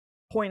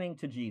pointing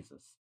to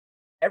Jesus.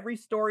 Every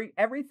story,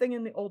 everything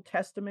in the Old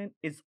Testament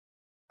is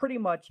pretty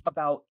much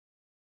about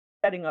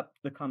setting up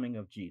the coming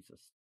of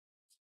Jesus.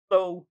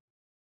 So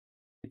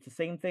it's the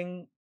same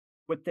thing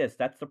with this.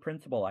 That's the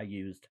principle I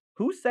used.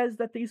 Who says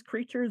that these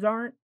creatures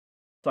aren't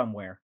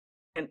somewhere?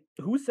 And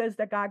who says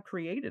that God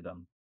created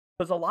them?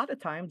 Because a lot of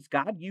times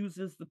God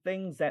uses the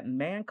things that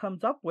man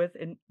comes up with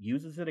and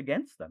uses it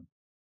against them.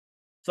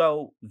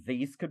 So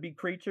these could be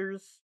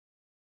creatures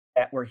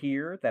that were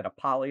here that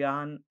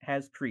Apollyon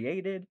has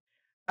created.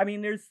 I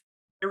mean,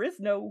 there is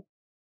no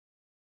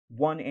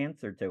one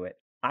answer to it.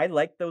 I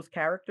like those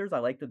characters. I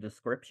like the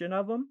description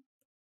of them.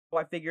 So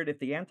I figured if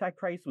the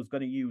Antichrist was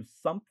going to use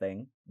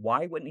something,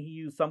 why wouldn't he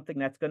use something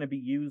that's going to be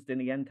used in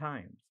the end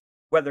times,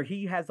 whether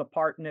he has a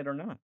part in it or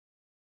not?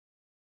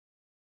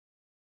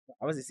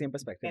 That was the same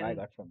perspective I And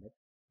got from it.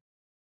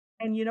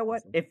 and you know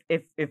what?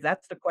 Awesome. If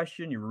that's the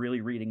question, you're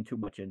really reading too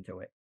much into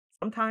it. Yeah.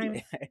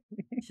 Sometimes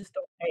it's just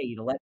okay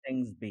to let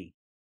things be.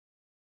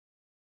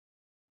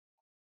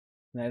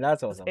 No,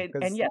 that's awesome. And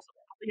Because yes,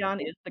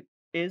 Apollyon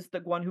is the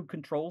one who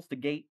controls the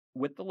gate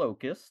with the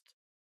locust.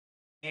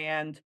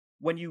 And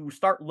when you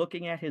start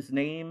looking at his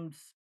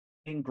names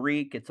in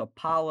Greek, it's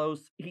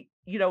Apollos.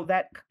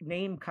 That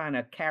name kind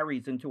of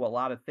carries into a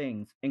lot of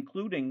things,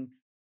 including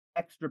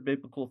extra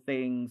biblical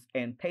things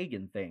and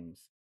pagan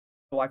things.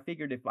 So I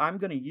figured if I'm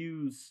going to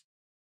use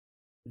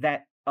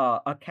that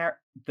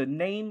the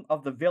name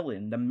of the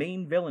villain, the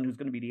main villain who's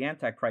going to be the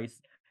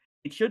Antichrist,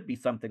 it should be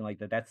something like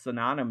that. That's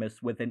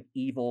synonymous with an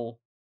evil,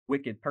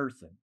 wicked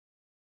person.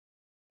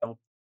 So,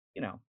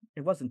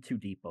 it wasn't too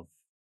deep of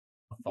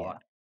a yeah.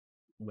 thought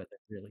with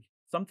it, really.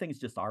 Some things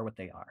just are what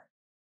they are.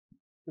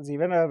 Because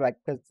even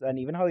and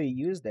even how you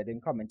used it in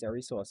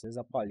commentary sources,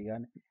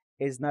 Apollyon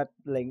is not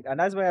linked, and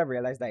that's why I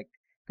realized like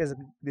because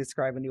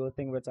describing the whole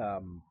thing with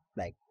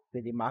like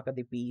the mark of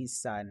the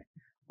beast and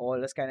all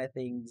those kind of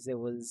things, it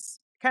was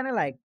kind of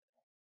like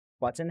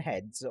button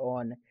heads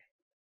on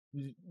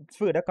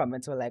further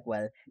comments were like,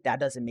 well, that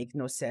doesn't make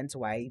no sense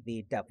why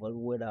the devil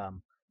would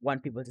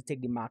want people to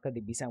take the mark of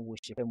the beast and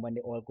worship him when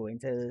they all go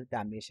into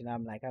damnation.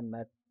 I'm like, I'm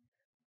not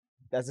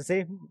as I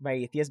say, my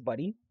atheist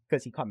buddy,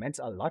 because he comments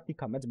a lot. He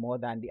comments more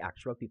than the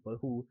actual people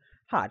who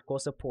hardcore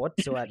support.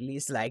 So at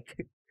least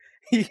like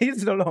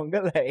He's no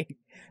longer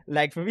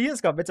like for me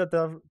his comments sort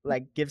of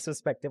like gives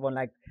perspective on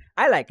like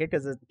I like it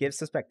because it gives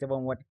perspective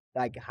on what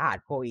like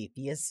hardcore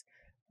atheists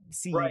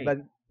see Right, but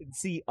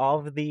see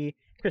of the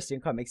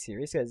Christian comic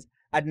series because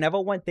I'd never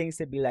want things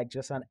to be like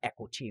just an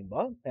echo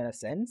chamber in a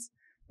sense.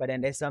 But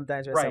then there's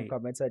sometimes where some right.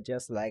 comments are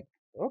just like,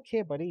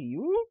 okay, buddy,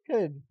 you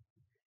could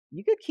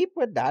keep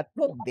with that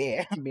Well,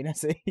 there. I mean I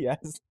say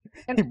yes.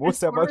 and as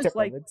Most far about the as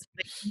like comments.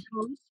 Satan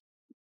goes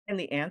and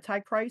the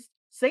Antichrist,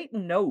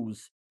 Satan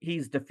knows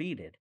he's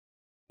defeated.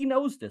 He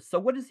knows this. So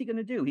what is he going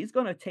to do? He's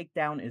going to take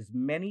down as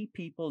many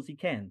people as he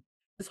can.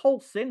 His whole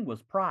sin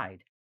was pride.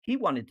 He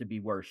wanted to be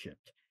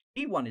worshipped.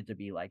 He wanted to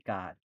be like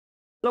God.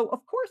 So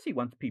of course he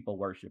wants people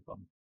worship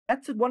him.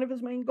 That's one of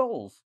his main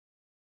goals.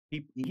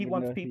 He Even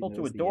wants though he people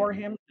to knows the adore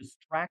end. him,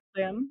 distract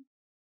them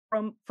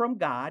from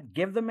God,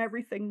 give them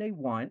everything they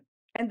want,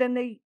 and then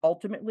they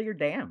ultimately are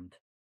damned.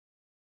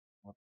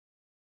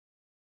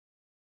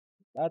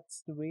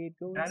 That's the way it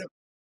I goes. don't,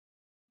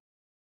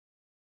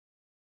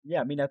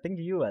 Yeah, I mean, I think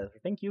you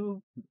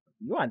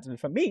answered it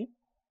for me.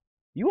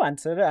 You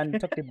answered it and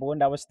took the bone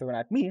that was thrown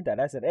at me that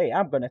I said, hey,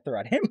 I'm going to throw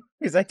at him.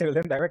 Because I told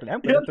him directly,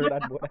 I'm going to throw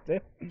that bone at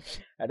him.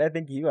 And I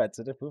think you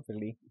answered it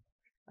perfectly,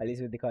 at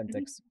least with the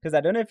context. Because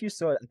I don't know if you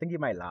saw it, I think you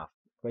might laugh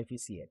if you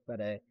see it. But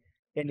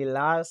in the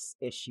last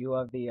issue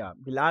of the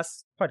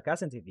last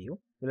podcast interview,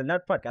 well,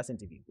 not podcast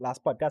interview,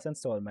 last podcast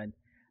installment,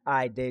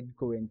 I did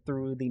going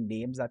through the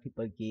names that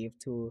people gave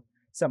to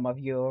some of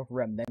your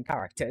remnant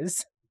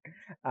characters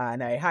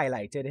and I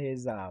highlighted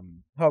his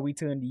how we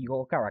turned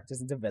your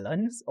characters into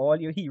villains, all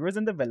your heroes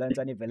into villains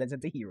and your villains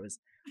into heroes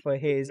for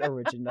his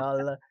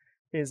original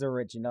his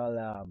OC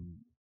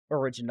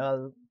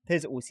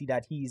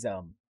that he's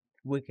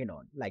working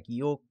on. Like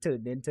Yoke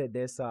turned into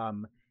this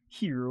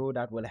hero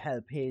that will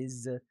help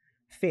his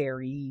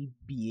fairy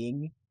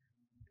being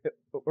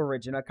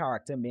original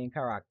character, main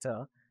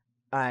character,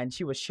 and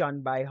she was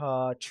shunned by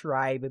her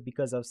tribe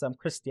because of some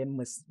Christian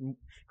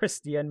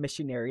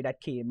missionary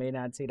that came in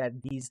and said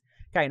that these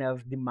kind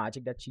of the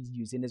magic that she's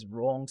using is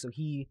wrong. So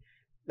he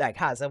like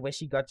has her where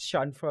she got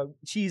shunned from.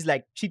 She's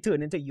like she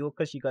turned into you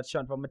because she got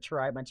shunned from a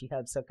tribe and she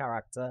helps her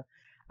character.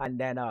 And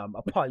then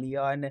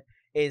Apollyon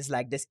is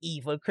like this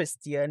evil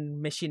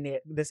Christian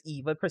missionary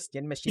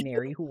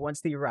who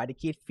wants to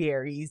eradicate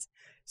fairies.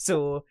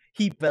 So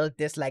he built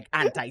this like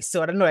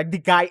anti-sword. I don't know, like the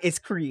guy is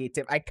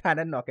creative. I kind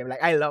of knock him.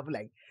 Like I love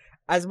like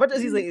as much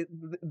as he's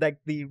like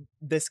the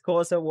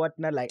discourse or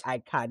whatnot, like I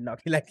can't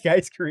knock it. Like the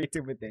guy's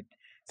creative with it.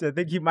 So I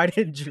think you might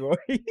enjoy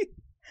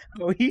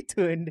how he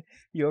turned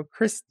your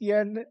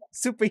Christian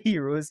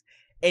superheroes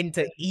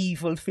into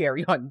evil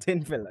fairy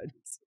hunting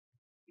villains.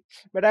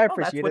 But I well, that's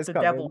appreciate what his the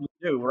devil comment.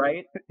 would do,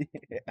 right?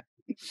 Yeah.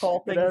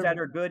 Call But things that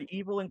are good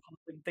evil and call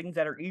things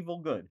that are evil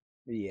good.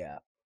 yeah.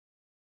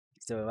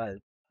 So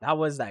that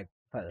was like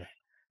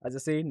as I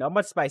say, not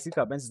much spicy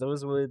comments.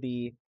 Those were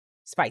the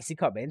spicy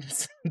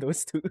comments.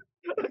 Those two.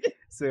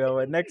 So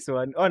our next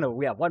one, oh no,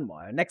 we have one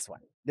more. Our next one.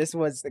 This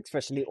was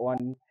especially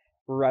on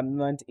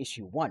Remnant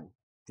issue 1.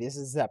 This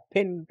is a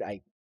pin.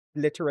 I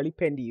literally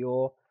pinned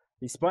your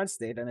response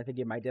date, and I think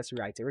you might just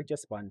write a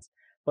response.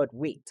 But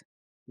wait,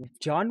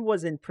 John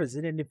was in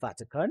prison in the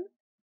Vatican.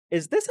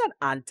 Is this an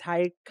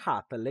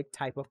anti-Catholic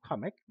type of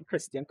comic,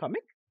 Christian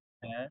comic?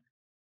 Eh?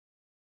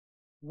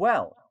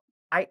 Well,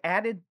 I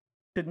added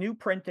to new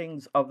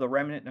printings of the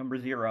Remnant number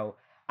 0.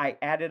 I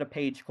added a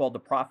page called The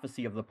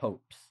Prophecy of the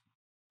Popes.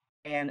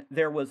 And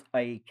there was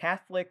a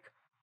Catholic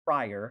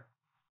friar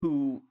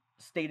who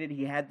stated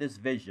he had this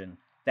vision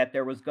that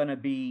there was going to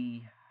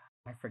be,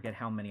 I forget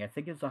how many, I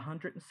think it's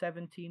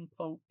 117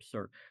 popes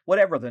or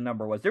whatever the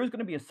number was. There was going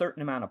to be a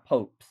certain amount of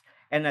popes,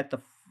 and that the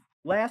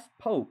last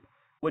pope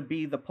would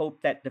be the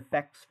pope that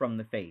defects from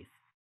the faith,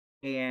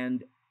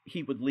 and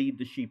he would lead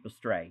the sheep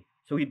astray.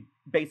 So he'd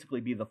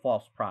basically be the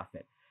false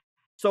prophet.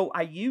 So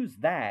I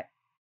used that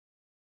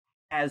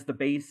as the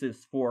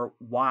basis for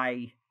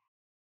why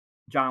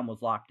John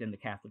was locked in the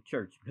Catholic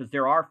Church, because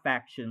there are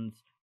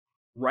factions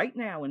right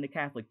now in the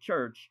Catholic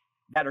Church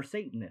that are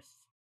Satanists,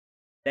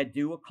 that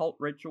do occult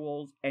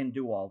rituals and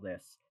do all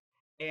this.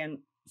 And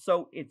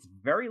so it's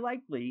very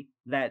likely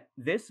that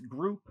this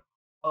group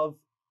of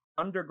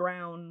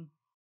underground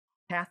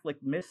Catholic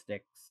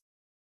mystics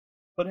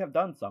could have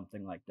done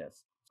something like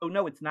this. So,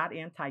 no, it's not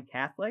anti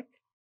Catholic,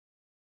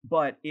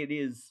 but it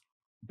is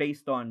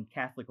based on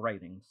Catholic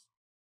writings.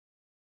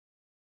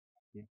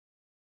 Yeah.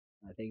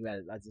 I think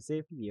that as you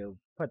say, you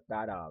put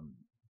that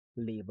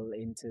label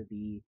into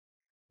the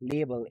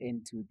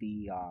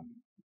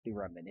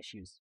Roman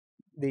issues,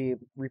 the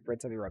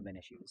reprints of the Roman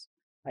issues.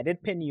 I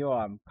did pin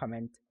your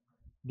comment,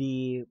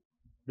 the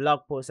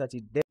blog post that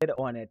you did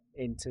on it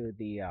into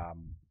the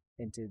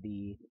into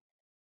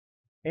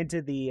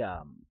the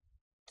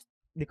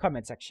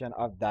comment section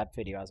of that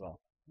video as well.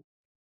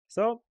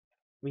 So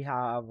we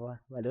have well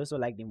those were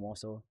like the more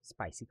so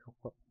spicy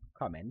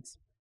comments.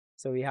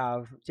 So we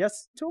have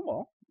just two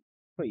more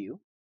for you.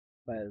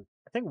 Well,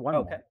 I think one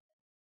Okay. more.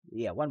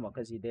 Yeah, one more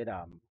because you did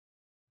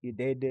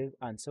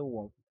answer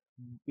one.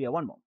 Yeah,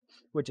 one more,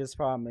 which is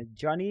from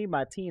Johnny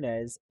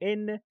Martinez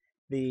in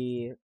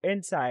the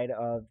inside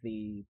of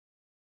the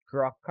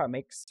GROK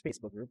Comics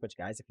Facebook group, which,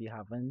 guys, if you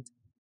haven't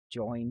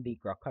joined the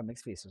GROK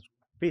Comics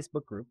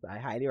Facebook group, I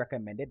highly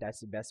recommend it. That's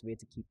the best way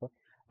to keep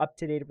up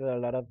to date with a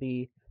lot of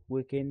the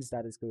workings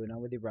that is going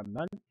on with the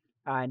Remnant.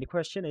 And the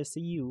question is to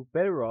you,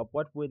 Bill Raupp,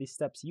 what were the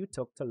steps you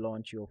took to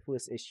launch your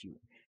first issue?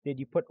 Did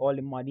you put all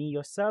the money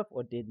yourself,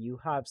 or did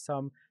you have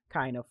some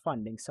kind of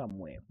funding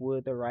somewhere? Were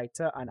you the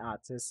writer and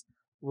artist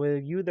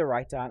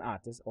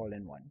all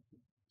in one?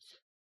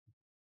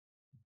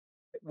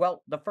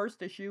 Well, the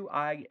first issue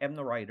I am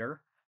the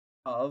writer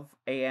of,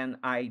 and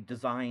I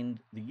designed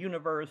the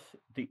universe.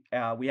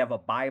 We have a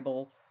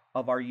Bible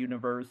of our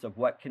universe of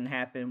what can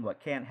happen,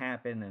 what can't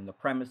happen, and the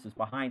premises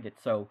behind it.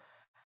 So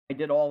I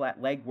did all that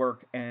legwork,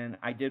 and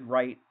I did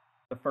write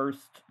the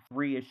first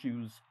 3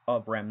 issues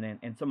of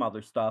Remnant and some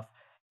other stuff.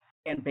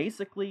 And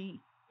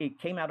basically, it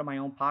came out of my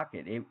own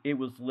pocket. It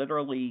was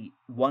literally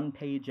one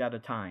page at a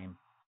time,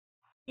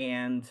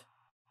 and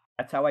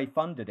that's how I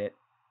funded it.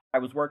 I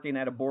was working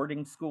at a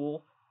boarding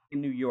school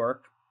in New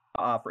York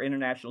for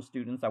international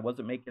students. I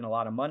wasn't making a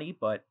lot of money,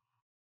 but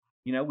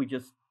we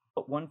just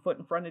put one foot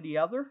in front of the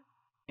other,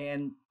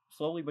 and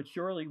slowly but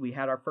surely, we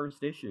had our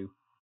first issue.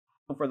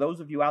 So for those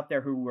of you out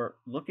there who were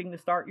looking to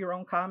start your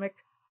own comic,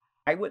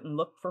 I wouldn't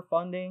look for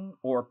funding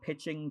or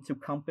pitching to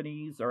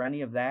companies or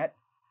any of that.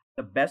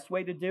 The best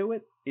way to do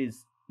it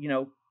is,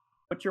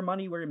 put your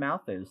money where your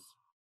mouth is.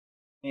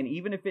 And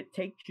even if it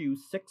takes you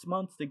 6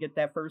 months to get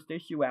that first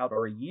issue out,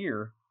 or a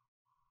year,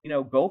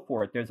 go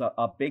for it. There's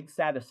a big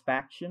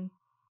satisfaction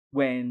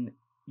when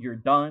you're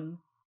done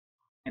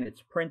and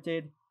it's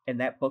printed and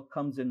that book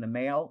comes in the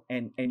mail,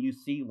 and you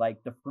see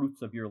like the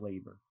fruits of your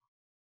labor.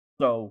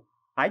 So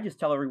I just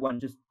tell everyone,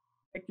 just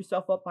pick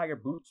yourself up by your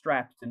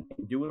bootstraps and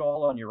do it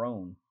all on your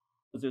own,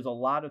 because there's a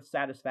lot of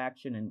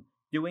satisfaction in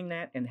doing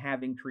that and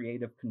having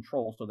creative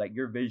control so that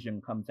your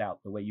vision comes out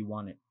the way you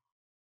want it.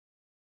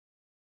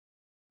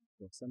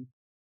 Awesome.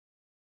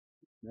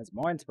 That's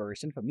more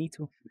inspiration for me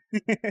too.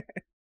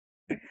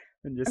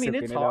 And just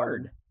it's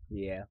hard.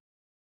 Yeah.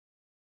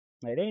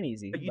 It ain't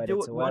easy, but you but do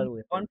it's it well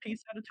with one it.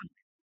 piece at a time.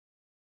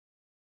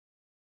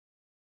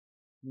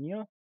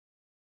 Yeah.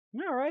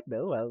 All right,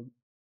 Bill. Well,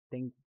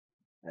 think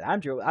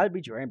I'll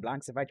be drawing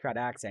blanks if I try to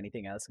ask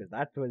anything else, because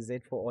that was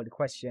it for all the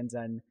questions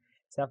and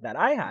stuff that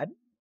I had.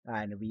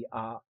 And we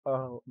are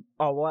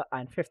hour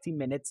and 50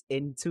 minutes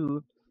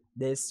into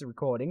this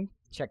recording.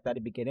 Checked at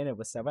the beginning, it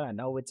was 7, and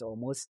now it's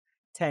almost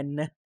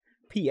 10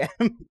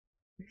 p.m.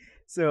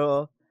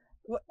 So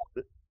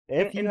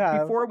if you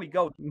have, before we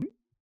go,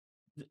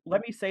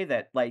 let me say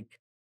that,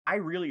 I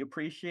really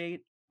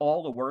appreciate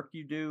all the work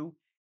you do.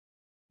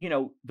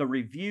 The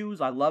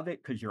reviews, I love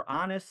it because you're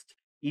honest.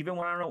 Even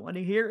when I don't want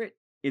to hear it,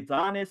 it's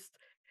honest.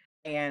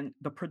 And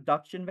the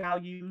production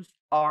values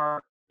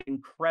are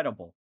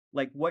incredible.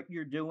 Like, what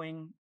you're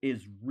doing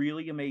is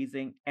really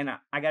amazing. And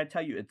I got to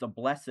tell you, it's a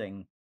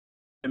blessing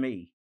to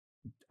me,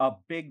 a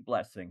big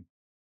blessing.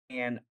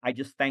 And I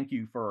just thank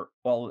you for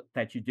all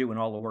that you do and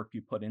all the work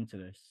you put into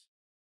this.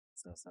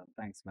 So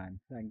thanks, man.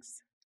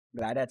 Thanks.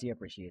 Glad that you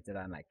appreciate it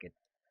and like it.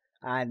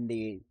 And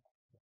the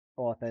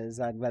authors,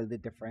 and well, the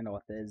different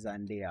authors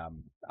and the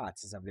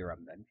artists of the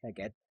Remnant, I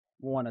get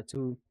 1 or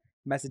 2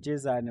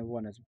 messages, and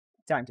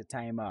time to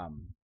time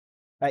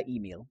an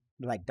email.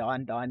 Like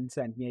Don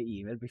sent me an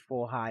email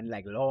beforehand,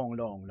 like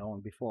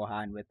long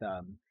beforehand,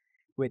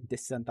 with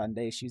Distant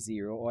Thunder issue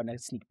 0 on a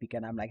sneak peek,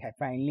 and I'm like, I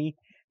finally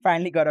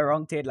got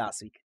around to it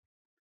last week.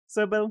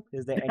 So, Bill,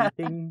 is there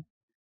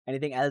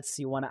anything else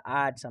you want to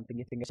add? Something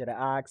you think I should have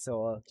asked,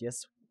 or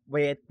just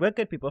where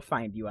could people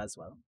find you as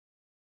well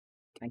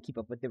and keep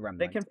up with the Remnant?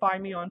 They can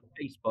find me on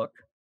Facebook.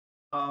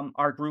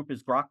 Our group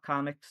is GROK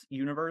Comics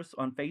Universe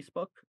on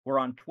Facebook. We're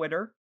on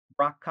Twitter,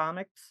 GROK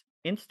Comics,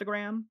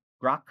 Instagram,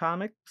 GROK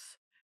Comics,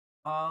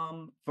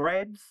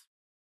 Threads,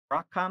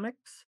 GROK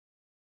Comics,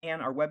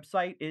 and our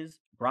website is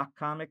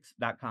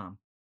grokcomics.com.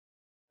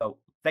 So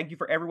thank you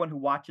for everyone who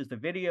watches the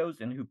videos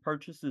and who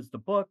purchases the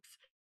books.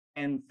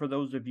 And for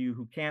those of you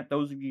who can't,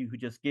 those of you who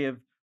just give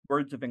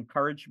words of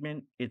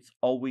encouragement, it's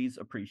always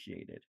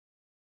appreciated.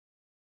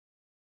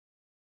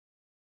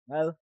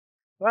 Well,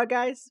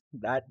 guys,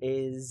 that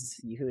is,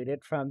 you heard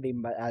it from the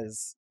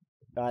as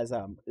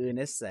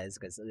Ernest says,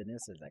 because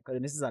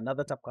Ernest is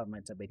another top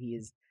commenter, but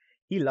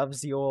he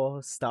loves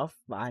your stuff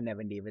and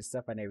Evan David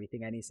stuff and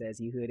everything, and he says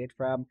you heard it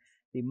from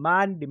the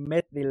man, the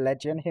myth, the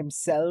legend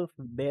himself,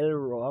 Bill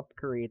Raupp,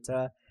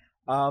 creator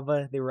of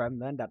the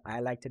Remnant, that I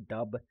like to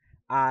dub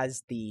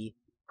as the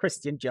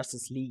Christian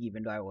Justice League,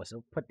 even though I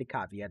also put the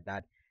caveat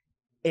that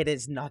it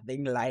is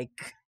nothing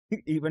like,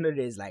 even though it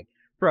is like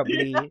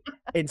probably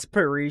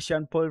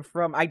inspiration pulled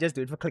from, I just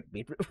do it for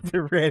clickbait,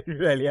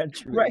 really and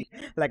truly. Right.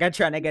 Like, I'm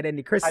trying to get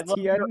any Christian.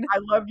 I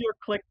love your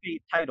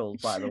clickbait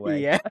titles, by the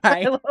way. Yeah,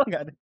 I love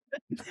it.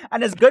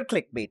 And it's good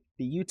clickbait.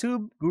 The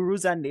YouTube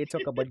gurus and they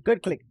talk about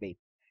good clickbait.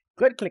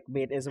 Good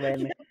clickbait is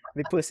when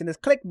the person is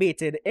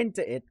clickbaited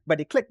into it, but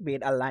the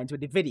clickbait aligns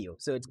with the video.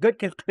 So it's good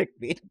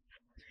clickbait.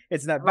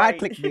 It's not bad Right.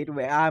 clickbait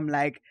where I'm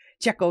like,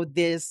 check out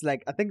this.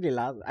 Like I think the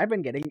last I've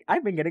been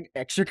getting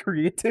extra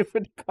creative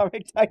with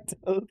comic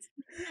titles.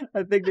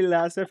 I think the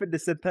last one for the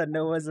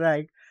Thunder was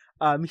like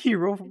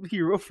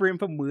hero frame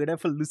for murder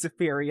for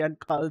Luciferian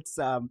cults,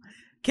 Yeah.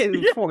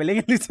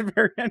 foiling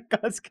Luciferian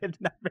cults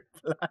kidnapping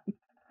plan.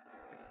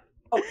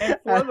 Oh, and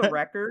for the Uh,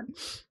 record,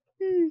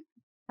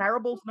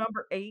 Parables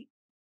number 8,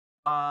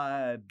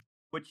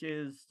 which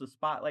is the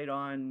spotlight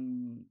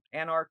on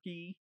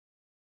anarchy.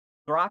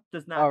 GROK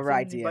does not All send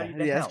right, yeah, anybody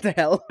to yes, hell. the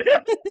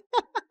hell.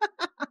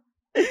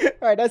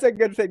 All right, that's a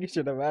good thing you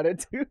should have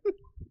added too.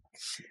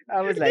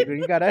 I was like,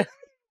 you gotta,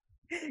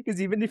 because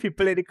even the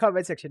people in the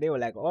comment section, they were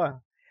like, oh,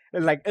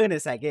 like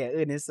Ernest, like, yeah,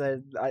 Ernest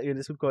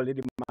who called it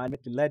the man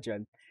with the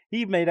legend.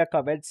 He made a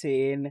comment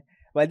saying,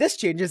 well, this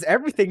changes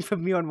everything for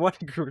me on what's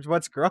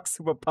Grok's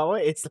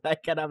superpower is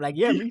like. And I'm like,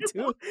 yeah, me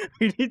too.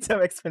 We need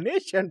some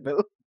explanation,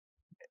 Bill.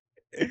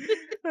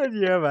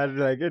 And yeah, man,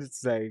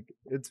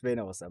 it's been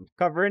awesome.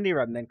 Covering the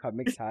Remnant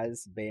comics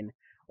has been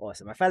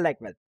awesome. I felt like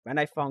when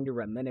I found the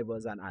Remnant, it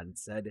was an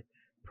answered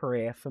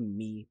prayer for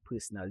me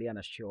personally, and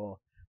I'm sure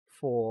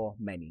for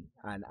many.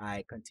 And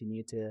I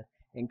continue to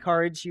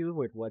encourage you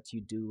with what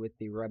you do with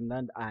the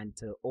Remnant, and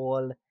to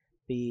all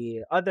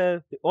the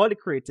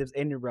creatives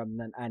in the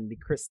Remnant, and the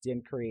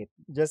Christian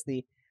just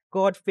the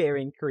God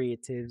fearing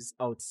creatives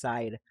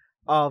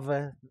of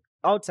uh,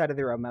 outside of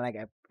the Remnant,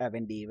 like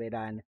Evan David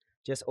and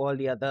just all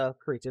the other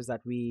creators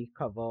that we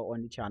cover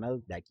on the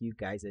channel, like you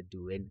guys are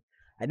doing.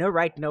 I know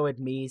right now it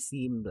may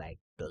seem like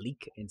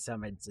bleak in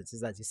some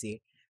instances, as you say,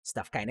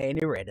 stuff kind of in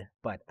the red,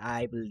 but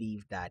I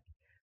believe that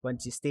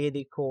once you stay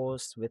the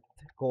course with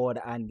God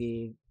and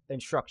the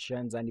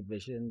instructions and the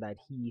vision that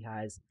He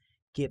has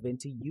given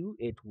to you,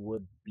 it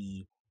would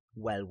be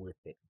well worth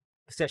it,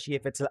 especially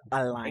if it's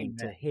aligned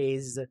to Amen.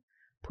 His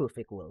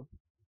perfect will.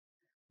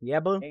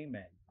 Yeah, Bill?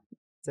 Amen.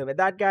 So with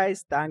that,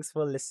 guys, thanks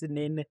for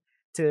listening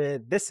to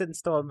this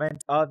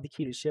installment of the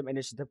Kedoshim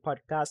Initiative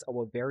Podcast,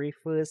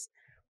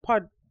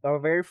 pod, our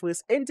very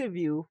first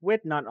interview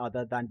with none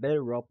other than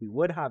Bill Raupp. We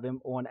would have him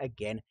on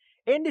again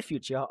in the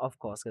future, of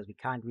course, because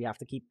we have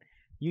to keep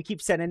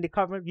sending the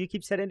comment, you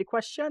keep sending the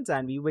questions,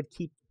 and we would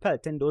keep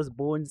pelting those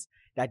bones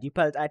that you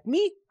pelt at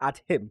me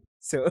at him.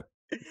 So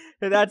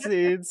that's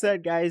it. So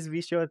guys,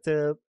 be sure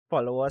to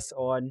follow us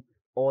on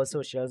all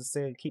socials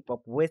to keep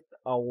up with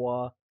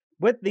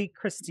the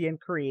Christian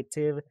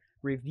creative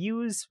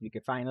reviews. You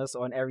can find us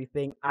on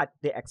everything at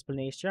the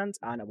Xplanations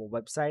and our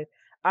website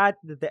at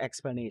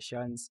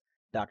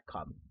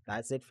theexplanations.com.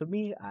 That's it for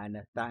me, and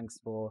thanks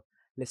for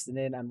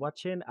listening and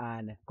watching,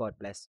 and God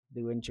bless.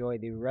 Do enjoy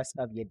the rest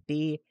of your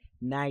day,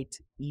 night,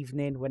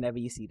 evening, whenever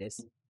you see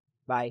this.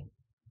 Bye.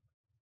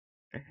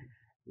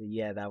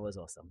 Yeah, that was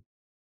awesome.